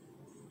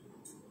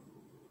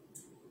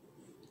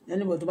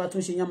 Anybody tó bá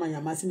tún ṣe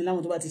yàmàyàmá sí mi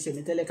láwọn tó bá ti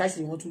ṣẹ̀mí tẹ́lẹ̀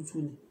káṣìí wọ́n tútù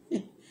ni.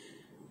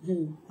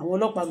 Àwọn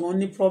ọlọ́pàá gan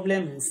ní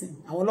problem sí.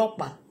 Àwọn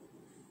ọlọ́pàá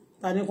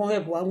ta ní kàn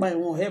help wa ńgbà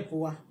ìwọ̀n help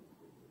wa.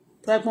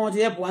 Tó yẹ pé wọ́n ti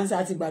help wa ń ṣe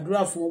àti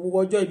gbàdúrà fún wọn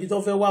gbogbo ọjọ́ ibi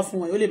tó fẹ́ wá fún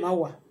wọn yóò lè má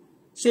wà.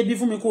 Ṣé bí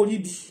fún mi kó rí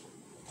bí?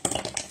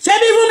 Ṣé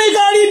bí fún mi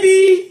kó rí bí?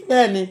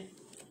 Bẹ́ẹ̀ ni.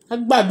 A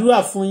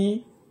gbàdúrà fún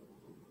yín.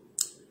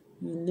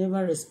 You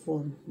never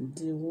respond.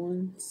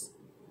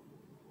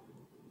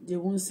 They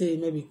won't say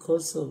maybe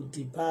because of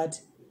the bad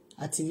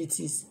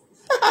activities.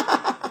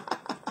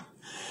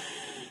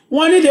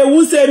 One day they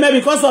won't say maybe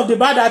because of the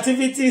bad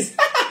activities.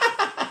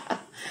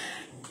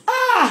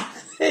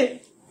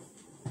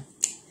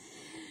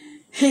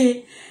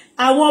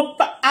 I want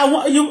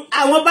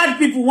bad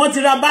people want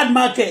to run bad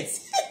market.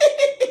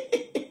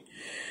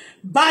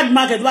 Bad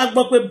market. What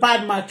about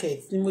bad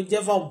market? You will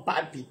for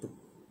bad people.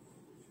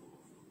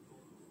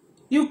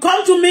 You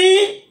come to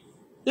me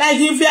like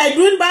if you are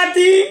doing bad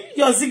thing,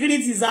 your secret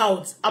is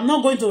out. I'm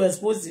not going to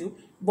expose you,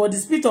 but the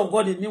Spirit of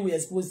God in me will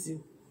expose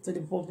you to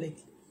the public.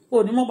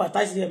 Oh, no more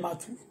batashi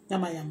yamatu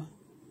yama.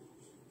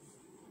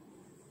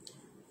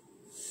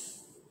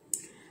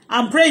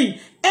 I'm praying.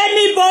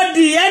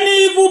 Anybody,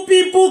 any evil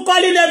people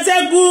calling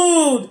themselves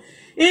good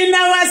in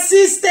our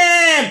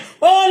system,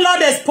 oh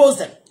Lord, expose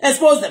them.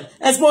 Expose them,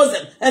 expose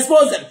them,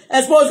 expose them,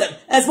 expose them,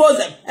 expose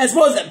them,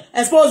 expose them,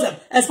 expose them,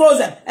 expose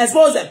them,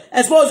 expose them,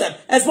 expose them,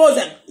 expose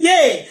them,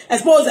 yay,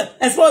 expose them,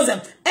 expose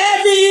them.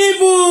 Every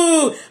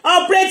evil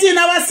operating in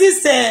our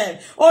system,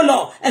 oh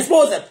Lord,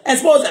 expose them,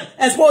 expose them,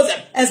 expose them,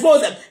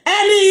 expose them.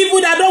 Any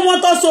evil that don't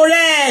want us to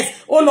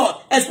rest, oh Lord,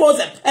 expose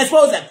them,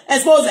 expose them,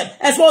 expose them,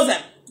 expose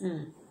them.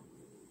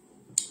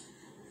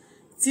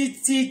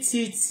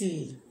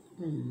 Titi.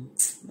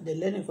 The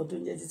learning for 2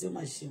 years is too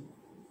much.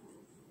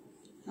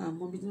 I'm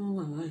going to be doing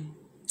my life.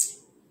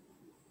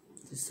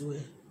 This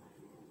way.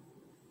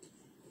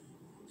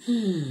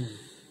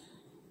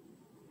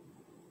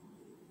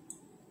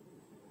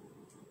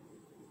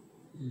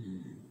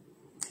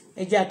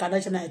 Eja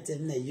national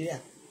item Nigeria.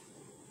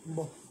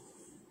 Bo.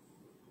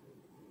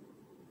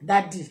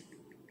 Daddy.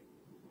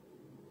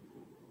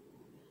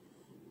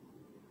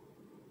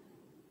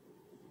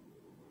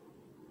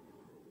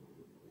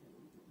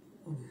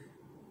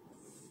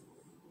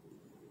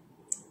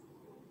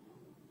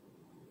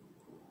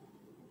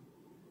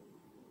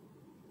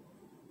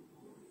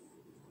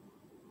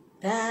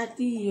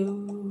 Daddy yo.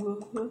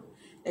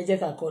 Eja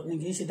ka ko ni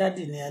kì í ṣe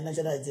daddy ni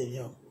national item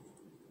yo.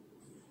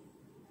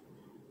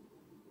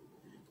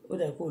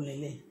 dẹ̀ kó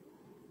lélẹ̀.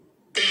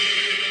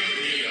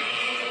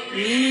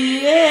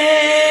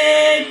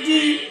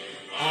 Ready,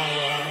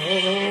 our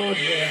old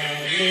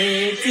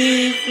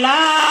native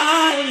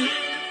fly.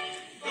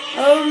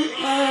 From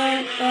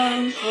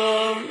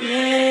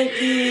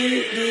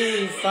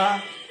the far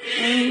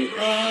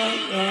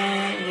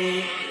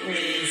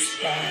we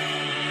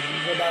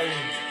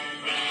stand.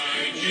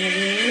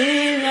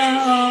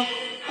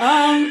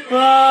 I'm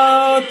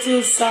proud to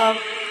serve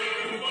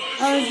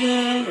as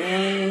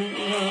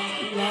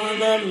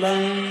another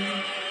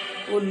land.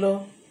 Oh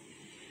Lord.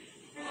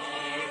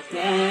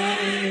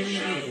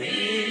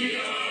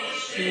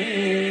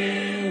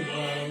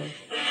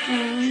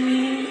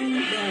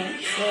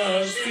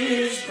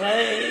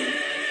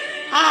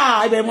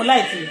 I be more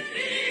like it.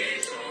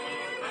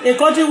 A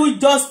country with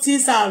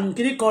justice and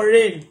critical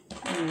reign.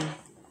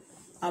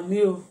 And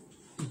you,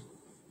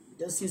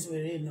 justice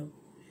will reign. No.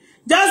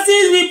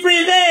 Justice will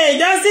prevail.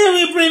 Justice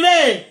will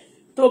prevail.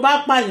 Tó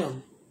bá pààyàn,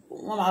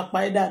 wọ́n máa pa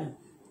ẹ́ dànù.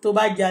 Tó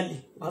bá jalè,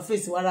 wàá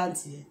fèsì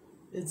wárántì ẹ̀.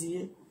 Létí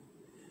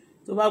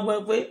tó bá gbọ́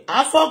pé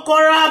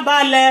àfọkọ́rá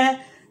balẹ̀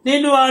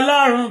nínú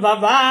Ọlọ́run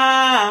bàbá,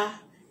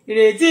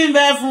 ìrètí ń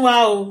bẹ fún wa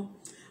o.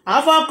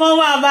 Àfọkàn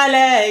wà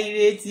balẹ̀,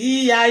 ìrètí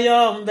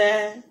ayọ̀ ń bẹ.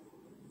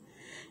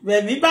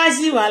 Bẹ̀mí bá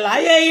ṣì wà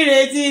láyé,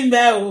 ìrètí ń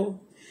bẹ o.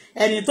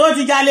 Ẹni tó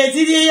ti jalè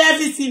tí ní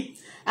EFCC,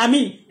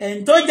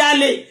 ẹni tó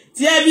jalè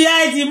tí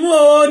FBI ti mú o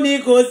ní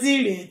kò sí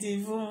ìrètí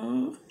fún.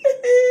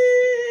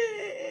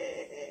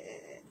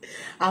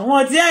 Àwọn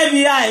tí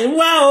FBI ń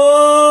wá o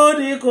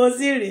ní kò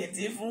sí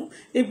ìrètí fún.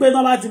 Ipe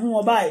náà bá ti mú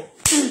wọn báyìí,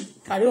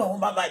 kárí ọ̀hún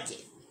bá bàjẹ́.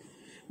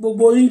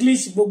 Gbogbo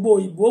English, gbogbo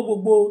òyìnbó,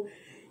 gbogbo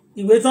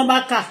ìwé tán bá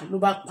kà ló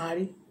bá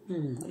parí.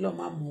 Ọlọ́run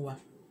má mú wa.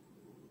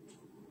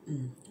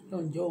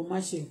 Ọlọ́run jọ̀ọ́ o má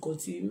ṣe nǹkan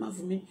tí má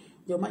fún mi,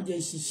 jọ̀ọ́ má jẹ́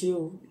ṣiṣẹ́ o,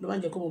 ló má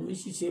jẹ́ kó mọ̀ mí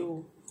ṣiṣẹ́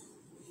o.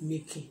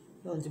 Ìgbèkè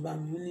Ọlọ́run ti bá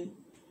mi ní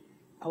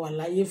àwa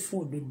láyé fún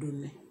òdodo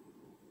ni.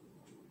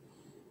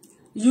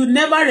 You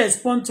never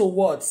respond to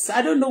words.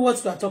 I don't know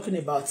what you are talking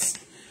about.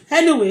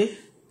 Anyway,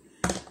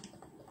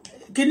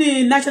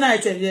 kini national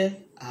item here?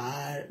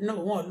 No,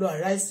 wọ́n lo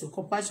arise to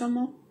compassion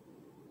more.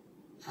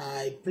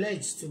 I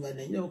pledge to my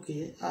name.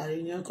 Okay,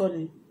 ìyẹn kọ́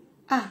ni.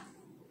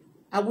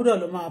 A gbọ́dọ̀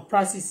lọ máa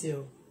practice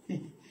o.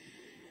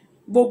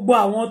 Gbogbo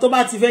àwọn tó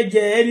bá ti fẹ́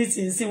jẹ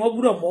anything sí wọ́n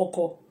gbọ́dọ̀ mọ̀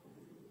ọkọ.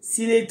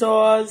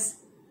 Senators,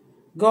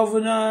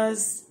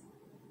 governors,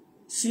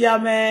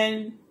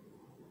 chairmen,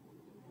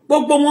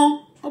 gbogbo wọn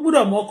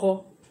gbọ́dọ̀ mọ̀ ọkọ.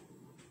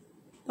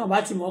 Tó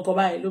bá ti mọ̀ ọkọ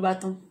báyìí ló bá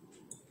tán.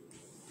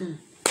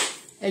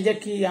 Ẹ jẹ́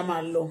kí a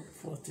máa lọ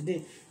for today.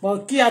 But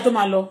kí a tó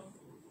máa lọ,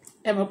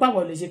 ẹ mọ̀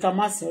pàbọ̀ lè ṣe ká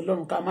má sìn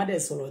Ọlọ́run, ká má dẹ̀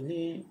sọ̀rọ̀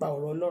nípa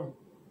ọ̀rọ̀ Ọlọ́run.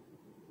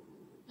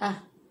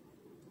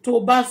 Tó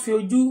bá fi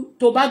ojú,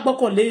 tó bá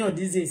gbọ́kàn léèyàn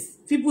these days,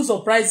 people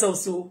surprise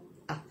us o.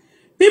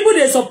 People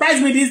dey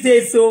surprise me these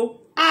days o.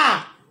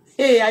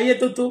 Hey, ayé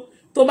tó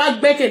tó bá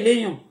gbẹ́kẹ̀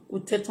léèyàn ó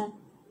tẹ́tán.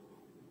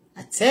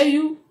 I tell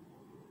you.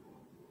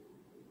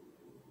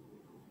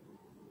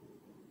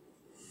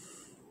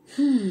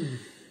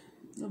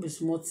 No be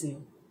small thing.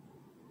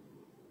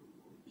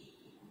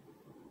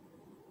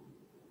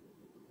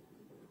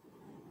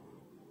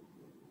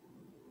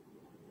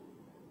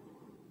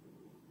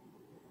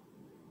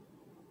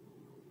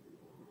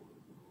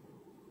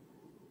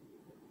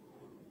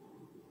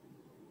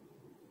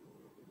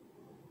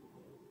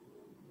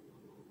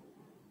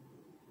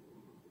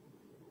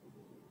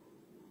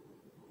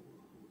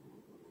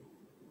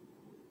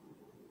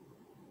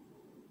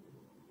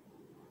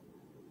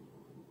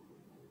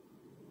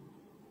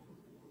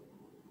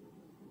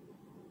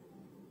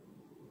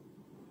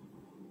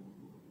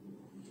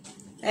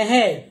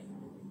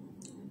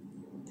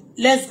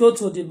 Let's go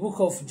to the book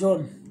of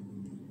John.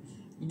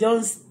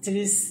 John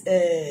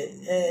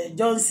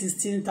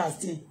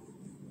 16:13.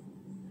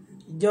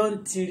 John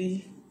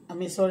 16,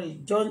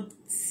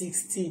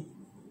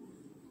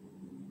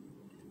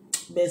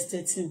 verse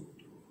 13.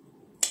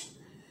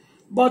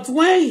 But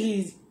when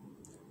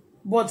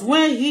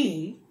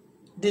he,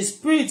 the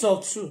Spirit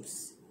of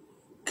truth,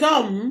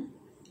 come,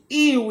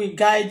 he will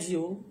guide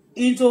you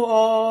into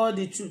all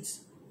the truth.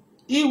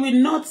 He will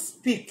not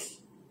speak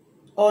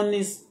on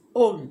his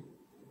own.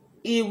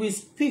 He will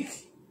speak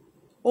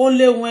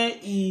only when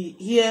he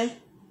hear,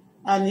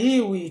 and he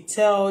will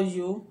tell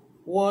you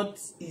what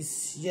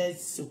is yet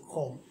to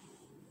come.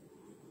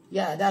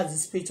 Yeah, that's the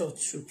Spirit of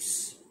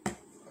truth.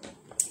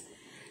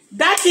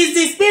 That is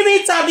the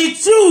Spirit of the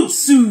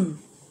truth.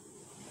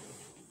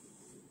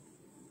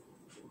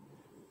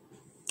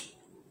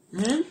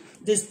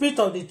 The Spirit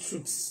of the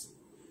truth.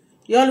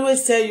 He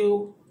always tell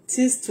you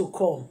things to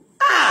come.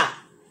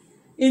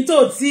 Into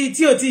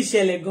tí ó ti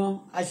ṣẹlẹ̀ gan,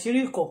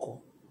 àṣírí ìkọ̀kọ̀.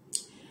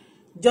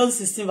 John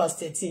 16 verse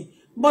 13.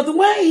 But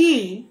when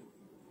he,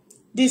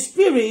 the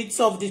Spirit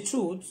of the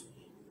truth,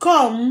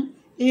 come,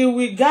 he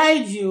will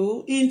guide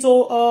you into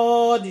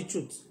all the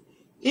truth.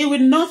 He will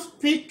not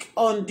speak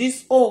on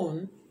his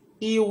own.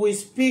 He will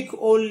speak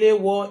only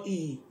what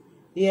he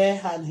hear,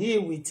 and he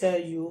will tell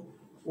you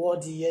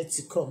what is yet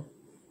to come.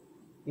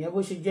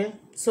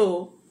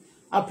 So,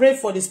 I pray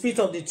for the Spirit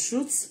of the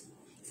truth,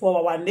 for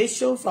our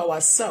nation, for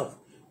ourselves,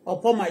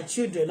 upon my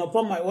children,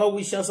 upon my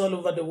well-wishers all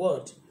over the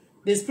world.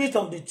 The spirit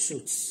of the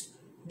truth.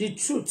 The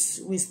truth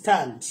will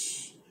stand.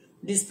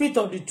 The spirit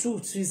of the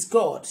truth is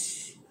God.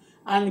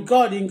 And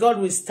God, in God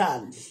we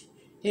stand.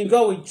 In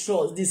God we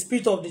trust. The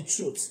spirit of the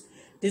truth.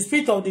 The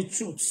spirit of the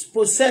truth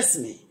possess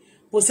me.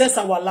 Possess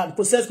our land.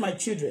 Possess my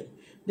children.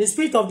 The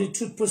spirit of the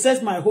truth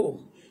possess my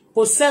home.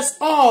 Possess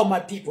all my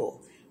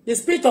people. The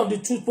spirit of the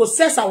truth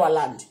possess our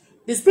land.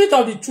 The spirit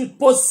of the truth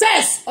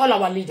possess all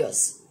our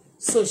leaders.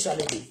 So shall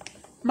it be.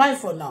 Bye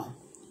for now.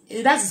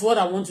 That is what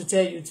I want to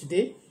tell you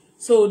today.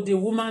 So the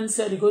woman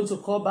said they're going to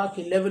call back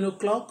 11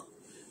 o'clock.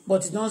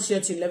 But it's not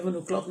yet 11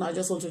 o'clock now. I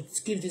just want to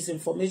give this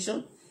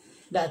information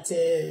that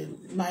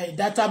my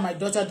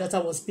daughter data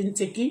was being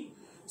taken.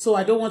 So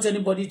I don't want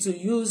anybody to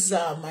use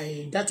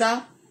my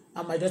data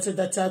and my daughter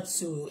data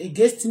to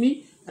against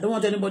me. I don't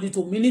want anybody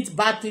to minute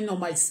bad thing on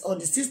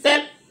the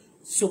system.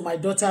 So my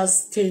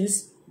daughter's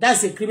things,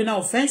 that's a criminal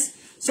offense.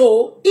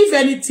 So if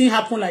anything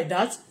happen like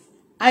that,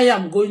 I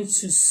am going to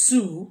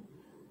sue.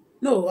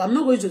 No, I'm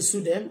not going to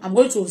sue them. I'm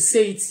going to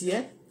say it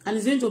here, and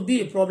it's going to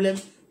be a problem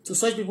to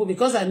such people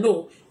because I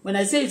know when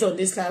I say it on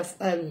this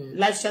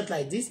live chat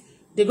like this,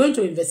 they're going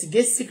to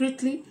investigate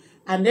secretly,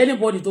 and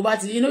anybody to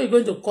bat, you know, it's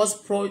going to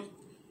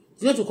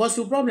cause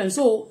you problems.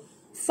 So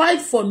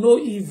fight for no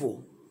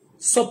evil,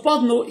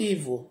 support no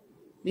evil,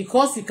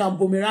 because it can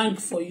boomerang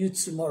for you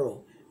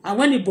tomorrow. And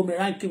when it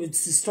boomerang, it will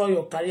destroy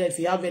your career if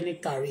you have any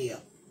career.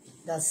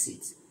 That's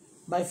it.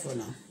 Bye for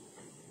now.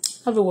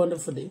 Have a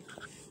wonderful day.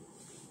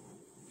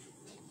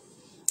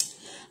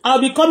 I'll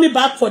be coming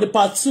back for the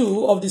part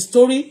 2 of the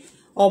story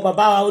of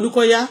Baba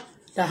Olukoya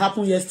that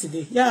happened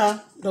yesterday. Yeah,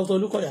 Dr.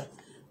 Olukoya.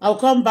 I'll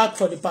come back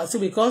for the part 2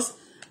 because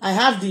I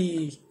have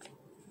the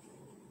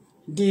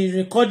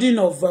recording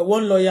of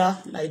one lawyer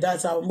like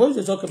that. I'm going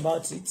to talk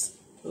about it.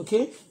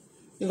 Okay?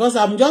 Because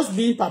I'm just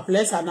being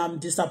perplexed and I'm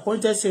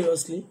disappointed,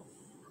 seriously.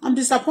 I'm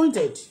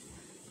disappointed.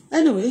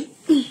 Anyway,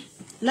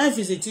 life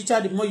is a teacher.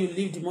 The more you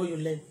live, the more you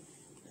learn.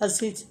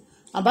 That's it.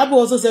 And Bible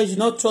also says you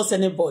not trust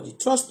anybody.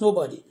 Trust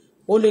nobody.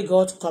 Only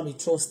God can be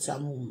trusted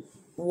and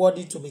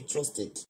worthy to be trusted.